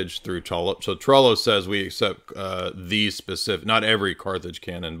Carthage through Trullo, so Trullo says we accept these specific, not every Carthage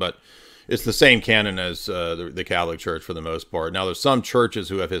canon, but it's the same canon as the Catholic Church for the most part. Now, there's some churches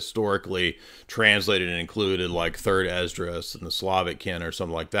who have historically translated and included like Third Esdras and the Slavic canon or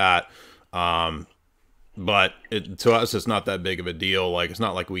something like that. But to us, it's not that big of a deal. Like, it's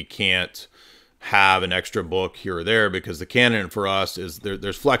not like we can't have an extra book here or there, because the canon for us is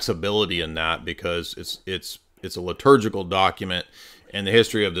there's flexibility in that, because it's a liturgical document, and the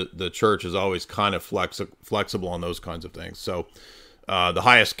history of the church is always kind of flexible on those kinds of things. So the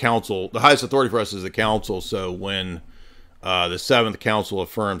highest authority for us is the council. So when the Seventh Council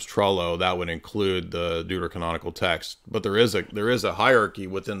affirms Trullo, that would include the deuterocanonical text. But there is a hierarchy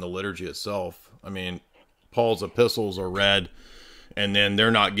within the liturgy itself. I mean, Paul's epistles are read, and then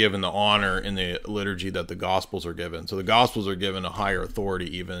they're not given the honor in the liturgy that the Gospels are given. So the Gospels are given a higher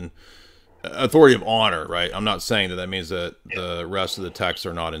authority, even authority of honor, right? I'm not saying that means that the rest of the texts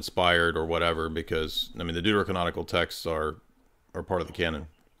are not inspired or whatever, because, I mean, the deuterocanonical texts are part of the canon.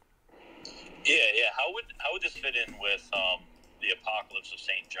 Yeah. How would this fit in with the Apocalypse of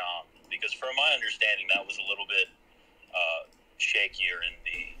St. John? Because from my understanding, that was a little bit shakier in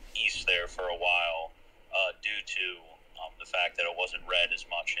the East there for a while, due to the fact that it wasn't read as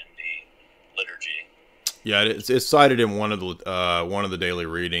much in the liturgy. Yeah, it's cited in one of the daily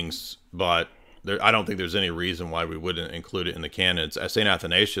readings, but I don't think there's any reason why we wouldn't include it in the canon. St.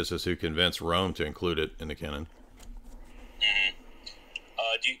 Athanasius is who convinced Rome to include it in the canon. Mm-hmm.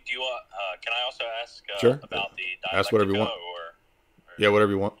 Do you can I also ask sure. about the Dialectica? Ask whatever you want. Yeah,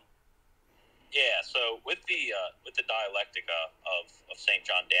 whatever you want. Yeah, so with the Dialectica of St.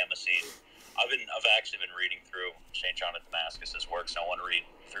 John Damascene, I've actually been reading through St. John of Damascus's works, and I want to read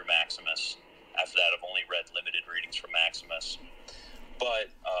through Maximus. After that, I've only read limited readings from Maximus.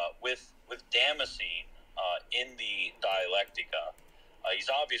 But with Damascene in the Dialectica, he's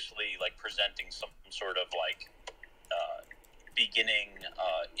obviously like presenting some sort of like beginning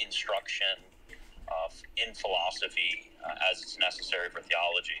instruction in philosophy as it's necessary for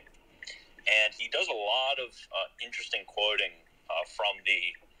theology. And he does a lot of interesting quoting from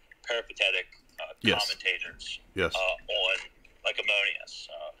the peripatetic commentators on like Ammonius,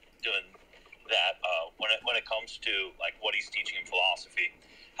 doing that when it comes to like what he's teaching in philosophy.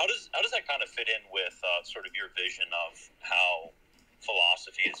 How does that kind of fit in with sort of your vision of how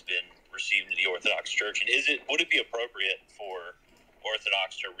philosophy has been received in the Orthodox Church? And would it be appropriate for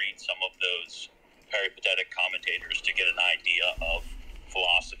Orthodox to read some of those peripatetic commentators to get an idea of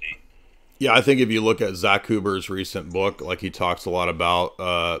philosophy? Yeah, I think if you look at Zach Huber's recent book, like he talks a lot about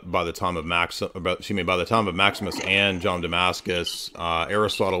by the time of Maximus and John Damascus,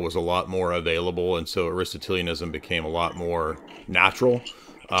 Aristotle was a lot more available, and so Aristotelianism became a lot more natural.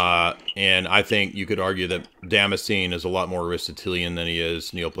 And I think you could argue that Damascene is a lot more Aristotelian than he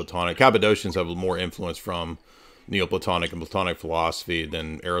is Neoplatonic. Cappadocians have more influence from Neoplatonic and Platonic philosophy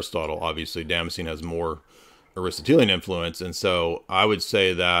than Aristotle. Obviously, Damascene has more Aristotelian influence, and so I would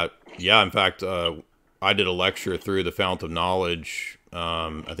say that, yeah, in fact, I did a lecture through the Fount of Knowledge,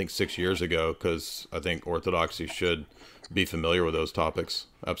 I think 6 years ago, because I think Orthodoxy should be familiar with those topics.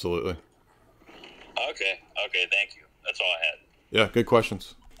 Absolutely. Okay, thank you. That's all I had. Yeah, good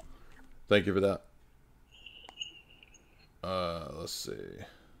questions. Thank you for that. Let's see.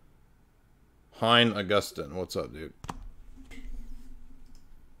 Hein Augustin, what's up, dude?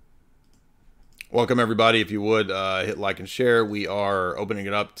 Welcome, everybody. If you would, hit like and share. We are opening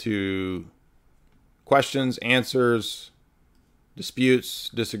it up to questions, answers, disputes,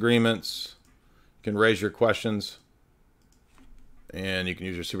 disagreements. You can raise your questions, and you can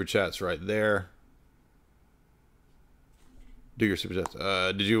use your super chats right there. Do your super chats.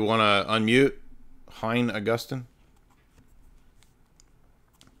 Did you want to unmute Hein Augustin?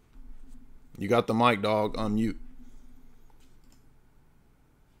 You got the mic, dog. Unmute.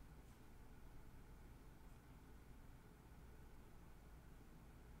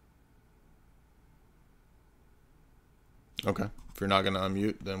 Okay. If you're not going to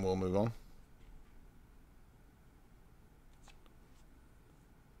unmute, then we'll move on.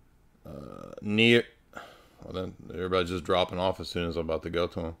 Well, then everybody's just dropping off as soon as I'm about to go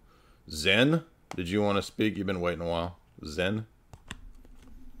to him. Zen, did you want to speak? You've been waiting a while. Zen?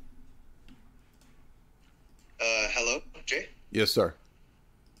 Hello, Jay? Yes, sir.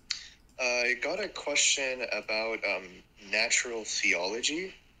 I got a question about natural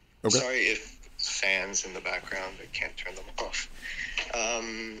theology. Okay. Sorry if fans in the background, I can't turn them off.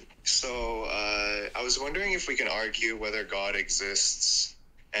 So I was wondering if we can argue whether God exists,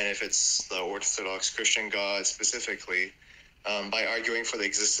 and if it's the Orthodox Christian God specifically, by arguing for the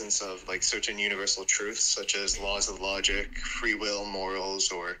existence of like certain universal truths such as laws of logic, free will,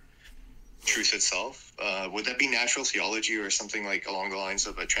 morals, or truth itself. Would that be natural theology or something like along the lines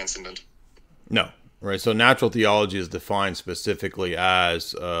of a transcendental No. Right. So natural theology is defined specifically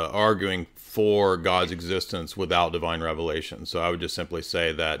as arguing for God's existence without divine revelation. So I would just simply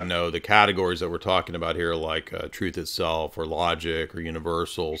say that no, the categories that we're talking about here, like truth itself or logic or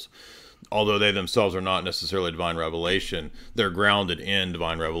universals, although they themselves are not necessarily divine revelation, they're grounded in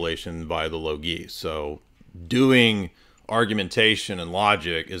divine revelation by the logos. So doing argumentation and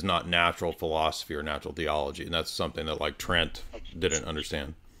logic is not natural philosophy or natural theology, and that's something that like Trent didn't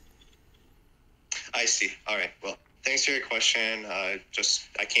understand. I see. All right. Well, thanks for your question. I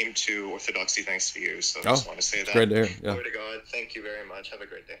came to Orthodoxy thanks to you, so I just want to say that. Great to hear. Yeah. Glory to God. Thank you very much. Have a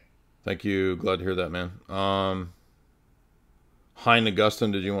great day. Thank you. Glad to hear that, man. Hein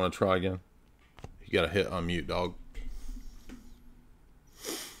Augustine, did you want to try again? You got to hit unmute, dog.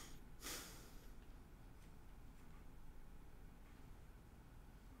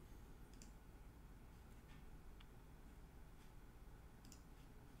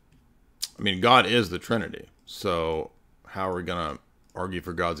 I mean, God is the Trinity, so how are we going to argue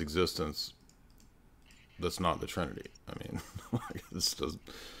for God's existence that's not the Trinity? I mean, this doesn't...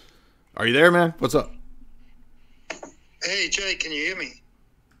 Are you there, man? What's up? Hey, Jay, can you hear me?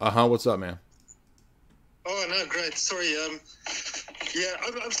 What's up, man? Oh, no, great. Sorry. Yeah,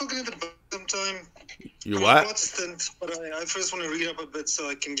 I'm still getting the sometime. You I'm what? a Protestant, but I first want to read up a bit so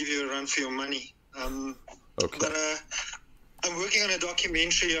I can give you a run for your money. Okay. But I'm working on a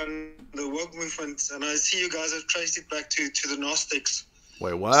documentary on the woke movement, and I see you guys have traced it back to the Gnostics.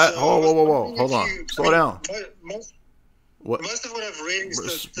 Wait, what? So Whoa. Hold on. Slow down. Most of what I've read is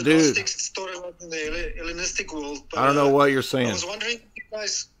that the Dude. Gnostics started out in the Hellenistic world. But, I don't know what you're saying. I was wondering if you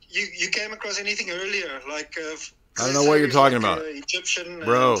guys, you came across anything earlier, like... I don't know what you're talking about. Egyptian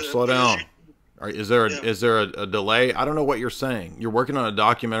Bro, and, slow down. Is there a delay? I don't know what you're saying. You're working on a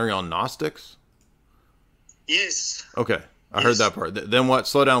documentary on Gnostics? Yes. Okay. I heard that part. Then what?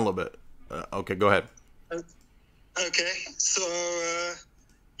 Slow down a little bit. Okay, go ahead. Okay. So,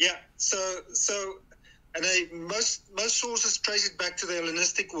 yeah. So, and most sources trace it back to the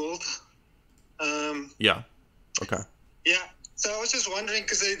Hellenistic world. Yeah. Okay. Yeah. So I was just wondering,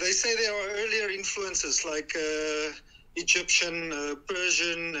 because they say there are earlier influences like Egyptian,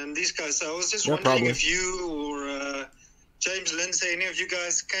 Persian, and these guys. So I was just wondering probably. if you or James Lindsay, any of you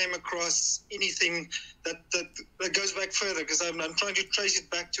guys came across anything that goes back further, because I'm trying to trace it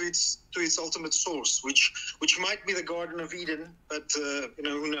back to its ultimate source, which might be the Garden of Eden, but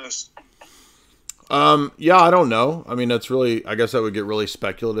who knows? Yeah, I don't know. I mean, that's really, I guess that would get really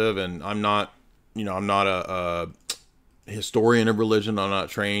speculative, and I'm not a historian of religion. I'm not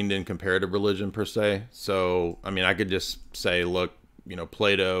trained in comparative religion per se. So, I mean, I could just say, look,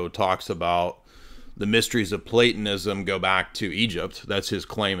 Plato talks about the mysteries of Platonism go back to Egypt. That's his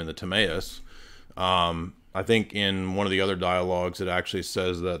claim in the Timaeus. I think in one of the other dialogues, it actually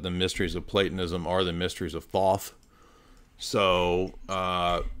says that the mysteries of Platonism are the mysteries of Thoth. So,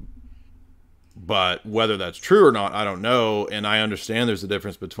 but whether that's true or not, I don't know. And I understand there's a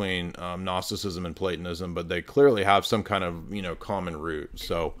difference between Gnosticism and Platonism, but they clearly have some kind of, common root.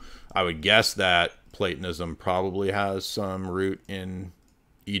 So I would guess that Platonism probably has some root in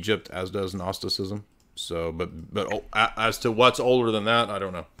Egypt, as does Gnosticism. So, but as to what's older than that, I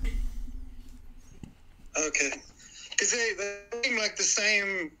don't know. Okay, because they seem like the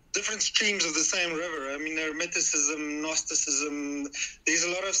same, different streams of the same river. I mean, Hermeticism, Gnosticism. There's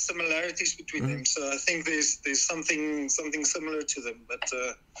a lot of similarities between them. So I think there's something similar to them. But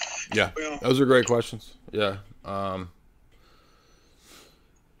yeah, those are great questions. Yeah,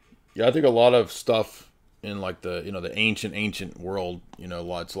 yeah, I think a lot of stuff in like the the ancient world,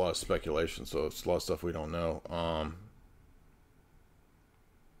 it's a lot of speculation, so it's a lot of stuff we don't know.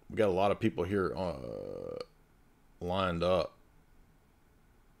 We got a lot of people here lined up.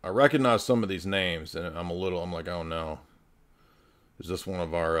 I recognize some of these names, and I'm like, oh no, is this one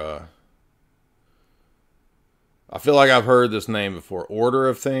of our? I feel like I've heard this name before. Order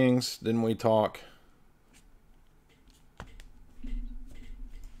of Things, didn't we talk?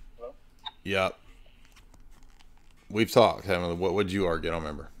 Hello? Yep. We've talked, haven't we? What would you argue? I don't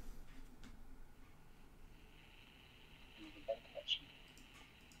remember.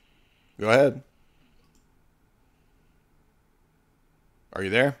 Go ahead. Are you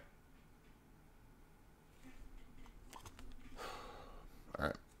there? All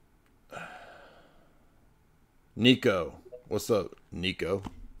right. Nico. What's up, Nico?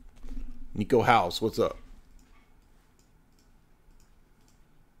 Nico House. What's up?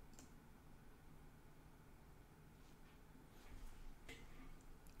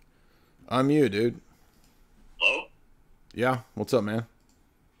 I'm you, dude. Hello? Yeah. What's up, man?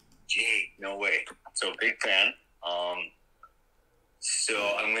 Gee, no way. So big fan. So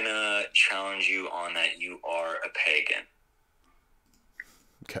So I'm going to challenge you on that. You are a pagan.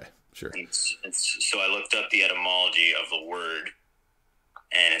 Okay, sure. So I looked up the etymology of the word,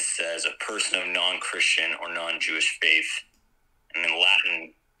 and it says a person of non-Christian or non-Jewish faith. And in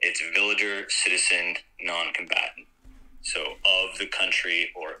Latin, it's villager, citizen, non-combatant. So of the country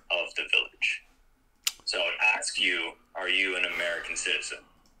or of the village. So I would ask you, are you an American citizen?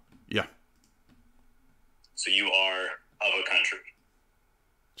 Yeah. So you are of a country.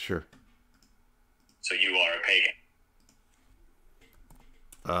 Sure. So you are a pagan.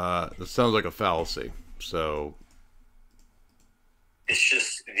 This sounds like a fallacy. So it's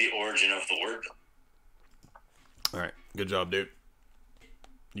just the origin of the word. All right. Good job, dude.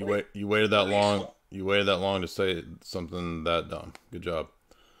 You waited that long. You waited that long to say something that dumb. Good job.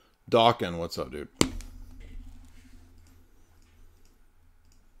 Dawkin, what's up, dude?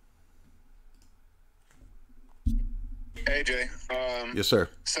 Hey, Jay. Yes, sir.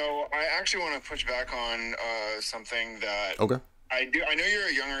 So I actually want to push back on something that Okay. I do. I know you're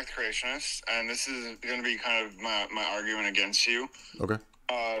a young Earth creationist, and this is going to be kind of my argument against you. Okay.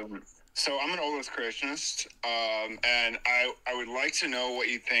 So I'm an old Earth creationist, and I would like to know what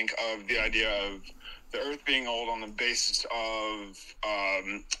you think of the idea of the Earth being old on the basis of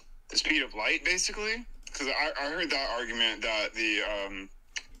the speed of light, basically. Because I heard that argument that the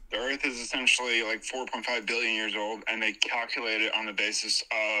Earth is essentially like 4.5 billion years old, and they calculate it on the basis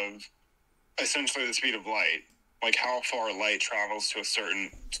of essentially the speed of light, like how far light travels to a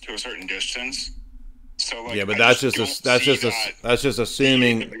certain distance. So like, yeah, but that's just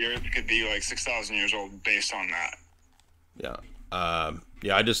assuming the Earth could be like 6,000 years old based on that. Yeah.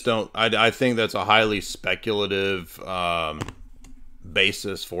 Yeah, I just don't. I think that's a highly speculative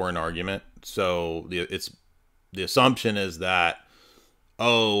basis for an argument. So the assumption is that,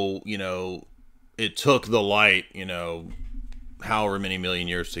 it took the light, however many million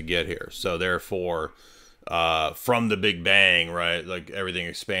years to get here. So therefore, from the Big Bang, right, like everything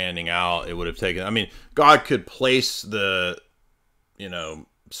expanding out, it would have taken. I mean, God could place the,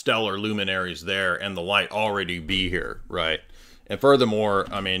 stellar luminaries there, and the light already be here, right? And furthermore,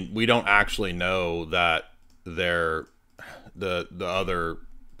 I mean, we don't actually know that the other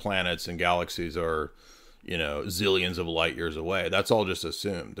planets and galaxies are, zillions of light years away. That's all just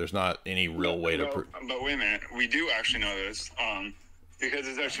assumed. There's not any real way to prove. But wait a minute, we do actually know this because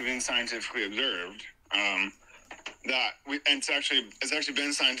it's actually been scientifically observed. It's actually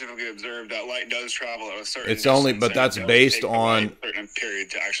been scientifically observed that light does travel at a certain. It's only, but that's based on a certain period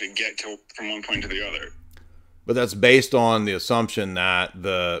to actually get from one point to the other. But that's based on the assumption that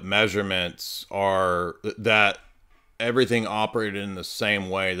the measurements are that everything operated in the same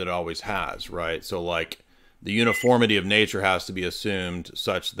way that it always has, right? So like the uniformity of nature has to be assumed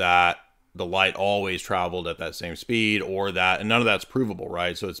such that the light always traveled at that same speed, or that, and none of that's provable,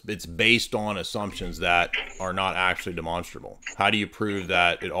 right? So it's based on assumptions that are not actually demonstrable. How do you prove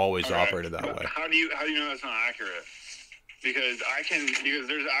that it always operated that way? How do you know that's not accurate? Because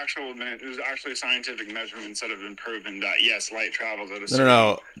there's actually scientific measurements that have been proven that yes, light travels at a certain.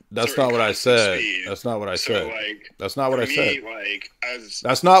 No, that's not what I said. Speed. That's not what I said. Like, that's not what I said.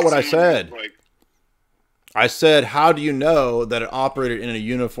 That's not what I said. I said, how do you know that it operated in a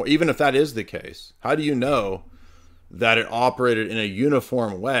uniform? Even if that is the case, how do you know that it operated in a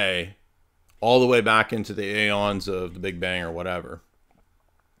uniform way all the way back into the aeons of the Big Bang or whatever?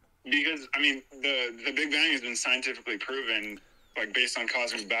 Because I mean, the Big Bang has been scientifically proven, like based on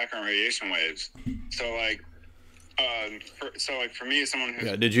cosmic background radiation waves. So like, for me, as someone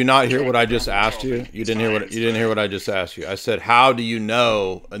who's did you not hear what I just asked you? You didn't hear what I just asked you. I said, how do you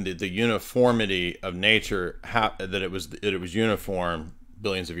know the uniformity of nature that it was uniform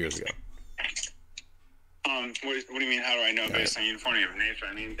billions of years ago? What do you mean? How do I know based on uniformity of nature?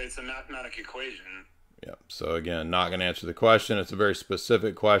 I mean, it's a mathematical equation. Yeah. So again, not going to answer the question. It's a very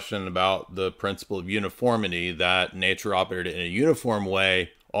specific question about the principle of uniformity, that nature operated in a uniform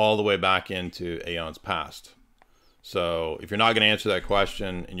way all the way back into aeons past. So if you're not going to answer that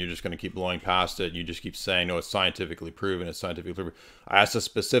question and you're just going to keep blowing past it, you just keep saying, no, it's scientifically proven. It's scientifically proven. I asked a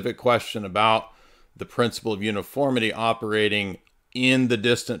specific question about the principle of uniformity operating in the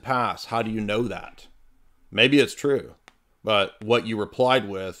distant past. How do you know that? Maybe it's true, but what you replied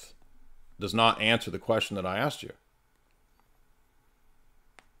with does not answer the question that I asked you.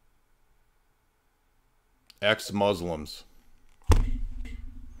 Ex-Muslims.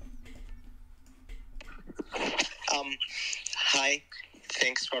 Hi,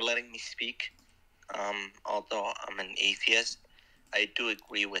 thanks for letting me speak. Although I'm an atheist, I do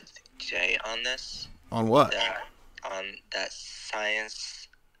agree with Jay on this. On what? On that science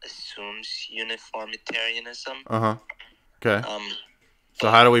assumes uniformitarianism. Uh-huh. Okay. So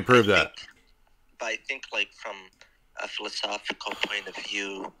how do we prove that? But I think, like, from a philosophical point of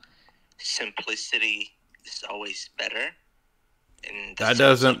view, simplicity is always better. That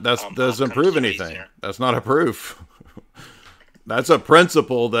doesn't prove anything. That's not a proof. That's a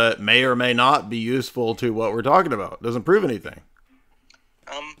principle that may or may not be useful to what we're talking about. It doesn't prove anything.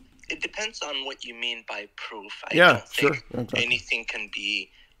 It depends on what you mean by proof. I don't think anything can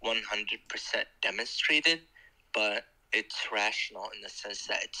be 100% demonstrated, but it's rational in the sense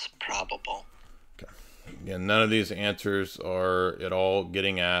that it's probable. Okay. Again, none of these answers are at all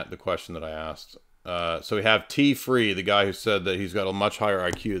getting at the question that I asked. So we have T Free, the guy who said that he's got a much higher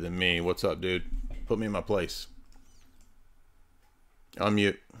IQ than me. What's up, dude? Put me in my place.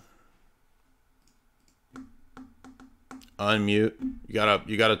 Unmute. Unmute.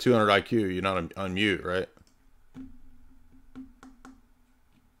 You got a 200 IQ. You're not unmute, right?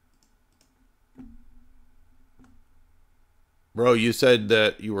 Bro, you said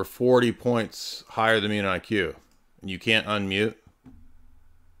that you were 40 points higher than me in IQ. And you can't unmute?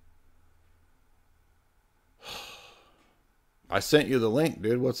 I sent you the link,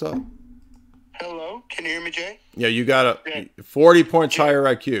 dude. What's up? Hello? Can you hear me, Jay? Yeah, you got a 40 points higher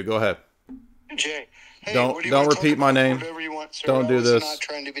IQ. Go ahead. Jay. Hey, don't repeat my name. Whatever you want, sir. Don't do this. I'm not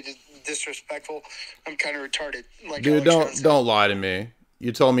trying to be disrespectful. I'm kind of retarded. Like dude, don't lie to me.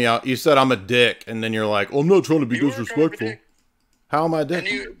 You told me you said I'm a dick, and then you're like, "Oh, I'm not trying to be disrespectful." How am I a dick? And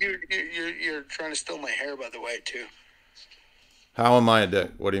you're trying to steal my hair, by the way, too. How am I a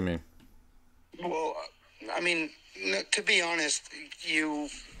dick? What do you mean? Well, I mean, to be honest,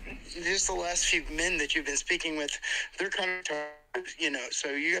 just the last few men that you've been speaking with, they're kind of tired, so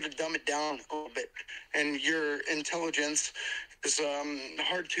you got to dumb it down a little bit. And your intelligence is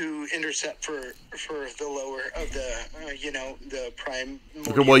hard to intercept for the lower of the prime.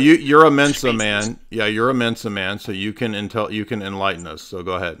 Okay, well, you're a Mensa man. Yeah, you're a Mensa man, so you can enlighten us. So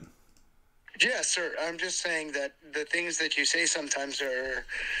go ahead. Yeah, sir. I'm just saying that the things that you say sometimes are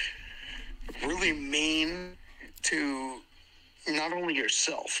really mean to not only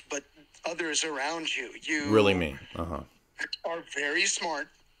yourself but others around you. You really mean. Are very smart,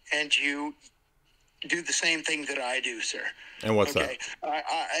 and you do the same thing that I do, sir. And what's that?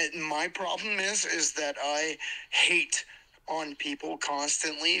 My problem is that I hate on people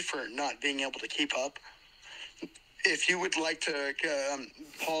constantly for not being able to keep up. If you would like to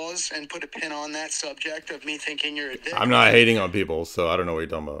pause and put a pin on that subject of me thinking you're a dick. I'm not hating on people, so I don't know what you're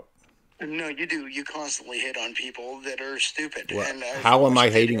talking about. No, you do. You constantly hate on people that are stupid. What? And how am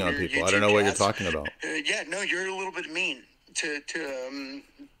I hating on people? I don't know what you're talking about. Yeah, no, you're a little bit mean to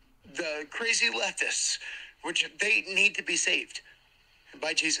the crazy leftists, which they need to be saved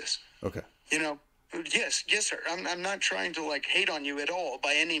by Jesus. Okay. Yes, sir. I'm not trying to hate on you at all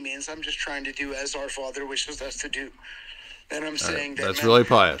by any means. I'm just trying to do as our Father wishes us to do. And I'm saying that's really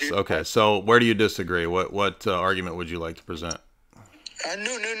pious. Okay, so where do you disagree? What argument would you like to present?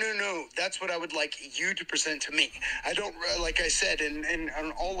 No. That's what I would like you to present to me. I don't, like I said, in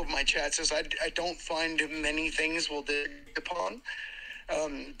on all of my chats, is I don't find many things we'll dig upon.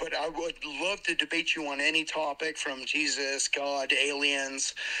 But I would love to debate you on any topic from Jesus, God,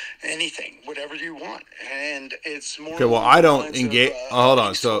 aliens, anything, whatever you want. And it's more. Okay, well, I don't engage. Hold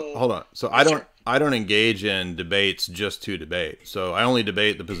on. So I don't engage in debates just to debate. So I only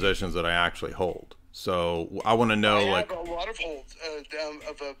debate the positions that I actually hold. So I want to know, I have a lot of holds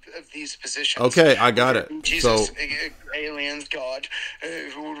of these positions. Okay, I got it. Jesus, so aliens, God.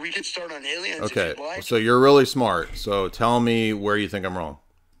 We could start on aliens. Okay, if you'd like. So you're really smart. So tell me where you think I'm wrong.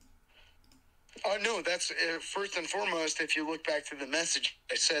 No, that's first and foremost. If you look back to the message,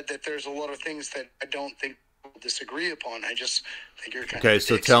 I said that there's a lot of things that I don't think we'll disagree upon. I just think you're kind of. Okay,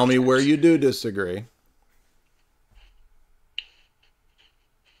 so tell me where you do disagree.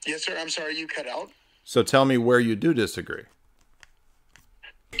 Yes, sir. I'm sorry, you cut out. So tell me where you do disagree.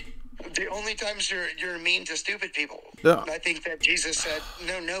 The only times you're mean to stupid people. Yeah. I think that Jesus said,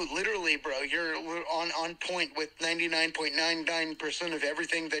 no, literally, bro, you're on point with 99.99% of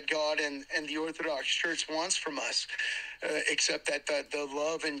everything that God and the Orthodox Church wants from us, except that the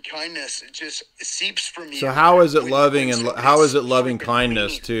love and kindness just seeps from you. So how is it loving and how is it loving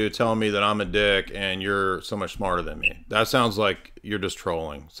kindness to tell me that I'm a dick and you're so much smarter than me? That sounds like you're just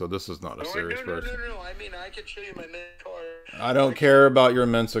trolling. So this is not a serious person. No. I mean, I can show you my card. I don't care about your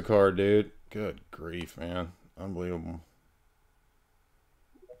Mensa card, dude. Good grief, man. Unbelievable.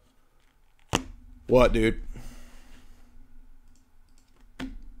 What, dude?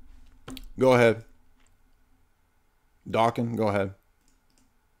 Go ahead. Dawkins, go ahead.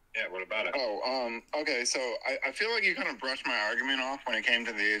 Yeah, what about it? Okay, so I feel like you kind of brushed my argument off when it came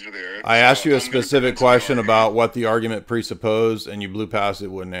to the age of the earth. I asked you a specific question about what the argument presupposed, and you blew past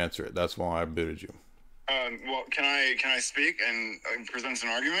it, wouldn't answer it. That's why I booted you. Well, can I speak and present an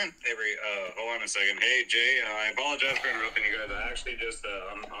argument? Avery, hold on a second. Hey, Jay, I apologize for interrupting you guys. I actually just,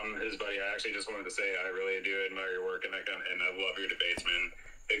 I'm his buddy. I actually just wanted to say I really do admire your work and I love your debates, man.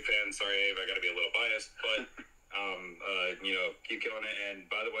 Big fan. Sorry, Abe, I got to be a little biased, but you know, keep killing it. And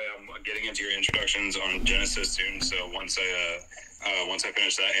by the way, I'm getting into your introductions on Genesis soon. So once I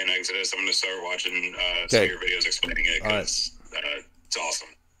finish that and Exodus, I'm going to start watching some of your videos explaining it because it's awesome.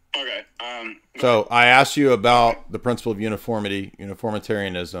 Okay. So I asked you about the principle of uniformity,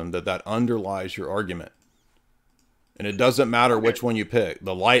 uniformitarianism, that underlies your argument. And it doesn't matter which one you pick.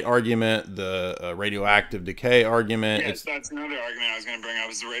 The light argument, the radioactive decay argument. Yes, that's another argument I was going to bring up,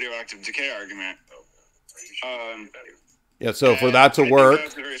 is the radioactive decay argument. Yeah, so for that to work,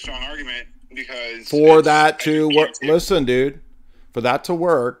 that's a very strong argument because for that to work, listen, dude, for that to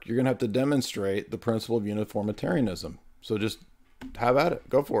work, you're going to have to demonstrate the principle of uniformitarianism. So just have at it.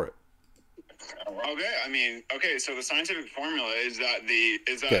 Go for it. Okay, I mean, okay, so the scientific formula is that the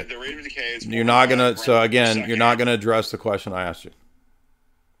rate of decay is... You're not going to, so again, you're not going to address the question I asked you.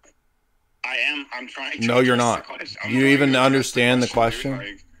 I'm trying to... No, you're not. Do you even understand the question?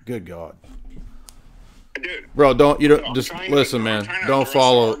 Like, good God. Dude, bro, just listen, man. Don't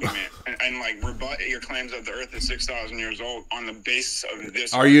follow. And like rebut your claims that the Earth is 6,000 years old on the basis of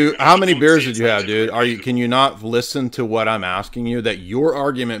this. How many beers did you have, dude? Can you not listen to what I'm asking you? That your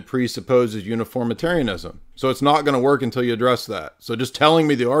argument presupposes uniformitarianism, so it's not going to work until you address that. So just telling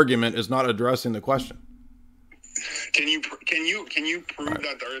me the argument is not addressing the question. Can you prove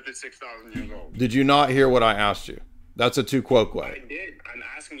that the Earth is 6,000 years old? Did you not hear what I asked you? That's a tu quoque. I did. I'm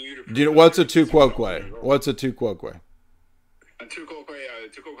asking you to. What's a tu quoque? What's a tu quoque? A tu quoque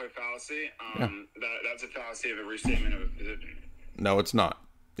fallacy. That's a fallacy of a restatement of a position. No, it's not.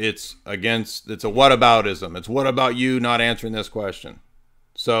 It's a whataboutism. It's what about you not answering this question?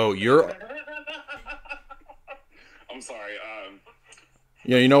 So you're. I'm sorry.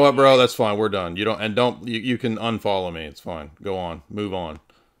 Yeah, you know what, bro? That's fine. We're done. You can unfollow me. It's fine. Go on. Move on.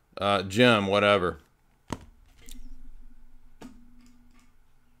 Jim, whatever.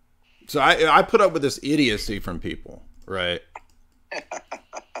 So I put up with this idiocy from people, right?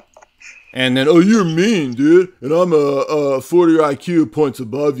 And then, oh, you're mean, dude. And I'm a 40 IQ points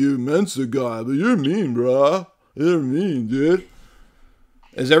above you Mensa guy, but you're mean, bro. You're mean, dude.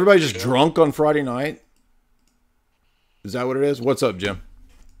 Is everybody just drunk on Friday night? Is that what it is? What's up, Jim?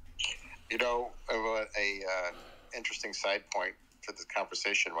 You know, a interesting side point for this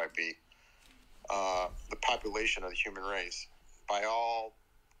conversation might be the population of the human race. By all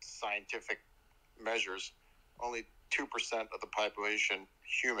scientific measures, only 2% of the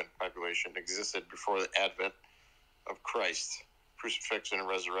human population, existed before the advent of Christ, crucifixion and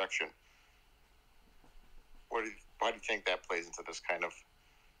resurrection. Why do you think that plays into this kind of,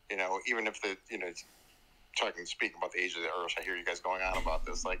 even if speaking about the age of the earth, I hear you guys going on about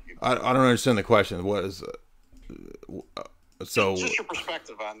this. Like, I don't understand the question. What is so? Just your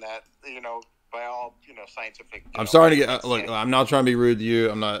perspective on that. By all scientific. I'm sorry to get look. I'm not trying to be rude to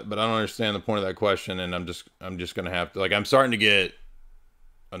you. I'm not, but I don't understand the point of that question, and I'm just gonna have to I'm starting to get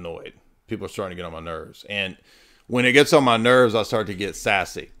annoyed. People are starting to get on my nerves, and when it gets on my nerves, I start to get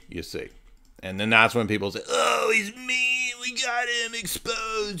sassy. You see, and then that's when people say, "Oh, he's mean. We got him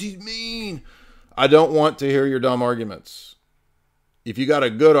exposed. He's mean." I don't want to hear your dumb arguments. If you got a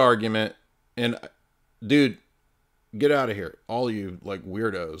good argument, and dude. Get out of here. All you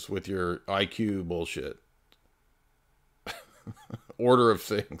weirdos with your IQ bullshit. Order of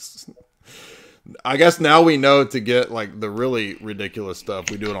things. I guess now we know to get the really ridiculous stuff.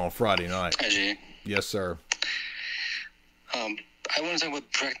 We do it on Friday night. Hi, Jay. Yes, sir. I want to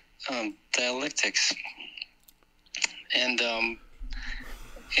talk about dialectics. And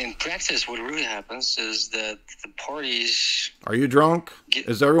in practice, what really happens is that the parties... Are you drunk?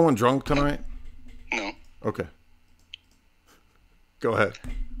 Is everyone drunk tonight? No. Okay. Go ahead.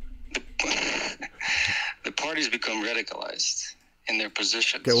 The parties become radicalized in their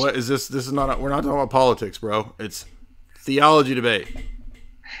positions. Okay, what is this? This is not. We're not talking about politics, bro. It's theology debate.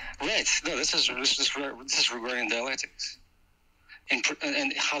 Right. No, this is regarding dialectics and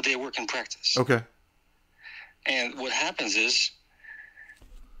how they work in practice. Okay. And what happens is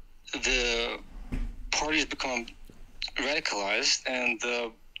the parties become radicalized, and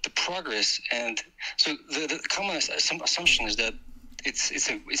the progress, and so the common assumption is that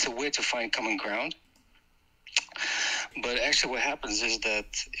it's a way to find common ground. But actually what happens is that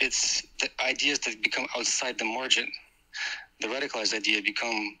it's the ideas that become outside the margin the radicalized idea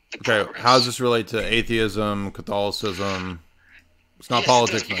become the Okay, progress. how does this relate to atheism, Catholicism? It's not Yes,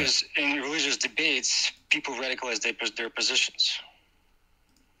 politics, it man. does, because in religious debates, people radicalize their positions,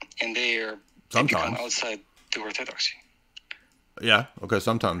 and they become Sometimes. outside the orthodoxy. Yeah. Okay.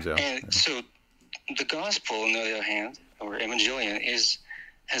 Sometimes, yeah. And so, the gospel, on the other hand, or evangelion,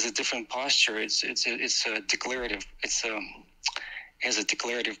 has a different posture. It's a declarative. It has a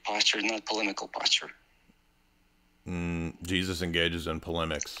declarative posture, not polemical posture. Jesus engages in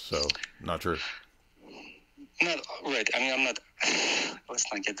polemics, so not true. Not right. I mean, I'm not. Let's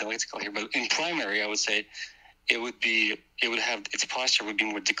not get dialectical here, but in primary, I would say it would have its posture would be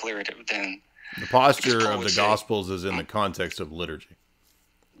more declarative than The posture Paul of would the say- Gospels is in the context of liturgy.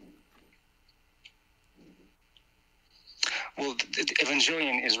 Well, the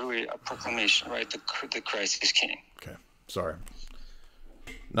evangelion is really a proclamation, right? The Christ is King. Okay, sorry.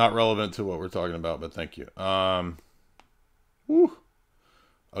 Not relevant to what we're talking about, but thank you.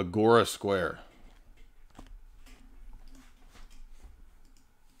 Agora Square.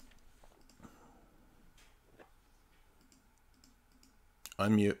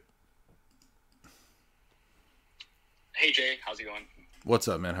 Unmute. Hey Jay, how's it going? What's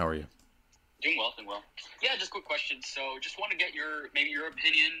up, man? How are you? Doing well, doing well. Yeah, just quick question. So, just want to get your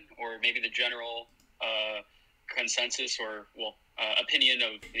opinion, or maybe the general consensus, or opinion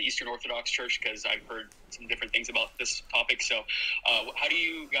of the Eastern Orthodox Church, because I've heard some different things about this topic. So, how do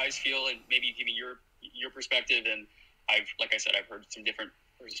you guys feel, and maybe give me your perspective? And like I said, I've heard some different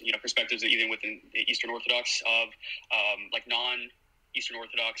perspectives, even within the Eastern Orthodox, of like non-Eastern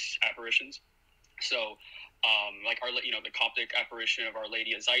Orthodox apparitions. So, the Coptic apparition of Our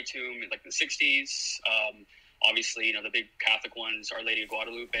Lady of Zaytum in like the 60s. Obviously, the big Catholic ones, Our Lady of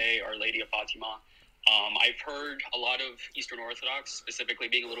Guadalupe, Our Lady of Fatima. I've heard a lot of Eastern Orthodox specifically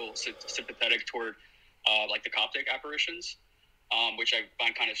being a little sympathetic toward like the Coptic apparitions, which I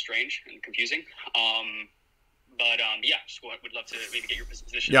find kind of strange and confusing. Just would love to maybe get your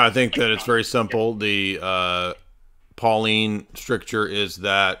position. Yeah, I think that it's very simple. The Pauline stricture is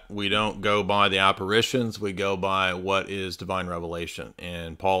that we don't go by the apparitions, we go by what is divine revelation.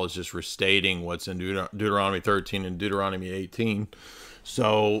 And Paul is just restating what's in Deuteronomy 13 and Deuteronomy 18.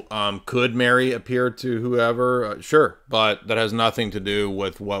 So could Mary appear to whoever? Sure, but that has nothing to do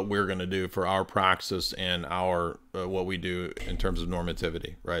with what we're going to do for our praxis and our what we do in terms of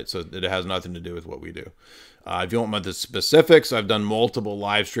normativity, right? So it has nothing to do with what we do. If you want the specifics, I've done multiple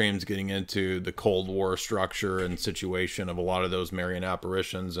live streams getting into the Cold War structure and situation of a lot of those Marian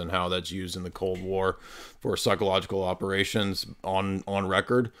apparitions and how that's used in the Cold War for psychological operations on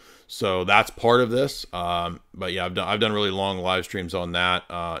record. So that's part of this. But yeah, I've done really long live streams on that.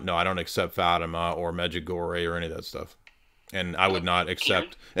 No, I don't accept Fatima or Medjugorje or any of that stuff, and I would not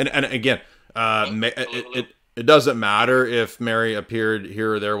accept. And again, it doesn't matter if Mary appeared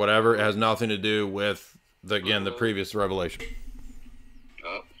here or there, whatever. It has nothing to do with the previous revelation.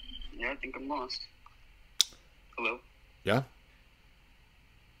 Yeah, I think I'm lost. Hello? Yeah?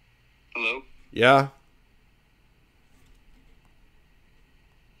 Hello? Yeah?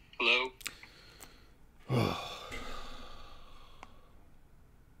 Hello?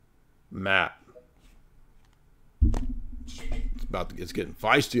 Matt. It's getting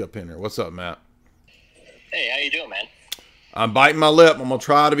feisty up in here. What's up, Matt? Hey, how you doing, man? I'm biting my lip. I'm gonna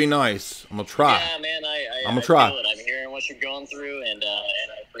try to be nice. I'm gonna try. Yeah, man. I'm gonna try. Feel it. I'm hearing what you're going through, and I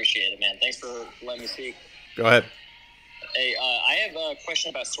appreciate it, man. Thanks for letting me speak. Go ahead. Hey, I have a question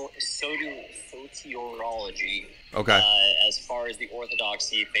about soteriology. Okay. As far as the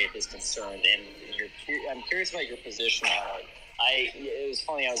Orthodoxy faith is concerned, and I'm curious about your position on it. It was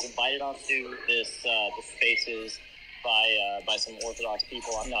funny. I was invited onto the spaces by some Orthodox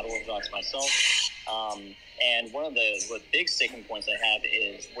people. I'm not Orthodox myself. And one of the big sticking points I have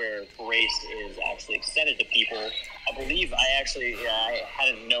is where grace is actually extended to people. I believe I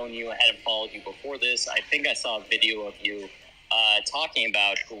hadn't known you, I hadn't followed you before this. I think I saw a video of you talking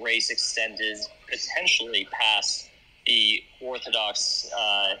about grace extended potentially past the Orthodox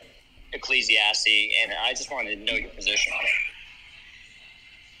ecclesiasty, and I just wanted to know your position on it.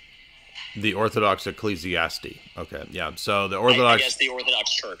 The Orthodox ecclesiasty. Okay, yeah. So the Orthodox, I guess the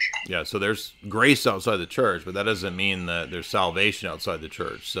Orthodox Church. Yeah, so there's grace outside the church, but that doesn't mean that there's salvation outside the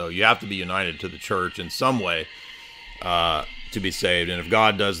church. So you have to be united to the church in some way to be saved. And if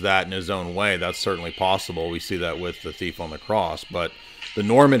God does that in his own way, that's certainly possible. We see that with the thief on the cross. But the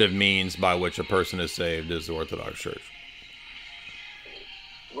normative means by which a person is saved is the Orthodox Church.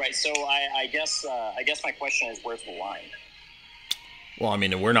 Right. So I guess my question is, where's the line? Well, I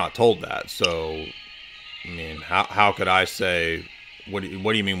mean, we're not told that. So, I mean, how could I say, what do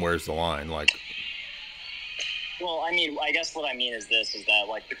you mean, where's the line? Like, Well, I mean, I guess what I mean is this, is that,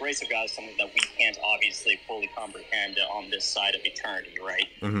 like, the grace of God is something that we can't obviously fully comprehend on this side of eternity, right?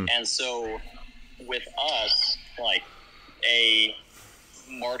 Mm-hmm. And so, with us, like, a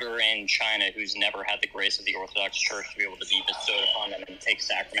martyr in China who's never had the grace of the Orthodox Church to be able to be bestowed upon them and take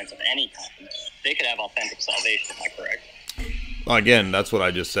sacraments of any kind, they could have authentic salvation, am I correct? Well, again, that's what I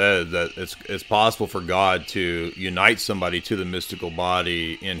just said, that it's possible for God to unite somebody to the mystical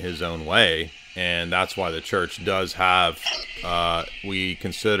body in his own way. And that's why the church does have, we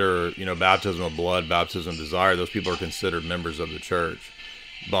consider, you know, baptism of blood, baptism of desire. Those people are considered members of the church.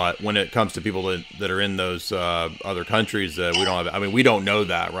 But when it comes to people that are in those other countries that we don't have, I mean, we don't know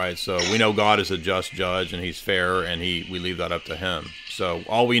that, right? So we know God is a just judge and he's fair, and we leave that up to him. So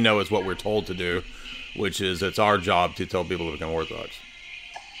all we know is what we're told to do, which is it's our job to tell people to become Orthodox.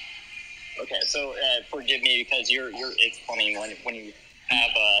 Okay, so forgive me, because it's funny when you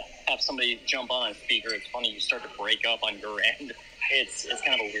have somebody jump on a speaker, it's funny, you start to break up on your end. It's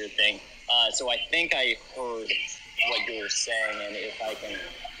kind of a weird thing. So I think I heard what you were saying, and if I can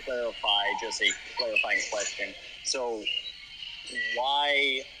clarify, just a clarifying question. So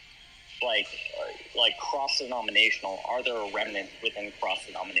why, like cross-denominational, are there a remnant within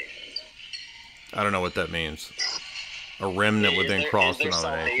cross-denominations? I don't know what that means. A remnant within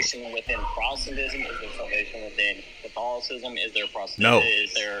cross-denomination. Is there salvation within Protestantism? Is there salvation within Catholicism? Is there Protestantism? No.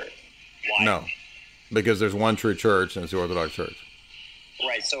 Is there... Why? No. Because there's one true church, and it's the Orthodox Church.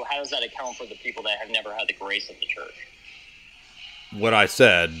 Right, so how does that account for the people that have never had the grace of the church? What I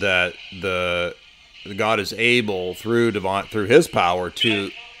said, that the God is able through his power to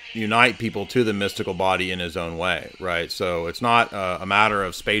unite people to the mystical body in his own way, right? So it's not a matter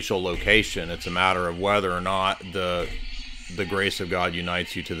of spatial location. It's a matter of whether or not the grace of God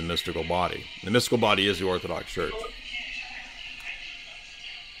unites you to the mystical body. The mystical body is the Orthodox Church.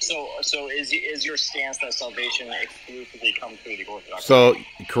 So is your stance that salvation exclusively comes through the Orthodox? So,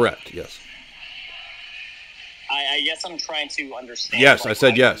 correct, yes. I guess I'm trying to understand. Yes, I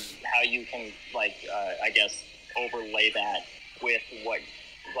said yes. How you can, I guess, overlay that with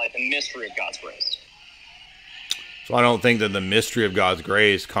the mystery of God's grace. So I don't think that the mystery of God's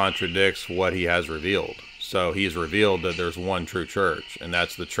grace contradicts what he has revealed. So he's revealed that there's one true church, and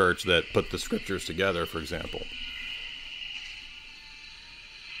that's the church that put the scriptures together, for example.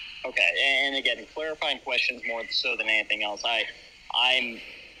 Okay, and again, clarifying questions more so than anything else. I'm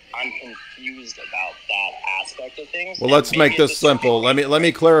confused about that aspect of things. Well, let's make this simple. Let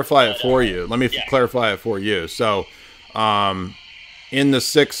me clarify it for you. Let me clarify it for you. So, in the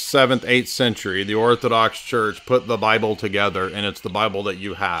 6th, 7th, 8th century, the Orthodox Church put the Bible together, and it's the Bible that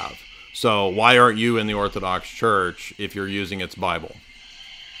you have. So, why aren't you in the Orthodox Church if you're using its Bible?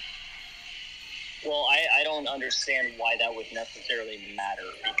 Well, I don't understand why that would necessarily matter,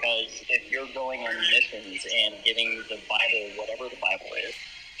 because if you're going on missions and giving the Bible, whatever the Bible is,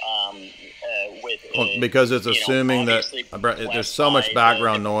 because it's assuming that there's so much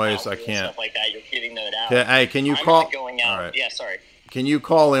background noise, I can't. Stuff like that, you're giving that out. Hey, can you call? Going out. All right. Yeah, sorry. Can you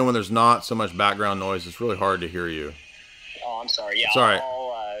call in when there's not so much background noise? It's really hard to hear you. Oh, I'm sorry. Yeah, sorry.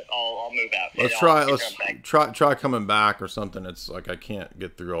 I'll move out. Let's try coming back or something. It's like I can't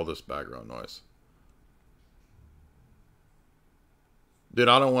get through all this background noise. Dude,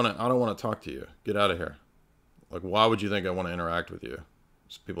 I don't want to talk to you. Get out of here. Like, why would you think I want to interact with you?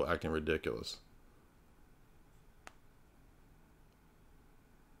 Just people acting ridiculous.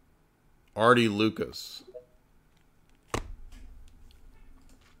 Artie Lucas.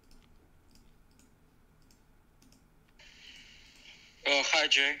 Oh, hi,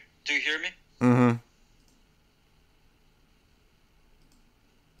 Jay. Do you hear me? Mm-hmm.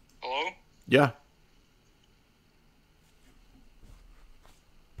 Hello? Yeah.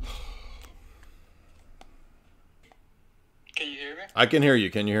 Can you hear me? I can hear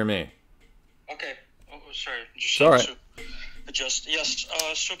you. Can you hear me? Okay. Oh, sorry. It's all right. Yes.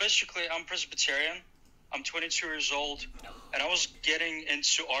 So basically, I'm Presbyterian. I'm 22 years old, and I was getting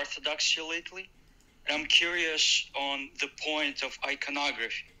into Orthodoxy lately. And I'm curious on the point of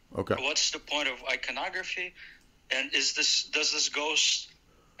iconography. Okay. What's the point of iconography? And does this go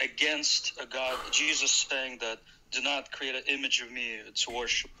against a God, Jesus saying that do not create an image of me to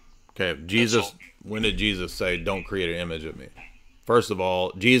worship? Okay, Jesus, when did Jesus say, don't create an image of me? First of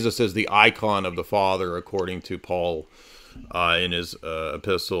all, Jesus is the icon of the Father, according to Paul in his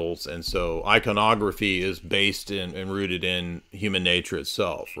epistles. And so iconography is based in and rooted in human nature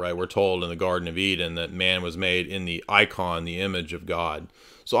itself, right? We're told in the Garden of Eden that man was made in the icon, the image of God.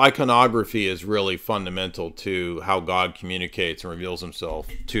 So iconography is really fundamental to how God communicates and reveals himself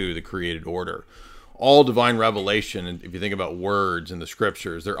to the created order. All divine revelation, if you think about words in the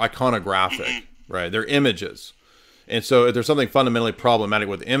scriptures, they're iconographic, right? They're images. And so if there's something fundamentally problematic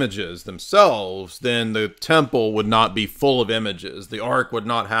with images themselves, then the temple would not be full of images. The ark would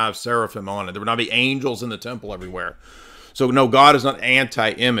not have seraphim on it. There would not be angels in the temple everywhere. So no, God is not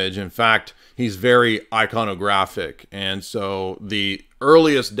anti-image. In fact, he's very iconographic. And so the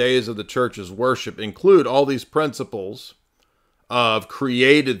earliest days of the church's worship include all these principles of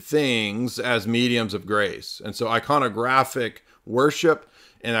created things as mediums of grace. And so iconographic worship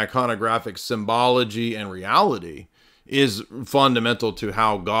and iconographic symbology and reality is fundamental to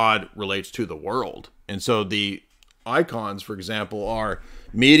how God relates to the world. And so the icons, for example, are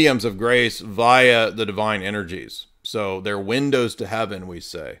mediums of grace via the divine energies. So they're windows to heaven, we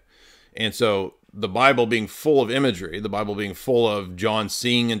say. And so the Bible being full of imagery, the Bible being full of John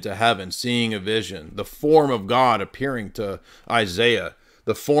seeing into heaven, seeing a vision, the form of God appearing to Isaiah,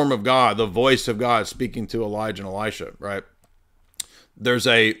 the form of God, the voice of God speaking to Elijah and Elisha, right? There's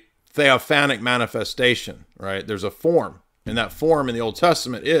a theophanic manifestation, right? There's a form, and that form in the Old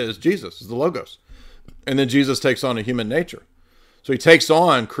Testament is Jesus, is the Logos. And then Jesus takes on a human nature. So he takes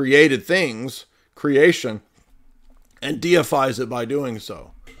on created things, creation, and deifies it by doing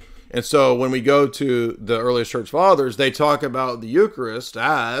so. And so when we go to the earliest church fathers, they talk about the Eucharist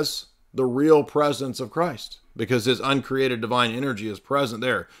as the real presence of Christ, because his uncreated divine energy is present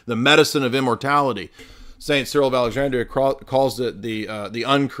there. The medicine of immortality. Saint Cyril of Alexandria calls it the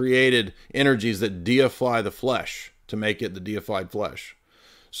uncreated energies that deify the flesh to make it the deified flesh.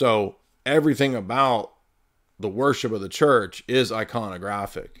 So everything about the worship of the church is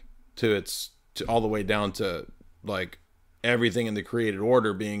iconographic to all the way down to like everything in the created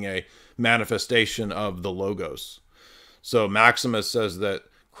order being a manifestation of the Logos. So Maximus says that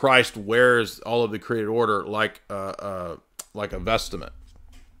Christ wears all of the created order like a vestment.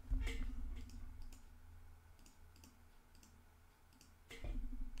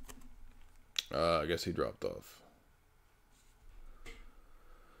 I guess he dropped off.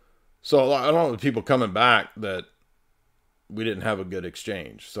 So I don't know the people coming back that we didn't have a good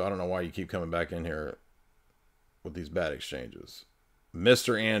exchange. So I don't know why you keep coming back in here with these bad exchanges.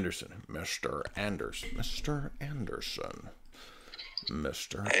 Mr. Anderson. Mr. Anderson. Mr. Anderson.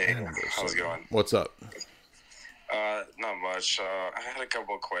 Mr. Hey, Anderson. how's it going? What's up? Not much. I had a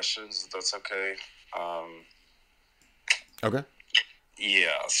couple of questions, if that's okay. Okay. Yeah,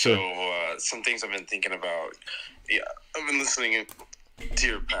 so some things I've been thinking about. Yeah, I've been listening to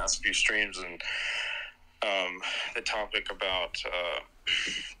your past few streams, and the topic about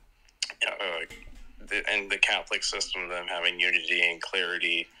the Catholic system, them having unity and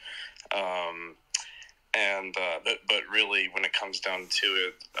clarity, but really when it comes down to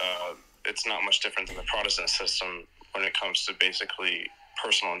it, it's not much different than the Protestant system when it comes to basically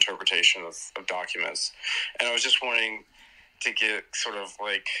personal interpretation of documents. And I was just wanting to get sort of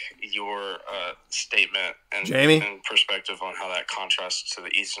like your statement and perspective on how that contrasts to the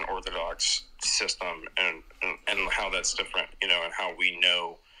Eastern Orthodox system and how that's different, and how we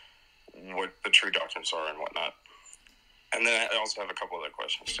know what the true doctrines are and whatnot. And then I also have a couple other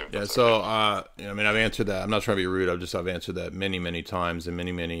questions too. Yeah, so I've answered that. I'm not trying to be rude. I've answered that many times in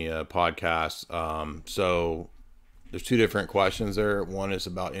many podcasts. So there's two different questions there. One is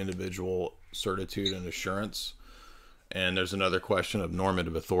about individual certitude and assurance, and there's another question of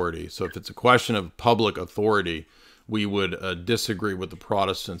normative authority. So if it's a question of public authority, we would disagree with the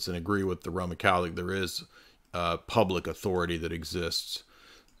Protestants and agree with the Roman Catholic. There is public authority that exists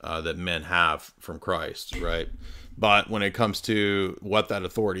that men have from Christ, right? But when it comes to what that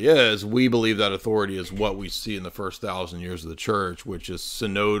authority is, we believe that authority is what we see in the first 1,000 years of the church, which is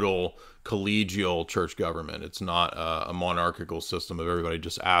synodal, collegial church government. It's not a monarchical system of everybody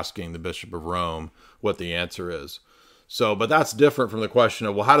just asking the Bishop of Rome what the answer is. So, but that's different from the question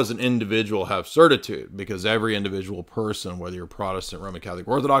of, well, how does an individual have certitude? Because every individual person, whether you're Protestant, Roman Catholic,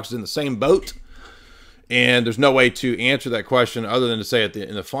 Orthodox, is in the same boat. And there's no way to answer that question other than to say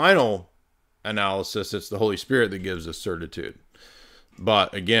in the final analysis, it's the Holy Spirit that gives us certitude.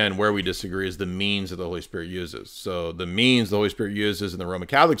 But again, where we disagree is the means that the Holy Spirit uses. So the means the Holy Spirit uses in the Roman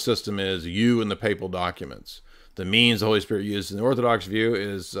Catholic system is you and the papal documents. The means the Holy Spirit uses in the Orthodox view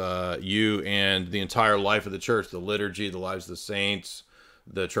is you and the entire life of the church, the liturgy, the lives of the saints,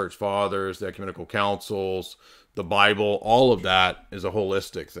 the church fathers, the ecumenical councils, the Bible. All of that is a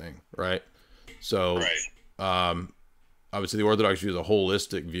holistic thing, right? So obviously the Orthodox view is a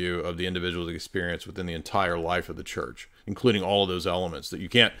holistic view of the individual's experience within the entire life of the church, including all of those elements that you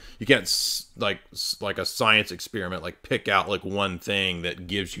can't like a science experiment, like pick out like one thing that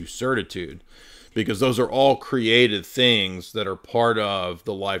gives you certitude, because those are all created things that are part of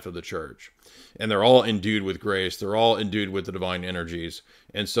the life of the church, and they're all endued with grace. They're all endued with the divine energies.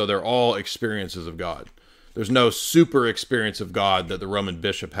 And so they're all experiences of God. There's no super experience of God that the Roman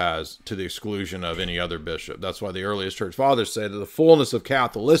bishop has to the exclusion of any other bishop. That's why the earliest church fathers say that the fullness of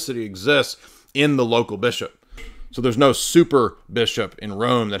Catholicity exists in the local bishop. So there's no super bishop in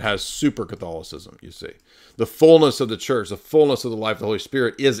Rome that has super Catholicism, you see. The fullness of the church, the fullness of the life of the Holy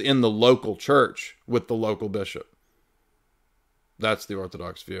Spirit is in the local church with the local bishop. That's the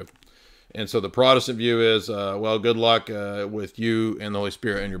Orthodox view. And so the Protestant view is, well, good luck with you and the Holy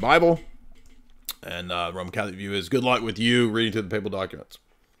Spirit and your Bible. And Roman Catholic view is good luck with you reading through the papal documents.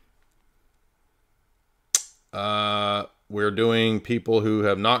 We're doing people who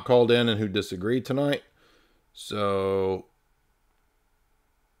have not called in and who disagree tonight. So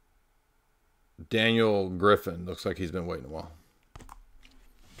Daniel Griffin looks like he's been waiting a while.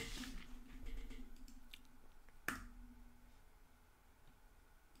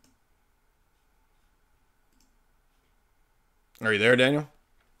 Are you there, Daniel?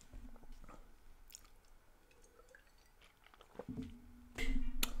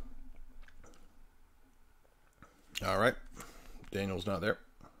 All right. Daniel's not there.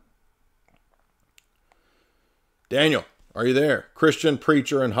 Daniel, are you there? Christian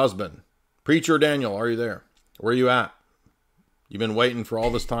preacher and husband. Preacher Daniel, are you there? Where are you at? You've been waiting for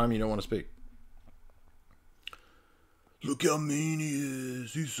all this time. You don't want to speak. Look how mean he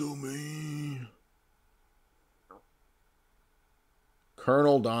is. He's so mean.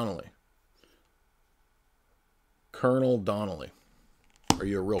 Colonel Donnelly. Colonel Donnelly. Are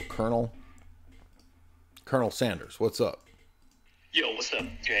you a real colonel? Colonel Sanders, what's up? Yo, what's up,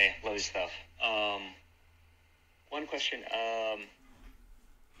 Jay? Love your stuff. One question.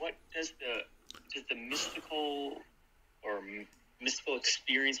 What does the mystical or mystical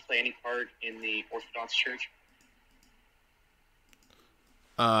experience play any part in the Orthodox Church?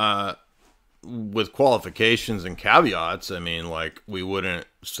 With qualifications and caveats, I mean, like, we wouldn't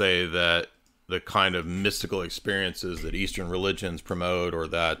say that the kind of mystical experiences that Eastern religions promote or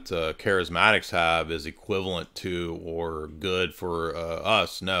that charismatics have is equivalent to or good for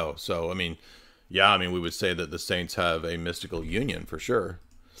us. No. So, I mean, yeah, I mean, we would say that the saints have a mystical union for sure,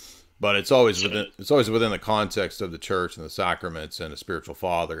 but it's always within the context of the church and the sacraments and a spiritual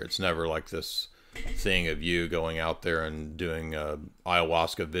father. It's never like this thing of you going out there and doing a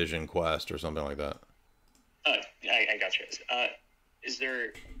ayahuasca vision quest or something like that. I got you. Is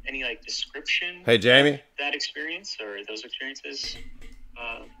there any like description? Hey, Jamie. Of that experience or those experiences?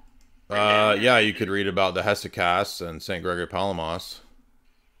 Yeah, you could read about the hesychasts and St. Gregory Palamas.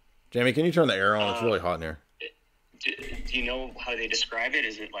 Jamie, can you turn the air on? It's really hot in here. Do you know how they describe it?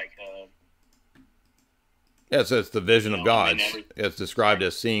 Is it like yeah, it's the vision of God. It's described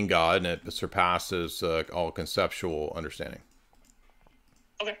as seeing God, and it surpasses all conceptual understanding.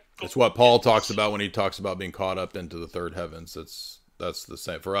 Okay. Cool. It's what Paul talks about when he talks about being caught up into the third heavens. That's the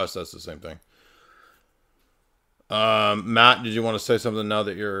same for us. That's the same thing. Matt, did you want to say something now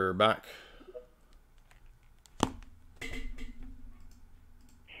that you're back?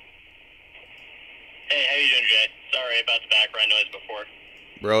 Hey, how you doing, Jay? Sorry about the background noise before.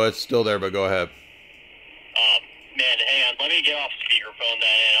 Bro, it's still there, but go ahead. Man, hang on. Let me get off speakerphone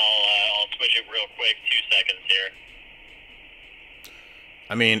then, and I'll switch it real quick. 2 seconds here.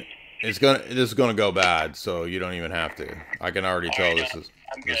 I mean, this is gonna go bad, so you don't even have to. I can already tell this is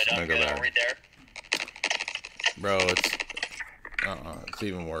gonna go bad. Right there. Bro, it's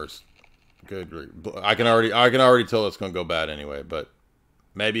even worse. Good. I can already tell it's gonna go bad anyway. But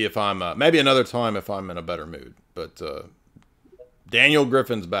maybe if I'm maybe another time if I'm in a better mood. But Daniel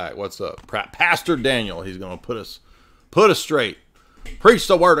Griffin's back. What's up, Pastor Daniel? He's gonna put us straight. Preach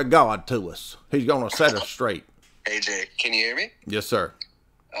the word of God to us. He's gonna set us straight. Hey Jay, can you hear me? Yes, sir.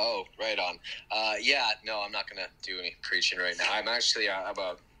 Oh, right on. Yeah, no, I'm not gonna do any preaching right now. I'm actually I'm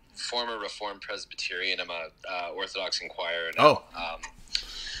a former Reformed Presbyterian. I'm a Orthodox Inquirer now.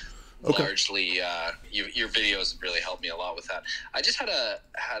 Okay. Largely, your videos really helped me a lot with that. I just had a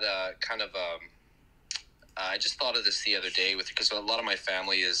kind of I just thought of this the other day because a lot of my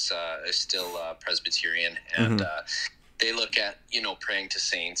family is still Presbyterian, and they look at praying to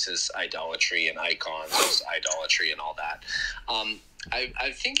saints as idolatry and icons as idolatry and all that.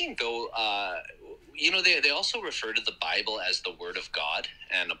 I'm thinking though, they also refer to the Bible as the Word of God,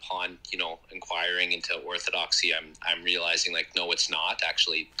 and upon inquiring into orthodoxy, I'm realizing like no, it's not.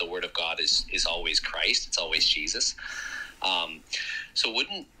 Actually, the Word of God is always Christ. It's always Jesus. So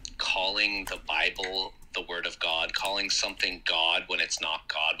wouldn't calling the Bible the Word of God, calling something God when it's not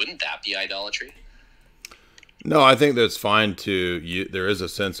God, wouldn't that be idolatry? No, I think that's fine there is a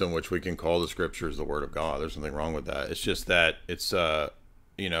sense in which we can call the scriptures the Word of God. There's nothing wrong with that. It's just that it's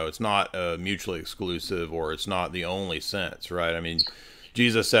it's not mutually exclusive, or it's not the only sense, right? I mean,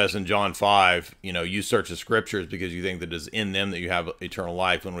 Jesus says in John 5, you search the scriptures because you think that it is in them that you have eternal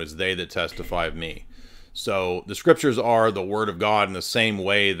life, when it is they that testify of me. So the scriptures are the word of God in the same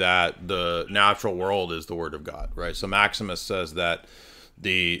way that the natural world is the word of God, right? So Maximus says that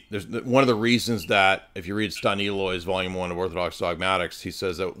one of the reasons that, if you read Staniloy's Volume 1 of Orthodox Dogmatics, he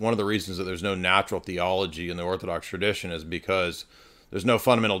says that one of the reasons that there's no natural theology in the Orthodox tradition is because there's no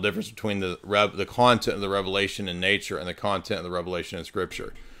fundamental difference between the content of the revelation in nature and the content of the revelation in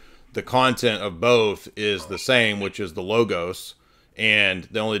Scripture. The content of both is the same, which is the Logos, and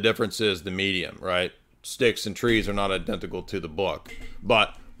the only difference is the medium, right? Sticks and trees are not identical to the book,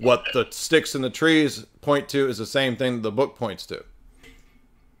 but what the sticks and the trees point to is the same thing the book points to.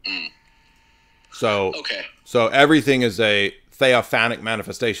 So everything is a theophanic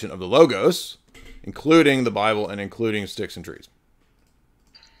manifestation of the Logos, including the Bible and including sticks and trees.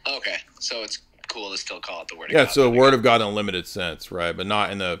 Okay, so it's cool to still call it the Word of God. Yeah, it's the Word of God in a limited sense, right? But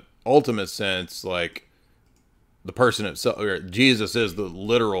not in the ultimate sense, like the person itself. Jesus is the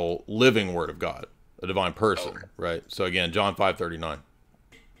literal living Word of God, a divine person, right? So again, John 5:39.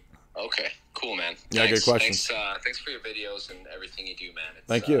 Okay, cool, man. Yeah, thanks, good questions. Thanks for your videos and everything you do, man.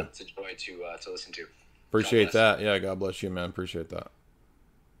 Thank you. It's a joy to listen to. Appreciate that. Yeah, God bless you, man. Appreciate that.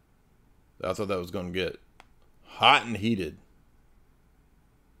 I thought that was going to get hot and heated.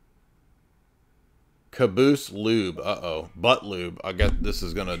 Caboose lube. Uh-oh. Butt lube. I guess this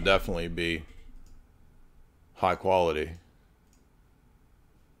is going to definitely be high quality.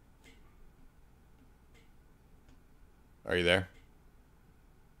 Are you there?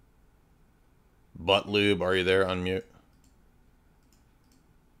 Butt lube, are you there? Unmute.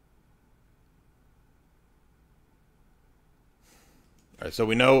 All right, so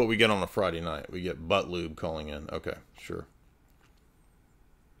we know what we get on a Friday night. We get butt lube calling in. Okay, sure.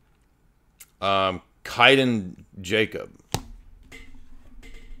 Kaiden Jacob.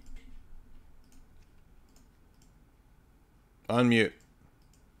 Unmute.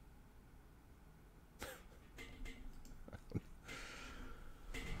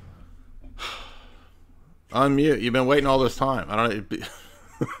 Unmute. You've been waiting all this time. I don't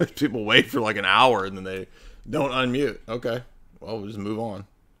know. People wait for like an hour and then they don't unmute. Okay. Well, we'll just move on.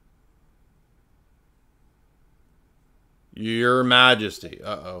 Your Majesty.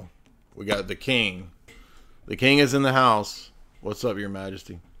 Uh-oh. We got the king. The king is in the house. What's up, Your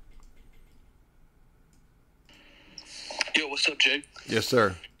Majesty? Yo, what's up, Jay? Yes,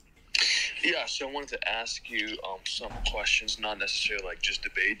 sir. Yeah, so I wanted to ask you some questions, not necessarily like just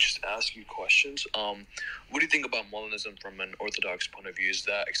debate, just ask you questions. What do you think about Molinism from an Orthodox point of view? Is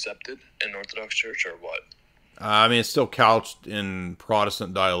that accepted in Orthodox Church or what? I mean, it's still couched in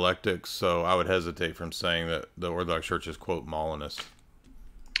Protestant dialectics, so I would hesitate from saying that the Orthodox Church is, quote, Molinist.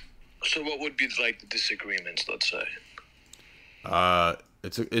 So what would be like the disagreements, let's say?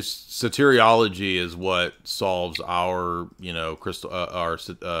 It's soteriology is what solves our,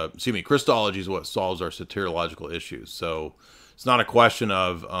 Christology is what solves our soteriological issues. So it's not a question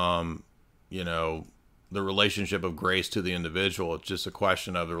of, the relationship of grace to the individual. It's just a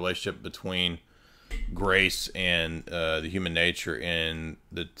question of the relationship between grace and the human nature and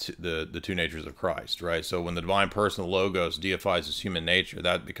the two natures of Christ, right? So when the divine person, the Logos, deifies his human nature,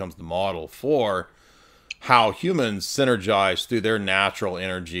 that becomes the model for how humans synergize through their natural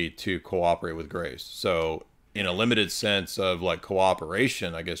energy to cooperate with grace. So in a limited sense of like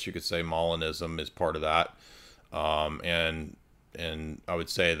cooperation, I guess you could say Molinism is part of that. And I would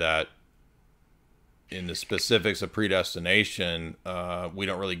say that in the specifics of predestination, we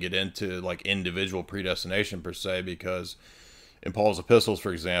don't really get into like individual predestination per se, because in Paul's epistles,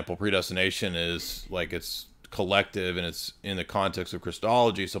 for example, predestination is like it's collective and it's in the context of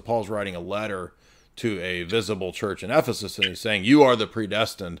Christology. So Paul's writing a letter to a visible church in Ephesus, and he's saying, you are the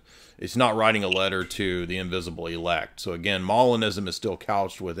predestined. It's not writing a letter to the invisible elect. So again, Molinism is still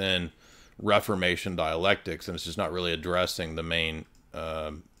couched within Reformation dialectics, and it's just not really addressing the main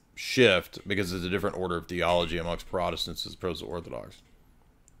shift, because it's a different order of theology amongst Protestants as opposed to Orthodox.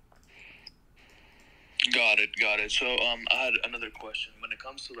 Got it. So I had another question. When it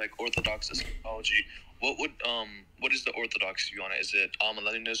comes to like Orthodox eschatology, what is the Orthodox view on it? Is it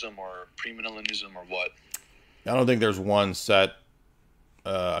amillennialism or premillennialism or what? I don't think there's one set.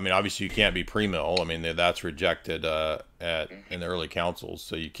 I mean, obviously you can't be premill. I mean, that's rejected in the early councils,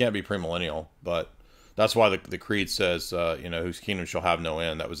 so you can't be premillennial. But that's why the creed says, whose kingdom shall have no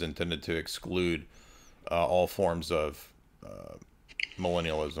end. That was intended to exclude all forms of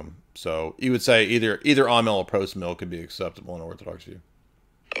millennialism. So you would say either amil or post-mill could be acceptable in Orthodox view.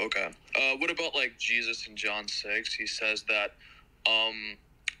 Okay. What about like Jesus in John 6? He says that He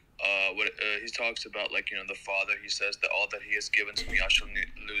talks about, like, the Father. He says that all that He has given to me, I shall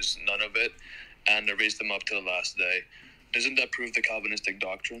lose none of it, and raise them up to the last day. Doesn't that prove the Calvinistic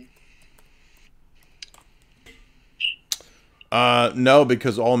doctrine? No,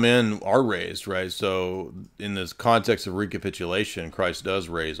 because all men are raised, right? So in this context of recapitulation, Christ does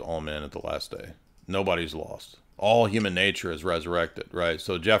raise all men at the last day. Nobody's lost. All human nature is resurrected, right?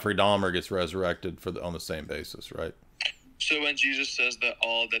 So Jeffrey Dahmer gets resurrected on the same basis, right? So when Jesus says that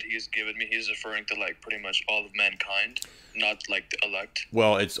all that He has given me, He's referring to, like, pretty much all of mankind, not like the elect.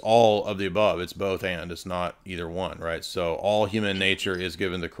 Well, it's all of the above. It's both and. It's not either one, right? So all human nature is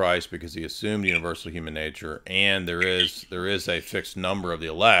given to Christ because He assumed universal human nature, and there is a fixed number of the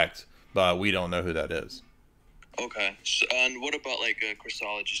elect, but we don't know who that is. Okay. So, and what about, like,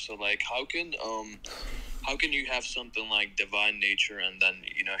 Christology? So, like, how can you have something like divine nature and then,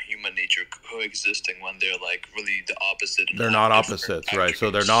 human nature coexisting when they're, like, really the opposite? They're not opposites, right? So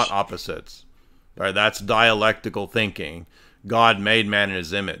they're not opposites, right? That's dialectical thinking. God made man in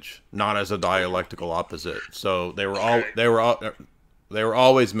His image, not as a dialectical opposite. So they were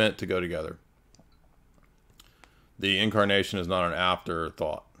always meant to go together. The incarnation is not an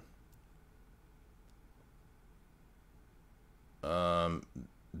afterthought.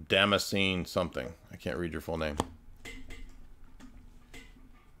 Damascene something. I can't read your full name.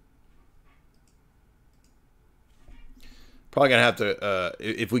 Probably gonna have to.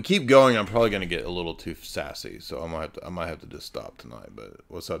 If we keep going, I'm probably gonna get a little too sassy. So I might have to just stop tonight. But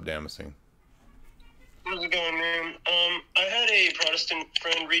what's up, Damascene? How's it going, man? I had a Protestant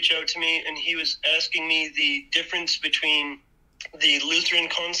friend reach out to me, and he was asking me the difference between the Lutheran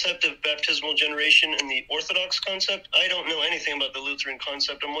concept of baptismal generation and the Orthodox concept. I don't know anything about the Lutheran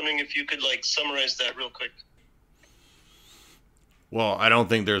concept. I'm wondering if you could, like, summarize that real quick. Well, I don't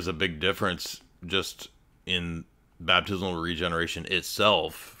think there's a big difference just in baptismal regeneration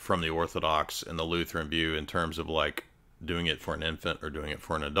itself from the Orthodox and the Lutheran view in terms of, like, doing it for an infant or doing it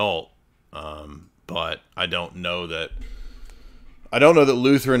for an adult. But I don't know that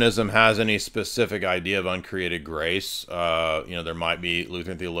Lutheranism has any specific idea of uncreated grace. There might be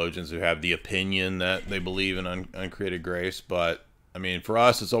Lutheran theologians who have the opinion that they believe in uncreated grace, but I mean, for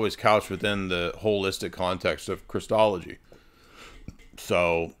us, it's always couched within the holistic context of Christology.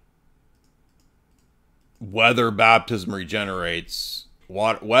 So whether water baptism regenerates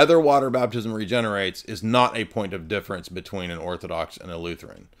is not a point of difference between an Orthodox and a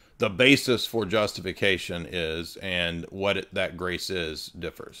Lutheran. The basis for justification is, and what that grace is,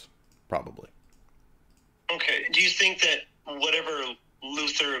 differs, probably. Okay. Do you think that whatever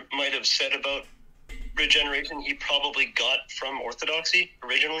Luther might have said about regeneration, he probably got from Orthodoxy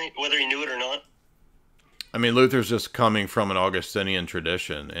originally, whether he knew it or not? I mean, Luther's just coming from an Augustinian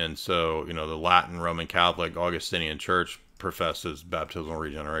tradition, and so, the Latin Roman Catholic Augustinian Church professes baptismal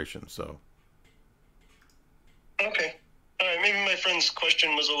regeneration, so. Okay. All right, maybe my friend's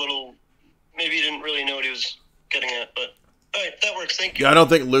question was a little, maybe he didn't really know what he was getting at, but all right, that works. Thank you. Yeah, I don't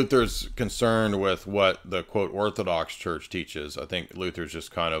think Luther's concerned with what the, quote, Orthodox Church teaches. I think Luther's just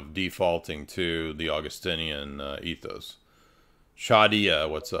kind of defaulting to the Augustinian ethos. Shadia,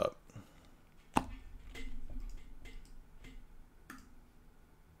 what's up?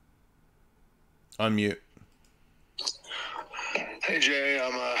 Unmute. Hey, Jay,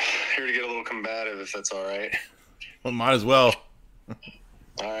 I'm here to get a little combative, if that's all right. Well, might as well. All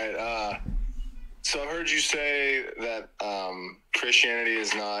right. So I heard you say that Christianity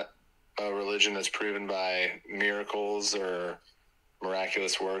is not a religion that's proven by miracles or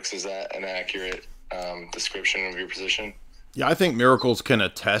miraculous works. Is that an accurate description of your position? Yeah, I think miracles can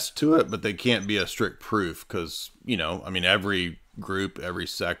attest to it, but they can't be a strict proof because, every group, every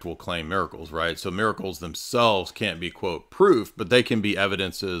sect will claim miracles, right? So miracles themselves can't be, quote, proof, but they can be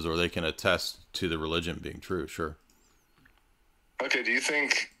evidences or they can attest to the religion being true, sure. Okay, do you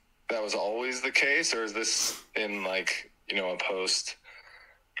think that was always the case, or is this in, like, a post,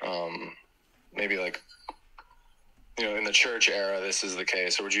 maybe like, in the church era, this is the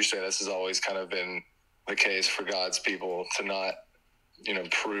case, or would you say this has always kind of been the case for God's people to not,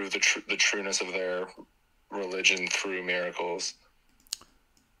 prove the trueness of their religion through miracles?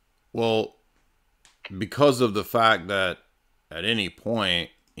 Well, because of the fact that at any point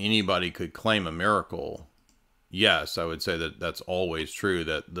anybody could claim a miracle, yes, I would say that that's always true,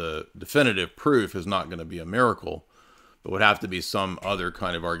 that the definitive proof is not going to be a miracle, but would have to be some other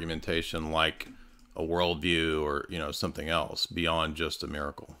kind of argumentation like a worldview or, something else beyond just a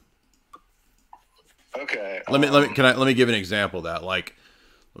miracle. Okay. Let me give an example of that. Like,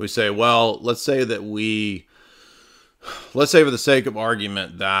 we say, well, let's say for the sake of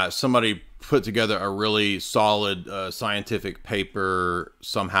argument that somebody put together a really solid scientific paper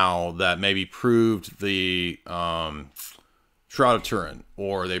somehow that maybe proved the Shroud of Turin,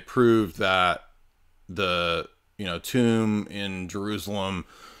 or they proved that the tomb in Jerusalem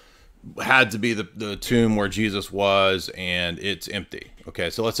had to be the tomb where Jesus was, and it's empty. Okay,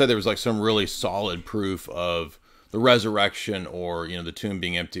 so let's say there was like some really solid proof of the resurrection, or the tomb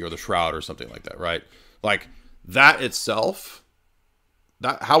being empty, or the shroud, or something like that, right? Like that itself,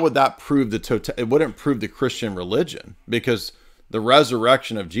 how would that prove it wouldn't prove the Christian religion, because the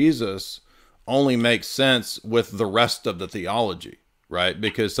resurrection of Jesus only makes sense with the rest of the theology, right?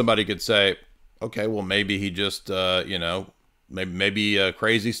 Because somebody could say, okay, well, maybe he just, maybe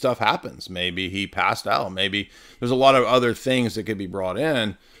crazy stuff happens. Maybe he passed out. Maybe there's a lot of other things that could be brought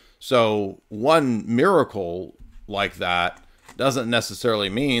in. So one miracle like that doesn't necessarily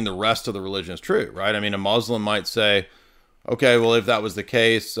mean the rest of the religion is true, right? I mean, a Muslim might say, okay, well, if that was the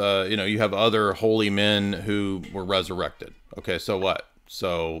case, you have other holy men who were resurrected. Okay, so what?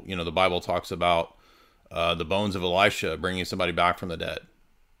 So, the Bible talks about the bones of Elisha bringing somebody back from the dead.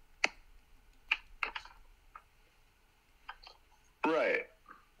 Right.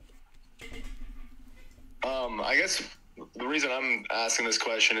 I guess the reason I'm asking this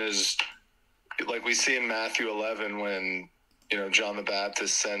question is, like we see in Matthew 11 when, John the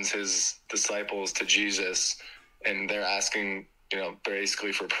Baptist sends his disciples to Jesus, and they're asking,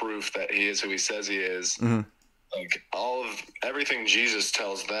 basically for proof that he is who he says he is. Mm-hmm. Like everything Jesus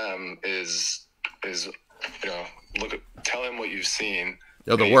tells them is tell him what you've seen.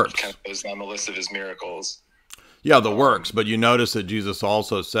 Yeah, the works. Kind of goes down the list of his miracles. Yeah, the works. But you notice that Jesus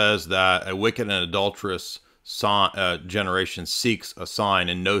also says that a wicked and adulterous generation seeks a sign,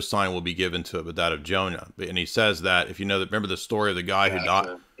 and no sign will be given to it but that of Jonah. And he says that, if remember the story of the guy who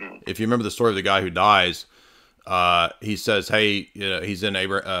died. If you remember the story of the guy who dies, he says, "Hey, he's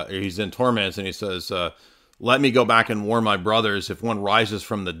in torments," and he says, "Let me go back and warn my brothers. If one rises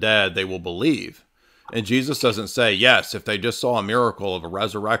from the dead, they will believe." And Jesus doesn't say, yes, if they just saw a miracle of a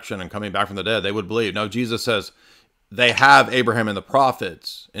resurrection and coming back from the dead, they would believe. No, Jesus says they have Abraham and the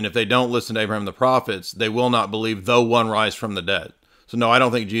prophets, and if they don't listen to Abraham and the prophets, they will not believe, though one rise from the dead. So no, I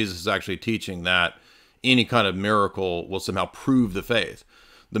don't think Jesus is actually teaching that any kind of miracle will somehow prove the faith.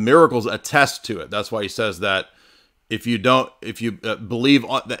 The miracles attest to it. That's why he says that if you believe,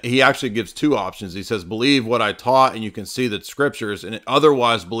 he actually gives two options. He says, believe what I taught and you can see the scriptures, and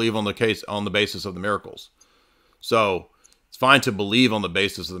otherwise believe on the basis of the miracles. So it's fine to believe on the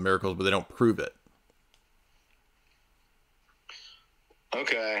basis of the miracles, but they don't prove it.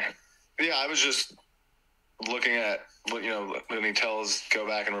 Okay. Yeah, I was just looking at what, when he tells, go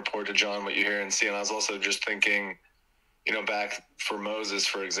back and report to John what you hear and see. And I was also just thinking, back for Moses,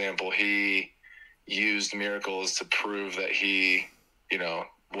 for example, he used miracles to prove that he,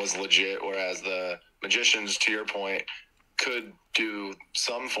 was legit, whereas the magicians, to your point, could do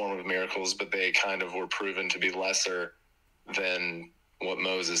some form of miracles, but they kind of were proven to be lesser than what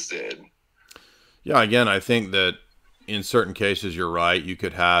Moses did. Yeah, again, I think that in certain cases, you're right. You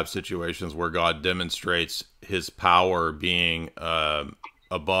could have situations where God demonstrates his power being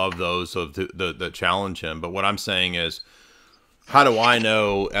above those of that challenge him. But what I'm saying is, how do I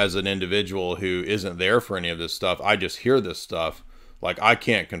know as an individual who isn't there for any of this stuff? I just hear this stuff. Like, I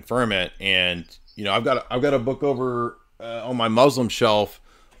can't confirm it. And, I've got a book over on my Muslim shelf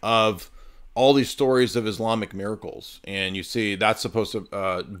of all these stories of Islamic miracles. And you see, that's supposed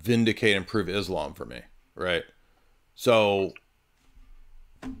to vindicate and prove Islam for me, right? So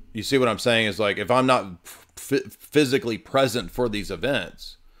you see what I'm saying is, like, if I'm not physically present for these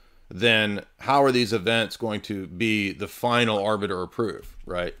events, then how are these events going to be the final arbiter or proof,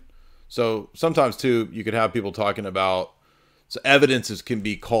 right? So sometimes too, you could have people talking about, so evidences can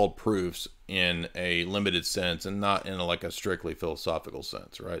be called proofs in a limited sense and not in like a strictly philosophical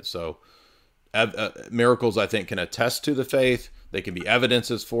sense, right? So miracles, I think, can attest to the faith. They can be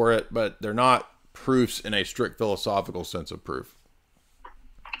evidences for it, but they're not proofs in a strict philosophical sense of proof.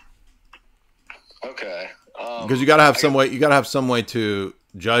 Okay. Because you got to have some way. You got to have some way to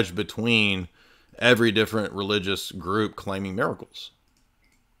judge between every different religious group claiming miracles.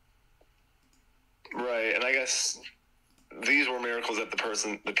 Right, and I guess these were miracles that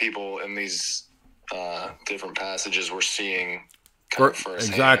the people in these different passages were seeing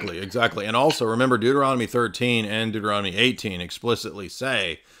firsthand. Exactly. And also remember, Deuteronomy 13 and Deuteronomy 18 explicitly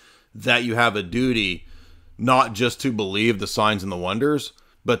say that you have a duty not just to believe the signs and the wonders,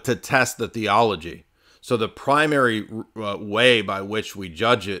 but to test the theology. So the primary way by which we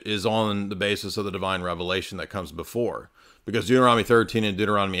judge it is on the basis of the divine revelation that comes before. Because Deuteronomy 13 and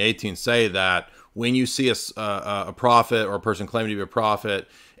Deuteronomy 18 say that when you see a prophet or a person claiming to be a prophet,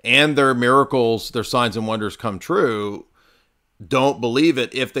 and their miracles, their signs and wonders come true, don't believe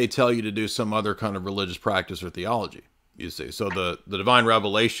it if they tell you to do some other kind of religious practice or theology, you see. So the divine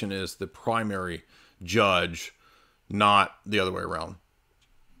revelation is the primary judge, not the other way around.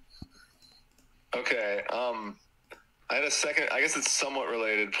 Okay. I had a second, I guess it's somewhat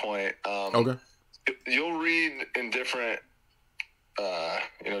related point. Okay. You'll read in different,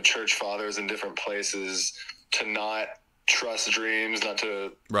 church fathers in different places to not trust dreams, not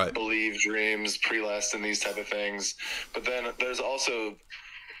to believe dreams, prelest, and these type of things. But then there's also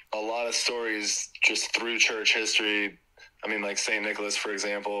a lot of stories just through church history. I mean, like St. Nicholas, for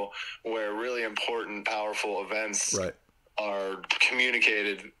example, where really important, powerful events are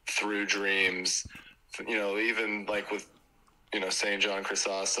communicated through dreams. Even like with, St. John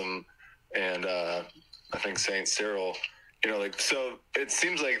Chrysostom and I think St. Cyril, so it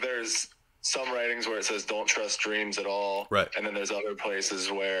seems like there's some writings where it says don't trust dreams at all. Right. And then there's other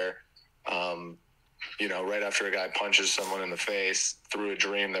places where, right after a guy punches someone in the face through a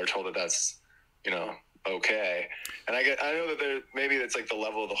dream, they're told that that's, okay. And I know that maybe it's like the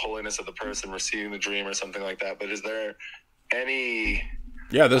level of the holiness of the person receiving the dream or something like that. But is there any?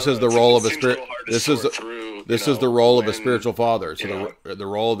 Yeah, this is the role of a spirit. This is the role of a spiritual father. So the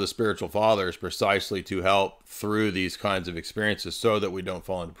role of the spiritual father is precisely to help through these kinds of experiences, so that we don't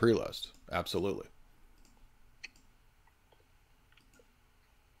fall into prelust. Absolutely.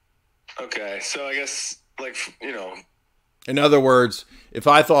 Okay, so I guess in other words, if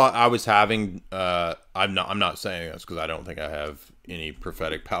I thought I was having, I'm not saying this because I don't think I have any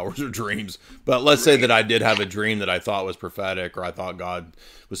prophetic powers or dreams, but let's say that I did have a dream that I thought was prophetic, or I thought God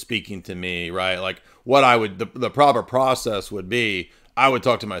was speaking to me, right? Like what I would, the proper process would be, I would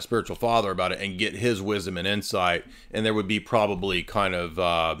talk to my spiritual father about it and get his wisdom and insight. And there would be probably kind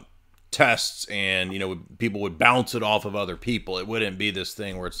of, tests, and, people would bounce it off of other people. It wouldn't be this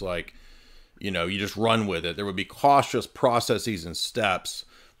thing where it's like, you just run with it. There would be cautious processes and steps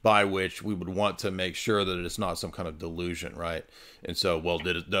by which we would want to make sure that it's not some kind of delusion, right? And so,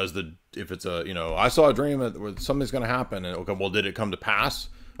 if it's I saw a dream where something's going to happen, and okay, well, did it come to pass?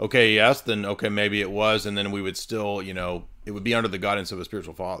 Okay, yes, then okay, maybe it was, and then we would still, it would be under the guidance of a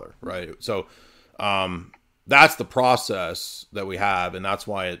spiritual father, right? So, that's the process that we have, and that's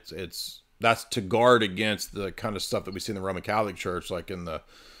why that's to guard against the kind of stuff that we see in the Roman Catholic Church, like in the,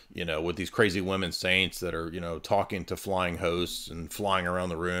 with these crazy women saints that are, talking to flying hosts and flying around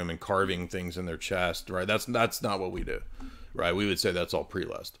the room and carving things in their chest, right? That's not what we do, right? We would say that's all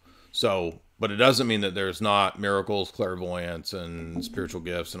prelust. So, but it doesn't mean that there's not miracles, clairvoyance, and spiritual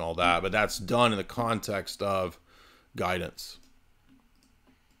gifts and all that, but that's done in the context of guidance.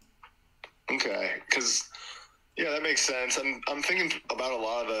 Okay, because that makes sense. I'm thinking about a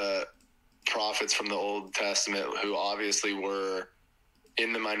lot of the prophets from the Old Testament who obviously were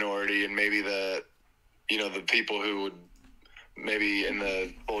in the minority, and maybe the people who would maybe in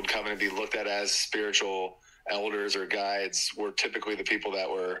the Old Covenant be looked at as spiritual elders or guides were typically the people that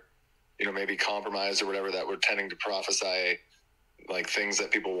were, maybe compromised or whatever, that were tending to prophesy like things that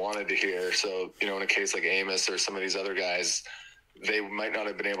people wanted to hear. So, in a case like Amos or some of these other guys, they might not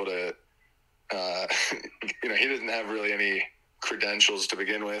have been able to, he doesn't have really any credentials to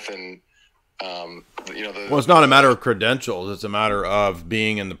begin with. And, well, it's not a matter of credentials. It's a matter of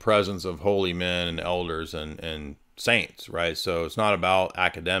being in the presence of holy men and elders and saints, right? So it's not about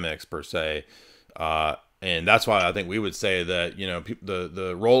academics per se. And that's why I think we would say that,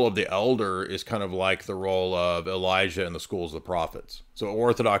 the role of the elder is kind of like the role of Elijah in the schools of the prophets. So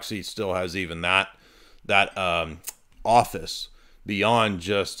Orthodoxy still has even that office beyond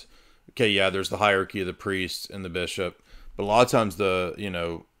just, there's the hierarchy of the priest and the bishop, but a lot of times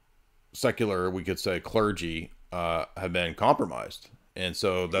the, secular, we could say, clergy have been compromised, and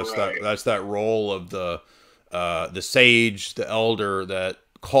so that's that role of the sage, the elder, that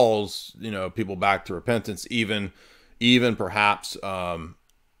calls people back to repentance, even perhaps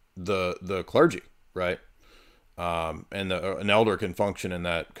the clergy, right? And an elder can function in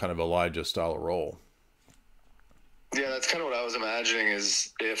that kind of Elijah style of role. Yeah, that's kind of what I was imagining,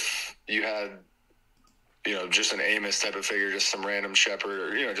 is if you had just an Amos type of figure, just some random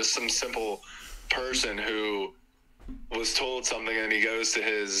shepherd, or, just some simple person who was told something, and he goes to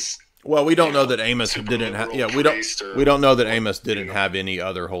his. Well, we don't know that Amos didn't have. Yeah, we don't know that Amos didn't have any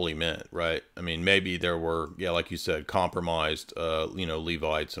other holy men, right? I mean, maybe there were, like you said, compromised,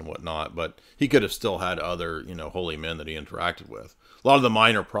 Levites and whatnot, but he could have still had other, holy men that he interacted with. A lot of the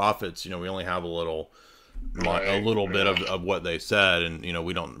minor prophets, we only have a little bit of what they said, and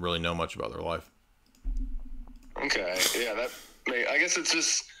we don't really know much about their life. Okay, yeah, I guess it's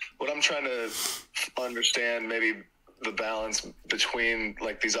just what I'm trying to understand, maybe the balance between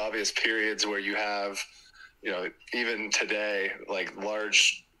like these obvious periods where you have, you know, even today, like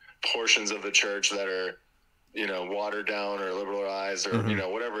large portions of the church that are, you know, watered down or liberalized or, you know,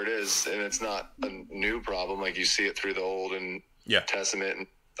 whatever it is. And it's not a new problem. Like you see it through the Old and Testament and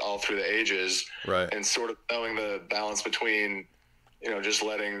all through the ages. Right. And sort of knowing the balance between, you know, just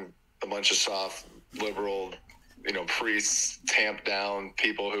letting a bunch of soft liberal, you know, priests tamp down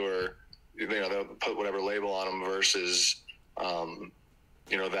people who are, you know, they'll put whatever label on them versus,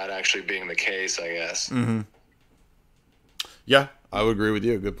 you know, that actually being the case, I guess. Yeah, I would agree with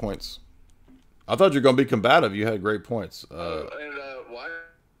you. Good points. I thought you were going to be combative. You had great points. Why?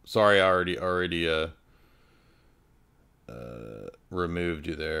 Sorry, I already removed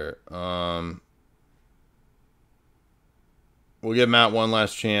you there. We'll give Matt one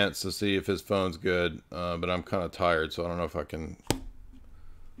last chance to see if his phone's good, but I'm kind of tired, so I don't know if I can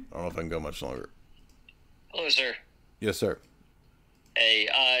go much longer. Hello, sir. Yes, sir. Hey,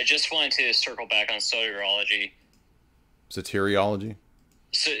 I just wanted to circle back on soteriology. Soteriology?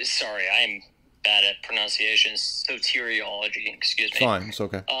 Sorry, I'm bad at pronunciation. Soteriology, excuse me. Fine, it's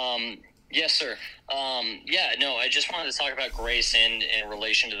okay. Yes, sir. Yeah, no, I just wanted to talk about grace in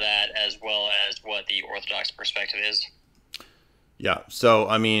relation to that, as well as what the Orthodox perspective is. Yeah, so,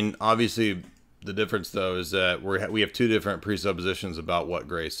 I mean, obviously, the difference, though, is that we have two different presuppositions about what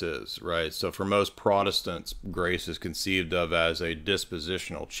grace is, right? So, for most Protestants, grace is conceived of as a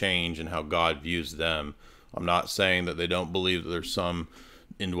dispositional change in how God views them. I'm not saying that they don't believe that there's some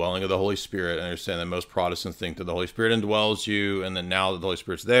indwelling of the Holy Spirit. I understand that most Protestants think that the Holy Spirit indwells you, and then now that the Holy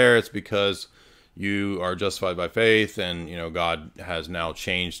Spirit's there, it's because you are justified by faith, and, you know, God has now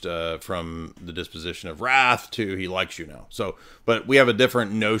changed from the disposition of wrath to he likes you now. So, but we have a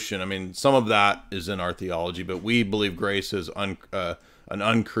different notion. I mean, some of that is in our theology, but we believe grace is an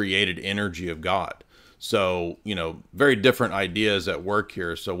uncreated energy of God. So, you know, very different ideas at work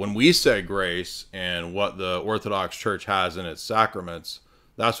here. So when we say grace and what the Orthodox Church has in its sacraments,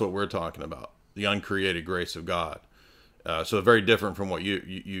 that's what we're talking about, the uncreated grace of God. So very different from what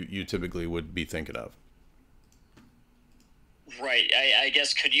you typically would be thinking of. Right. I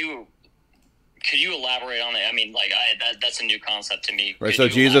guess could you elaborate on it? I mean, like that's a new concept to me. Right. So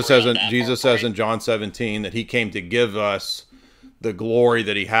Jesus says in John 17 that he came to give us the glory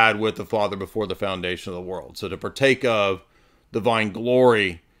that he had with the Father before the foundation of the world. So to partake of divine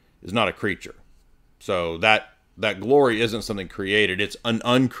glory is not a creature. So that glory isn't something created. It's an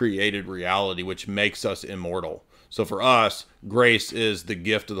uncreated reality, which makes us immortal. So for us, grace is the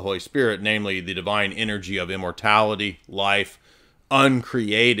gift of the Holy Spirit, namely the divine energy of immortality, life,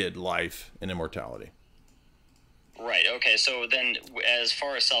 uncreated life, and immortality. Right. Okay. So then, as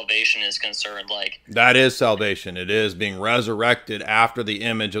far as salvation is concerned, like that is salvation. It is being resurrected after the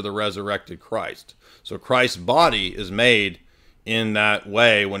image of the resurrected Christ. So Christ's body is made in that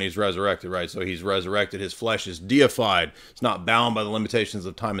way when he's resurrected, right? So he's resurrected. His flesh is deified. It's not bound by the limitations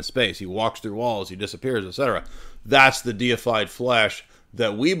of time and space. He walks through walls. He disappears, etc. That's the deified flesh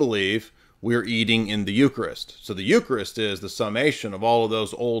that we believe we're eating in the Eucharist. So the Eucharist is the summation of all of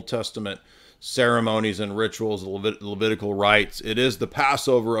those Old Testament ceremonies and rituals, Levitical rites. It is the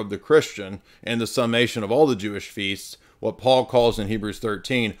Passover of the Christian and the summation of all the Jewish feasts, what Paul calls in Hebrews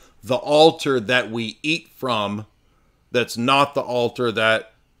 13, the altar that we eat from, that's not the altar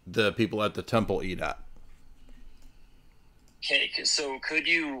that the people at the temple eat at. Okay, so could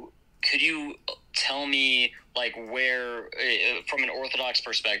you tell me, like, where, from an Orthodox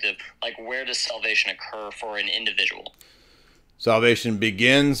perspective, like, where does salvation occur for an individual? Salvation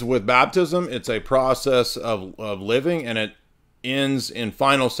begins with baptism. It's a process of living, and it ends in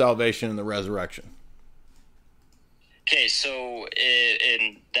final salvation in the resurrection. Okay, so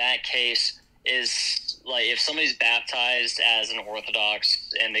in that case, is, like, if somebody's baptized as an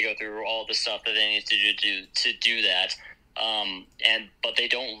Orthodox and they go through all the stuff that they need to do that, but they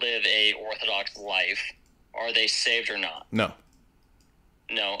don't live a Orthodox life, are they saved or not? No.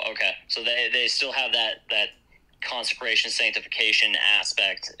 No, okay. So they still have that consecration, sanctification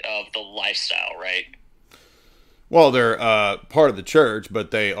aspect of the lifestyle, right? Well, they're part of the church, but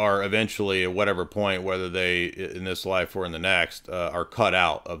they are eventually, at whatever point, whether they, in this life or in the next, are cut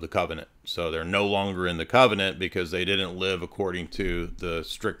out of the covenant. So they're no longer in the covenant because they didn't live according to the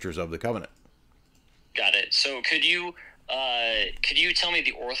strictures of the covenant. Got it. So could you tell me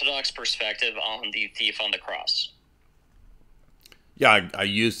the Orthodox perspective on the thief on the cross? Yeah, I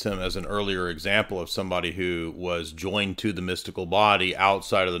used him as an earlier example of somebody who was joined to the mystical body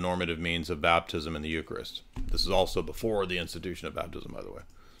outside of the normative means of baptism and the Eucharist. This is also before the institution of baptism, by the way.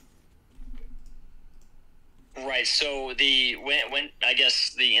 Right. So when I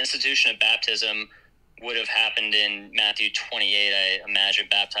guess the institution of baptism would have happened in Matthew 28, I imagine,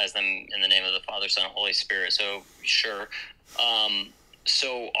 baptize them in the name of the Father, Son, and Holy Spirit. So, sure.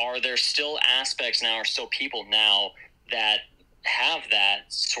 So are there still aspects now, or still people now that have that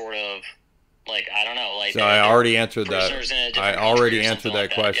sort of, like, I don't know, like... So I already answered that. I already answered that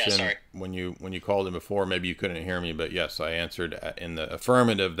like question that. when you called in before. Maybe you couldn't hear me, but yes, I answered in the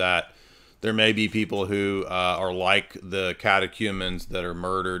affirmative that there may be people who are like the catechumens that are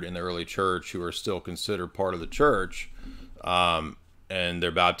murdered in the early church who are still considered part of the church, and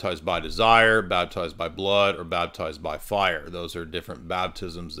they're baptized by desire, baptized by blood, or baptized by fire. Those are different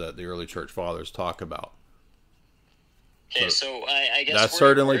baptisms that the early church fathers talk about. Okay, so I guess that's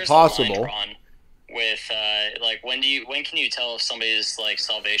certainly possible. With like, when can you tell if somebody's like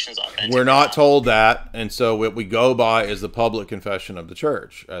salvation is authentic? We're not told that, and so what we go by is the public confession of the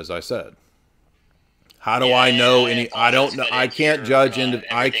church, as I said. How do I know any? I don't know. I can't judge into.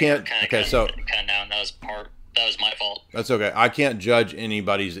 I can't. Okay, so that was my fault. That's okay. I can't judge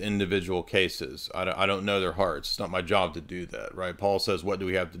anybody's individual cases. I don't know their hearts. It's not my job to do that, right? Paul says, "What do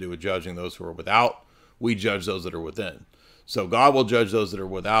we have to do with judging those who are without? We judge those that are within." So God will judge those that are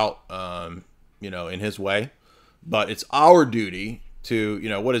without, in His way. But it's our duty to,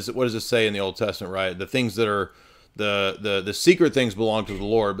 what does it say in the Old Testament, right? The things that are the secret things belong to the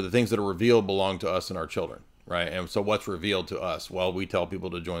Lord, but the things that are revealed belong to us and our children, right? And so what's revealed to us? Well, we tell people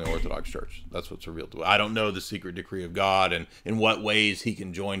to join the Orthodox Church. That's what's revealed to us. I don't know the secret decree of God and in what ways He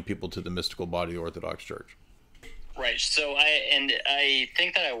can join people to the mystical body of the Orthodox Church. Right. So I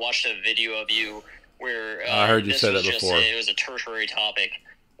think that I watched a video of you where I heard you say that before. It was a tertiary topic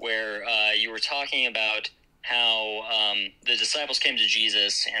where you were talking about how the disciples came to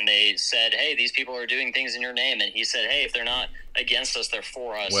Jesus and they said, "Hey, these people are doing things in your name," and He said, "Hey, if they're not against us, they're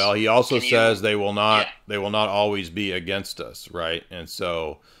for us." Well, He also says they will not always be against us, right? And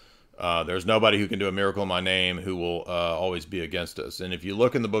so there's nobody who can do a miracle in my name who will always be against us. And if you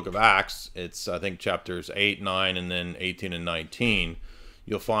look in the book of Acts, it's I think chapters 8, 9, and then 18 and 19.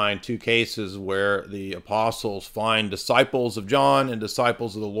 You'll find two cases where the apostles find disciples of John and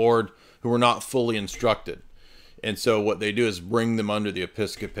disciples of the Lord who were not fully instructed. And so what they do is bring them under the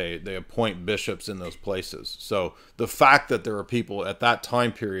episcopate. They appoint bishops in those places. So the fact that there are people at that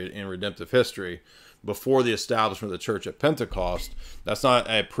time period in redemptive history, before the establishment of the church at Pentecost, that's not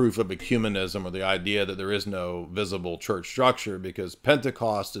a proof of ecumenism or the idea that there is no visible church structure, because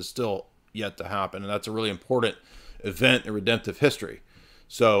Pentecost is still yet to happen. And that's a really important event in redemptive history.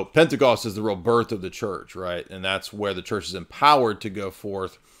 So Pentecost is the real birth of the church, right? And that's where the church is empowered to go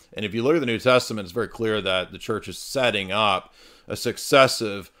forth. And if you look at the New Testament, it's very clear that the church is setting up a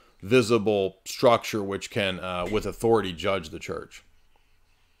successive, visible structure which can, with authority, judge the church.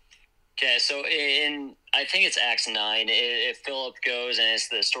 Okay, so I think it's Acts 9, if Philip goes, and it's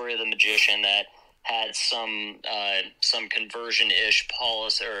the story of the magician that had some conversion-ish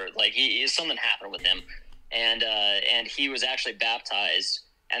policy, or like something happened with him. And he was actually baptized,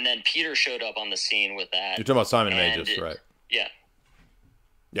 and then Peter showed up on the scene with that. You're talking about Simon Magus, right? Yeah.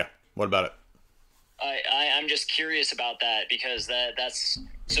 Yeah. What about it? I'm just curious about that, because that's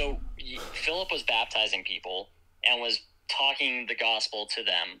so Philip was baptizing people and was talking the gospel to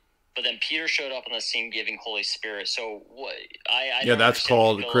them, but then Peter showed up on the scene giving Holy Spirit. So what? That's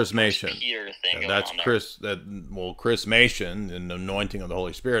called chrismation. Peter thing. That's chrismation, and the anointing of the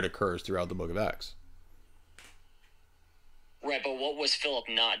Holy Spirit occurs throughout the book of Acts. Right, but what was Philip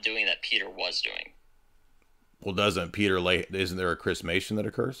not doing that Peter was doing? Well, isn't there a chrismation that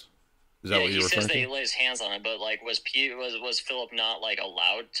occurs? Is that what you're referring to? He says that he lays hands on it, but like, was Philip not like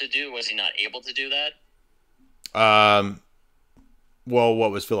allowed to do? Was he not able to do that? Well, what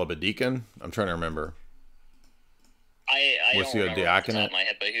was Philip, a deacon? I'm trying to remember. I was don't he a remember diaconate? off the top of my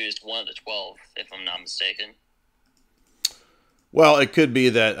head, but he was one of the 12, if I'm not mistaken. Well, it could be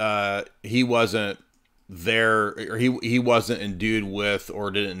that he wasn't there, or he wasn't endued with,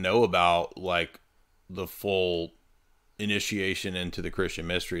 or didn't know about like the full initiation into the Christian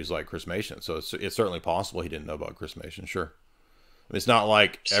mysteries like chrismation. So it's certainly possible he didn't know about chrismation. Sure. I mean, it's not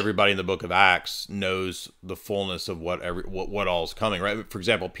like everybody in the book of Acts knows the fullness of what all is coming, right? For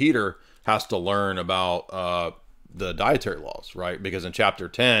example, Peter has to learn about the dietary laws, right? Because in chapter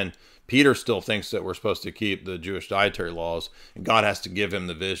 10, Peter still thinks that we're supposed to keep the Jewish dietary laws, and God has to give him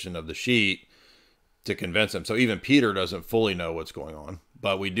the vision of the sheet to convince him. So even Peter doesn't fully know what's going on,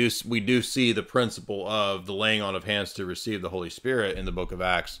 but we do see the principle of the laying on of hands to receive the Holy Spirit in the book of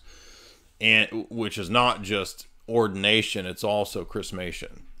Acts, and which is not just ordination, it's also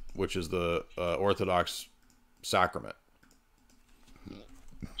chrismation, which is the Orthodox sacrament.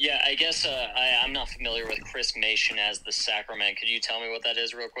 Yeah, I guess I'm not familiar with chrismation as the sacrament. Could you tell me what that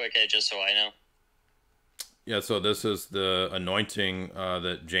is real quick, just so I know? Yeah, so this is the anointing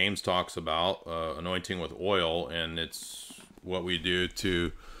that James talks about, anointing with oil, and it's what we do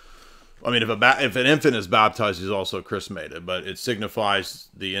to, I mean, if an infant is baptized, he's also chrismated, but it signifies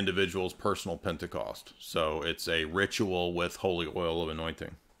the individual's personal Pentecost. So it's a ritual with holy oil of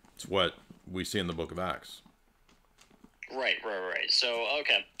anointing. It's what we see in the book of Acts. Right. So,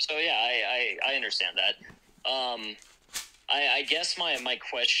 okay. So, yeah, I understand that. I guess my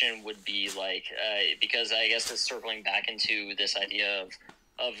question would be, like, because I guess it's circling back into this idea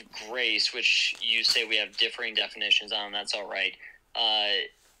of grace, which you say we have differing definitions on, and that's all right.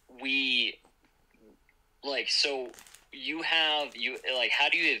 So how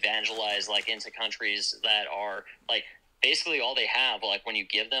do you evangelize, like, into countries that are, like, basically all they have, like, when you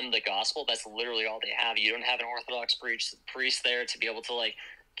give them the gospel, that's literally all they have. You don't have an Orthodox priest there to be able to, like,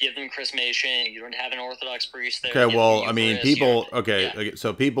 give them chrismation. You don't have an Orthodox priest there. Okay, well, I mean, people. Okay,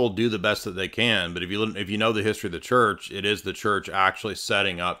 so people do the best that they can, but if you know the history of the church, it is the church actually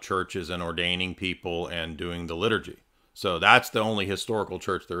setting up churches and ordaining people and doing the liturgy. So that's the only historical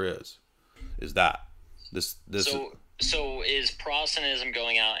church there is that. This. So is Protestantism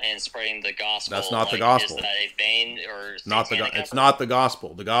going out and spreading the gospel? That's not the gospel. Is that a vain or it's not the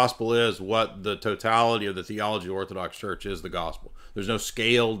gospel. The gospel is what the totality of the theology of the Orthodox Church is. The gospel. There's no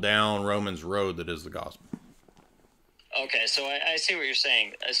scaled down Romans road that is the gospel. Okay, so I see what you're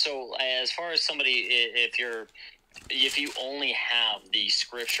saying. So as far as somebody, if you only have the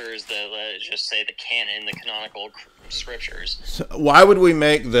scriptures, let's just say the canon, the canonical scriptures. So why would we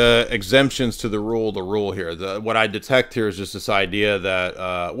make the exemptions to the rule here? What I detect here is just this idea that,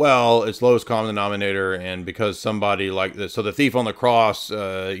 it's lowest common denominator, and because somebody like this, so the thief on the cross,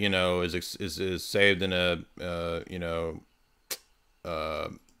 is saved in a,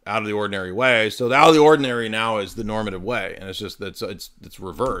 out of the ordinary way. So the out of the ordinary now is the normative way, and it's just it's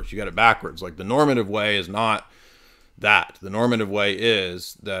reversed. You got it backwards. Like, the normative way is not that. The normative way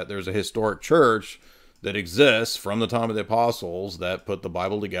is that there's a historic church that exists from the time of the apostles that put the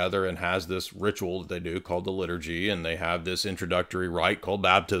Bible together and has this ritual that they do called the liturgy, and they have this introductory rite called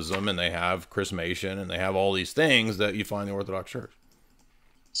baptism, and they have chrismation, and they have all these things that you find in the Orthodox Church.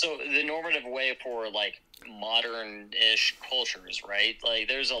 So the normative way for, like, modern-ish cultures, right? Like,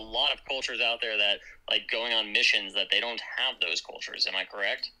 there's a lot of cultures out there that, like, going on missions that they don't have those cultures. Am I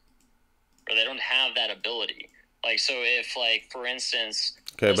correct? Or they don't have that ability. Like, so if, like, for instance,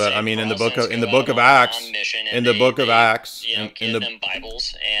 okay, but I mean, in the book of Acts, give them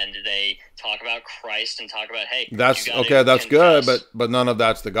Bibles, and they talk about Christ and talk about, hey, that's good, but none of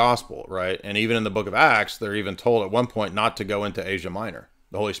that's the gospel, right? And even in the book of Acts, they're even told at one point not to go into Asia Minor.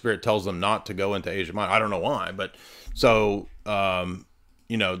 The Holy Spirit tells them not to go into Asia Minor. I don't know why, but so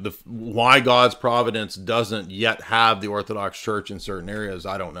why God's providence doesn't yet have the Orthodox Church in certain areas,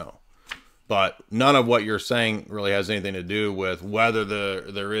 I don't know. But none of what you're saying really has anything to do with whether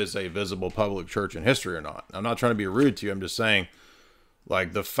there is a visible public church in history or not. I'm not trying to be rude to you. I'm just saying,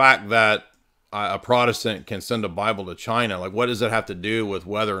 like, the fact that a Protestant can send a Bible to China, like, what does it have to do with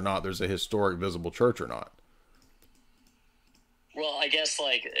whether or not there's a historic visible church or not? Well, I guess,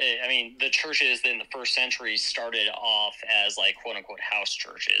 like, I mean, the churches in the first century started off as, like, quote-unquote house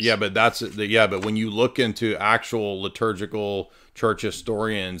churches. Yeah, but when you look into actual liturgical church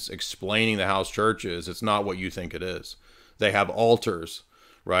historians explaining the house churches, it's not what you think it is. They have altars,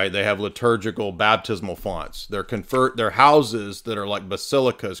 right? They have liturgical baptismal fonts. They're houses that are like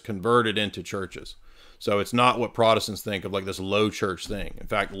basilicas converted into churches. So it's not what Protestants think of, like, this low church thing. In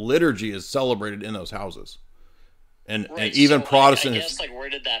fact, liturgy is celebrated in those houses. And even Protestant. I guess, like, where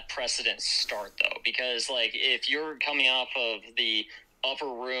did that precedent start, though? Because, like, if you're coming off of the upper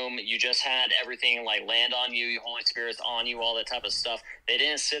room, you just had everything, like, land on you, Holy Spirit's on you, all that type of stuff. They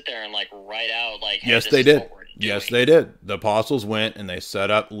didn't sit there and, like, write out, like, hey, yes, they did. Yes, they did. The apostles went and they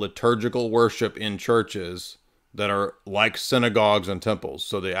set up liturgical worship in churches that are like synagogues and temples.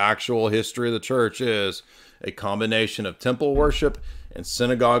 So the actual history of the church is a combination of temple worship and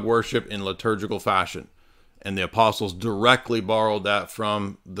synagogue worship in liturgical fashion. And the apostles directly borrowed that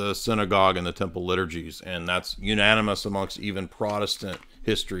from the synagogue and the temple liturgies. And that's unanimous amongst even Protestant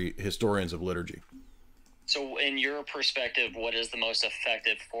historians of liturgy. So in your perspective, what is the most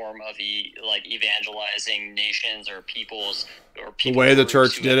effective form of evangelizing nations or peoples or people? The way the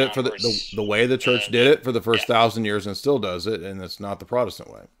church did it for the way the church did it for the first 1,000 years and still does it, and it's not the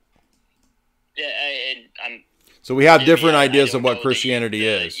Protestant way. Yeah, so we have different ideas of what Christianity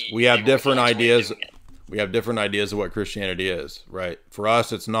is. We have different ideas. We have different ideas of what Christianity is, right? For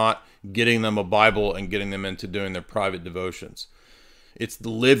us, it's not getting them a Bible and getting them into doing their private devotions. It's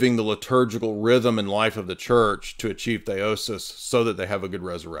living the liturgical rhythm and life of the church to achieve theosis so that they have a good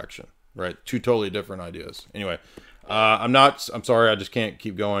resurrection. right? Two totally different ideas. Anyway, I'm sorry. I just can't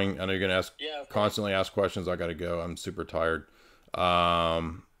keep going. I know you're going to constantly ask questions. I got to go. I'm super tired.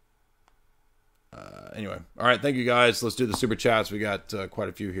 Anyway. All right. Thank you guys. Let's do the super chats. We got quite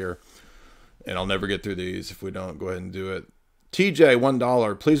a few here, and I'll never get through these if we don't. Go ahead and do it. TJ,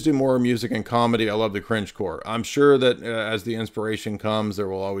 $1. Please do more music and comedy. I love the cringecore. I'm sure that as the inspiration comes, there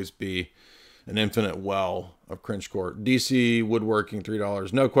will always be an infinite well of cringecore. DC Woodworking,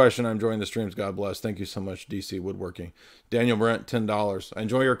 $3. No question. I'm enjoying the streams. God bless. Thank you so much, DC Woodworking. Daniel Brent, $10. I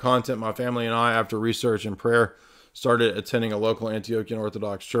enjoy your content. My family and I, after research and prayer, started attending a local Antiochian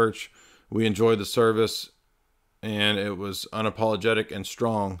Orthodox church. We enjoyed the service, and it was unapologetic and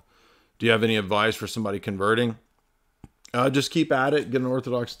strong. Do you have any advice for somebody converting? Just keep at it. Get an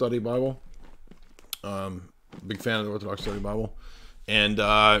Orthodox study Bible. Big fan of the Orthodox study Bible. And,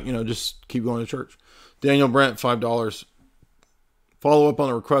 just keep going to church. Daniel Brent, $5. Follow up on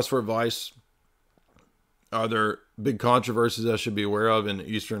the request for advice. Are there big controversies I should be aware of in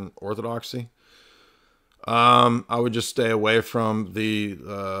Eastern Orthodoxy? I would just stay away from the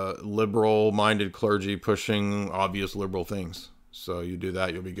liberal-minded clergy pushing obvious liberal things. So you do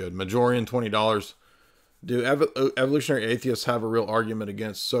that, you'll be good. Majorian, $20. Do evolutionary atheists have a real argument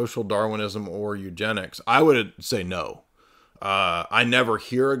against social Darwinism or eugenics? I would say no. I never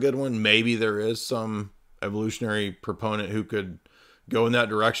hear a good one. Maybe there is some evolutionary proponent who could go in that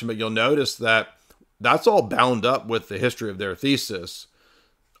direction, but you'll notice that that's all bound up with the history of their thesis.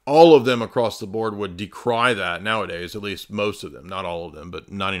 All of them across the board would decry that nowadays, at least most of them, not all of them,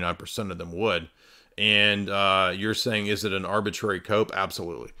 but 99% of them would. And you're saying, is it an arbitrary cope?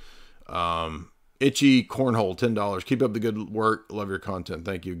 Absolutely. Itchy Cornhole, $10. Keep up the good work. Love your content.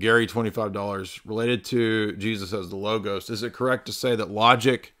 Thank you. Gary, $25. Related to Jesus as the Logos, is it correct to say that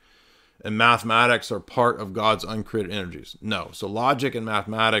logic and mathematics are part of God's uncreated energies? No. So logic and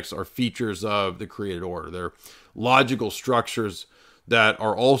mathematics are features of the created order. They're logical structures that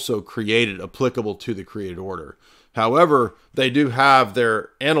are also created, applicable to the created order. However, they do have their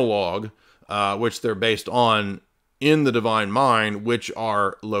analog, which they're based on in the divine mind, which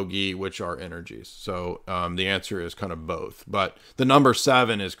are logi, which are energies. So the answer is kind of both. But the number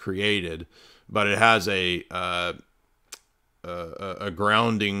 7 is created, but it has a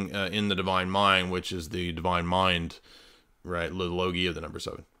grounding in the divine mind, which is the divine mind, right? The logi of the number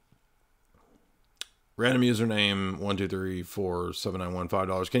 7. Random username 1234791,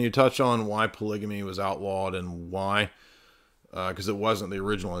 $5. Can you touch on why polygamy was outlawed and why? Because it wasn't the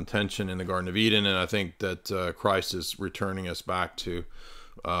original intention in the Garden of Eden, and I think that Christ is returning us back to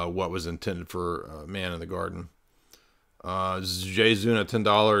what was intended for man in the garden. Jay Zuna,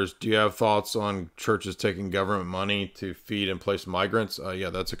 $10. Do you have thoughts on churches taking government money to feed and place migrants? Yeah,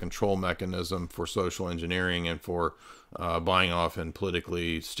 that's a control mechanism for social engineering and for buying off and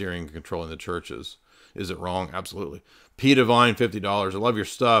politically steering and controlling the churches. Is it wrong? Absolutely. P Divine, $50. I love your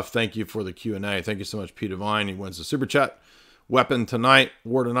stuff. Thank you for the Q&A. Thank you so much, P Divine. He wins the super chat. Weapon tonight,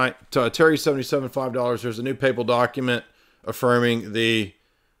 war tonight. Terry, $77, $5. There's a new papal document affirming the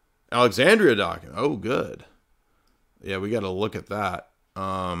Alexandria document. Oh, good. Yeah, we got to look at that.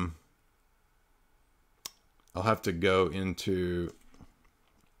 I'll have to go into...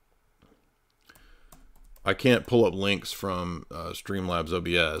 I can't pull up links from Streamlabs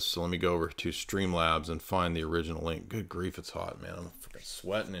OBS, so let me go over to Streamlabs and find the original link. Good grief, it's hot, man. I'm freaking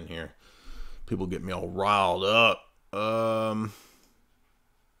sweating in here. People get me all riled up.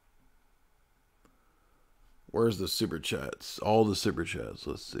 Where's the super chats? All the super chats.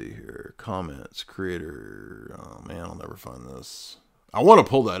 Let's see here. Comments, creator. Oh man, I'll never find this. I want to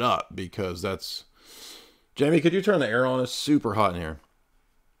pull that up because that's... Jamie, could you turn the air on? It's super hot in here.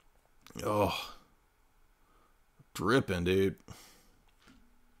 Oh, dripping, dude.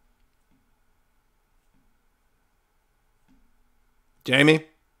 Jamie?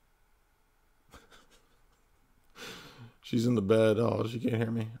 She's in the bed. Oh, she can't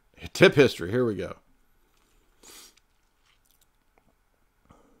hear me. Tip history. Here we go.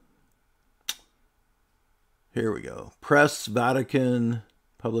 Here we go. Press Vatican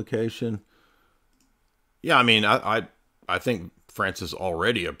publication. Yeah, I mean, I think Francis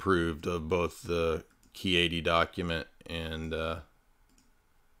already approved of both the Chieti document and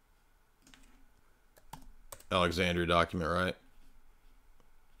Alexandria document, right?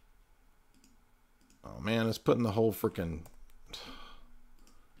 Oh man, it's putting the whole freaking... I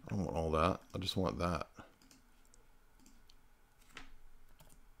don't want all that. I just want that.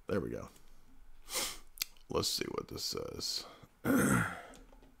 There we go. Let's see what this says.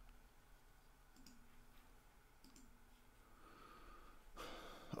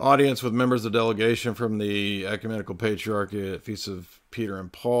 Audience with members of the delegation from the Ecumenical Patriarchate, Feast of Peter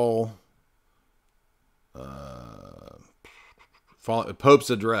and Paul. Pope's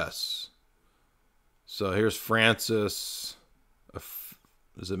address. So here's Francis.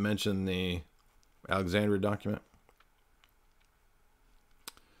 Does it mention the Alexandria document?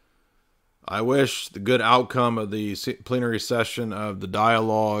 I wish the good outcome of the plenary session of the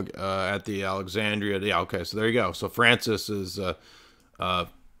dialogue at the Alexandria. Yeah, okay, so there you go. So Francis is...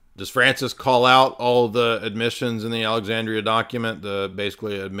 does Francis call out all the admissions in the Alexandria document,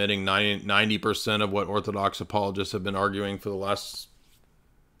 basically admitting 90% of what Orthodox apologists have been arguing for the last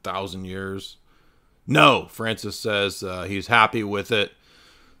 1,000 years? No, Francis says he's happy with it.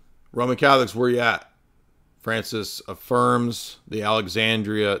 Roman Catholics, where you at? Francis affirms the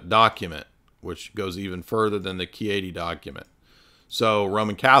Alexandria document, which goes even further than the Chieti document. So,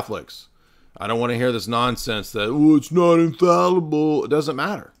 Roman Catholics, I don't want to hear this nonsense that, oh, it's not infallible. It doesn't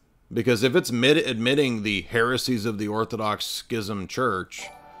matter. Because if it's admitting the heresies of the Orthodox Schism Church,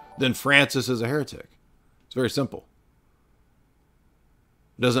 then Francis is a heretic. It's very simple.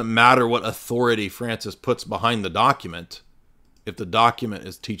 It doesn't matter what authority Francis puts behind the document if the document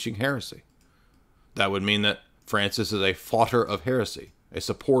is teaching heresy. That would mean that Francis is a fautor of heresy, a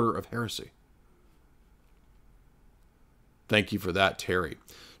supporter of heresy. Thank you for that, Terry.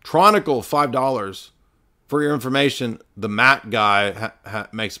 Tronicle, $5. For your information, the Matt guy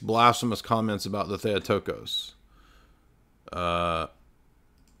makes blasphemous comments about the Theotokos.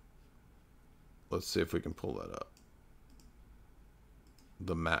 Let's see if we can pull that up.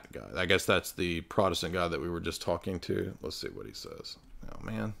 The Matt guy. I guess that's the Protestant guy that we were just talking to. Let's see what he says. Oh,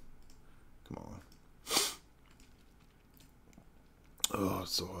 man. Come on. Oh,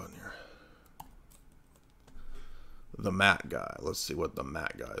 it's so hot in here. The Matt guy. Let's see what the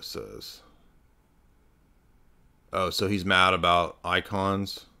Matt guy says. Oh, so he's mad about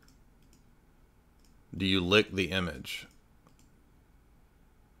icons. Do you lick the image?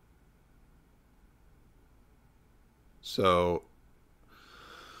 So...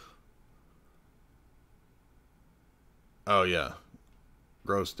 Oh, yeah.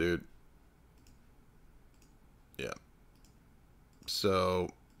 Gross, dude. Yeah. So,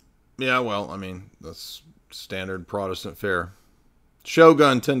 yeah, well, I mean, that's standard Protestant fare.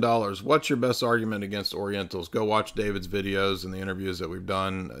 Shogun, $10. What's your best argument against Orientals? Go watch David's videos and the interviews that we've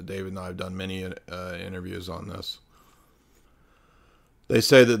done. David and I have done many interviews on this. They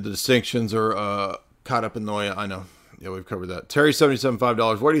say that the distinctions are caught up in Noia. I know. Yeah, we've covered that. Terry, $77,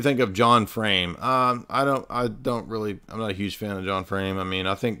 $5. What do you think of John Frame? I'm not a huge fan of John Frame. I mean,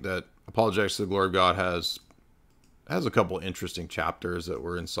 I think that Apologetics to the Glory of God has a couple interesting chapters that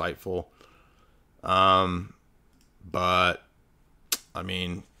were insightful. But I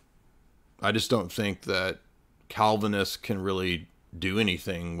mean, I just don't think that Calvinists can really do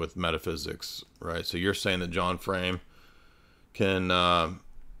anything with metaphysics, right? So you're saying that John Frame can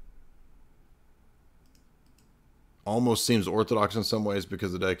almost seems orthodox in some ways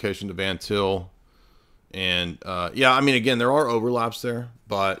because of the dedication to Van Til. And yeah, I mean, again, there are overlaps there,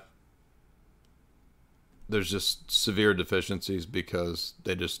 but there's just severe deficiencies because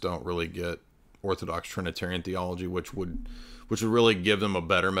they just don't really get Orthodox Trinitarian theology, which would really give them a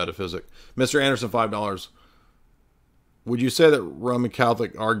better metaphysic. Mr. Anderson, $5. Would you say that Roman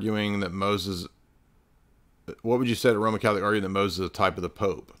Catholic arguing that Moses... What would you say to Roman Catholic arguing that Moses is a type of the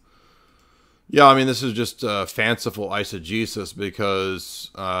Pope? Yeah, I mean, this is just fanciful eisegesis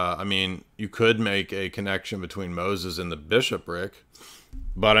because, I mean, you could make a connection between Moses and the bishopric,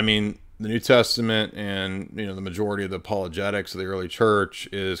 but I mean, the New Testament and, you know, the majority of the apologetics of the early church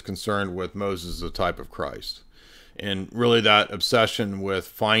is concerned with Moses as a type of Christ. And really that obsession with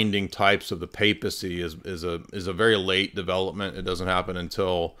finding types of the papacy is a very late development. It doesn't happen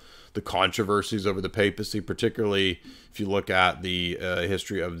until the controversies over the papacy, particularly if you look at the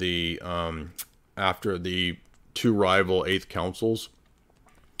history of the after the two rival Eighth Councils.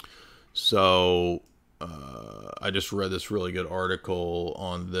 So I just read this really good article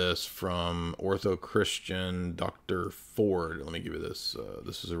on this from Ortho-Christian Dr. Ford. Let me give you this.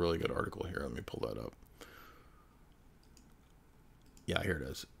 This is a really good article here. Let me pull that up. Yeah, here it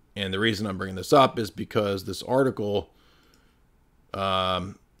is. And the reason I'm bringing this up is because this article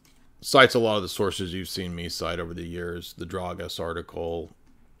cites a lot of the sources you've seen me cite over the years. The Dragas article.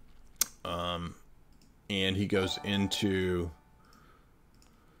 And he goes into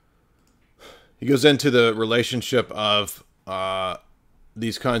the relationship of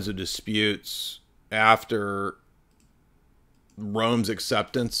these kinds of disputes after Rome's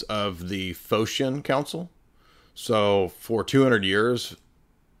acceptance of the Phocian Council. So for 200 years,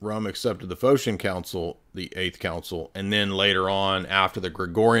 Rome accepted the Phocian Council, the Eighth Council, and then later on, after the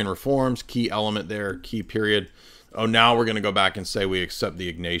Gregorian reforms, key element there, key period, oh, now we're going to go back and say we accept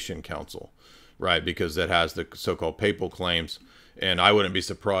the Ignatian Council. right? Because that has the so-called papal claims. And I wouldn't be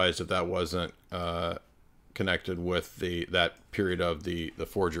surprised if that wasn't connected with that period of the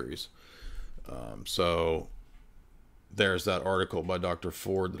forgeries. So there's that article by Dr.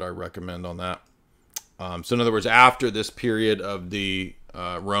 Ford that I recommend on that. So in other words, after this period of the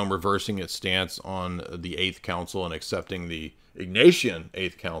Rome reversing its stance on the Eighth Council and accepting the Ignatian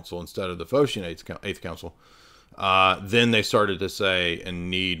Eighth Council instead of the Phocian Eighth Council, then they started to say and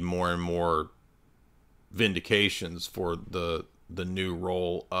need more and more vindications for the new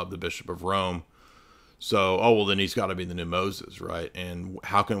role of the Bishop of Rome. So, oh, well, then he's got to be the new Moses, right? And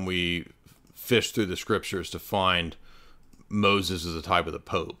how can we fish through the scriptures to find Moses as a type of the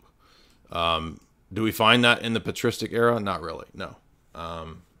Pope? Do we find that in the patristic era? Not really, no.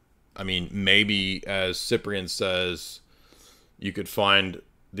 I mean, maybe, as Cyprian says, you could find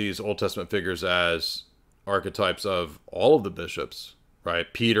these Old Testament figures as archetypes of all of the bishops,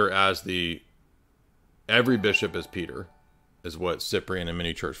 right? Peter as every bishop is Peter, is what Cyprian and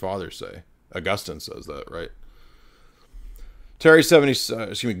many church fathers say. Augustine says that, right? Terry,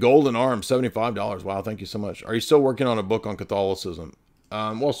 Golden Arm, $75. Wow, thank you so much. Are you still working on a book on Catholicism?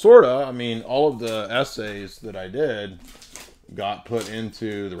 Well, sort of. I mean, all of the essays that I did got put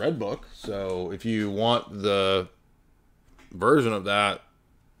into the Red Book. So if you want the version of that,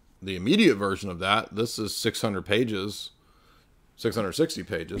 the immediate version of that, this is 600 pages, 660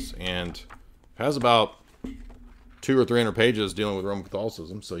 pages, and has about 200 or 300 pages dealing with Roman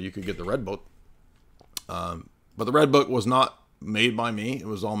Catholicism. So you could get the Red Book. But the Red Book was not made by me. It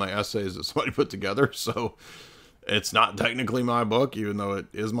was all my essays that somebody put together. So it's not technically my book, even though it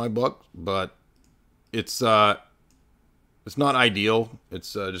is my book, but it's not ideal.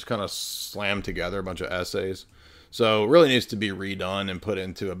 It's just kind of slammed together a bunch of essays. So it really needs to be redone and put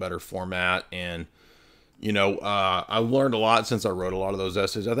into a better format. And, you know, I've learned a lot since I wrote a lot of those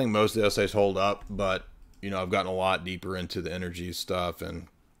essays. I think most of the essays hold up, but, you know, I've gotten a lot deeper into the energy stuff and,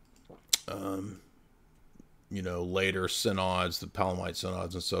 you know, later synods, the Palamite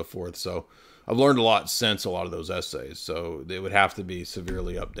synods and so forth. So I've learned a lot since a lot of those essays. So they would have to be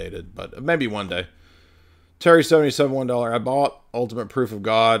severely updated, but maybe one day. Terry, $77, $1. I bought Ultimate Proof of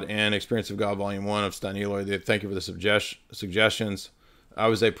God and Experience of God, Volume 1 of Stan Eloy. Thank you for the suggestions. I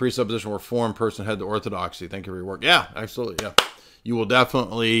was a presuppositional reform person, head to orthodoxy. Thank you for your work. Yeah, absolutely. Yeah. You will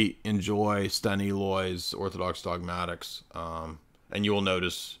definitely enjoy Stan Eloy's Orthodox Dogmatics. And you will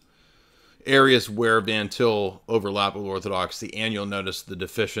notice areas where Van Til overlap with orthodoxy, and you'll notice the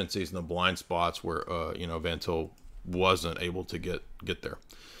deficiencies and the blind spots where, you know, Van Til wasn't able to get there.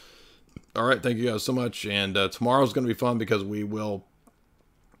 All right, thank you guys so much. And tomorrow's going to be fun because we will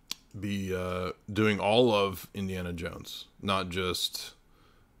be doing all of Indiana Jones, not just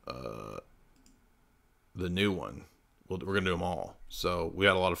the new one. We're going to do them all. So we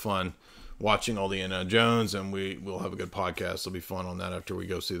had a lot of fun watching all the Indiana Jones, and we'll have a good podcast. It'll be fun on that after we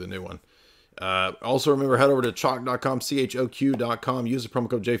go see the new one. Also, remember, head over to chalk.com, CHOQ.com. Use the promo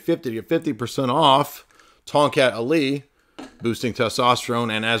code J50 to get 50% off Tonkat Ali, boosting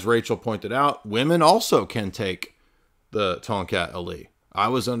testosterone. And as Rachel pointed out, women also can take the Tonkat Ali. I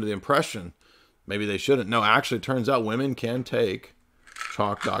was under the impression maybe they shouldn't. No, actually, it turns out women can take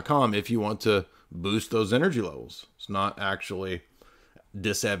chalk.com if you want to boost those energy levels. It's not actually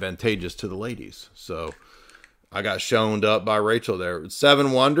disadvantageous to the ladies. So I got showned up by Rachel there.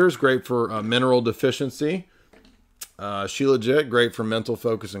 7 Wonders, great for mineral deficiency. Shilajit, great for mental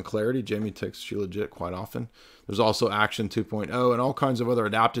focus and clarity. Jamie takes Shilajit quite often. There's also Action 2.0 and all kinds of other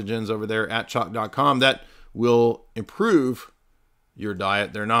adaptogens over there at chalk.com that will improve your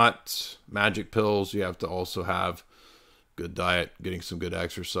diet. They're not magic pills. You have to also have good diet, getting some good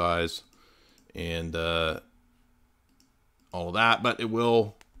exercise, and all that. But it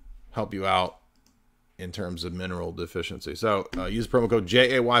will help you out in terms of mineral deficiency. So use promo code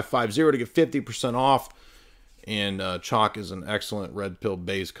JAY50 to get 50% off. And Chalk is an excellent red pill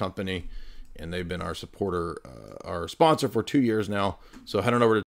based company, and they've been our supporter, our sponsor for 2 years now. So head on over to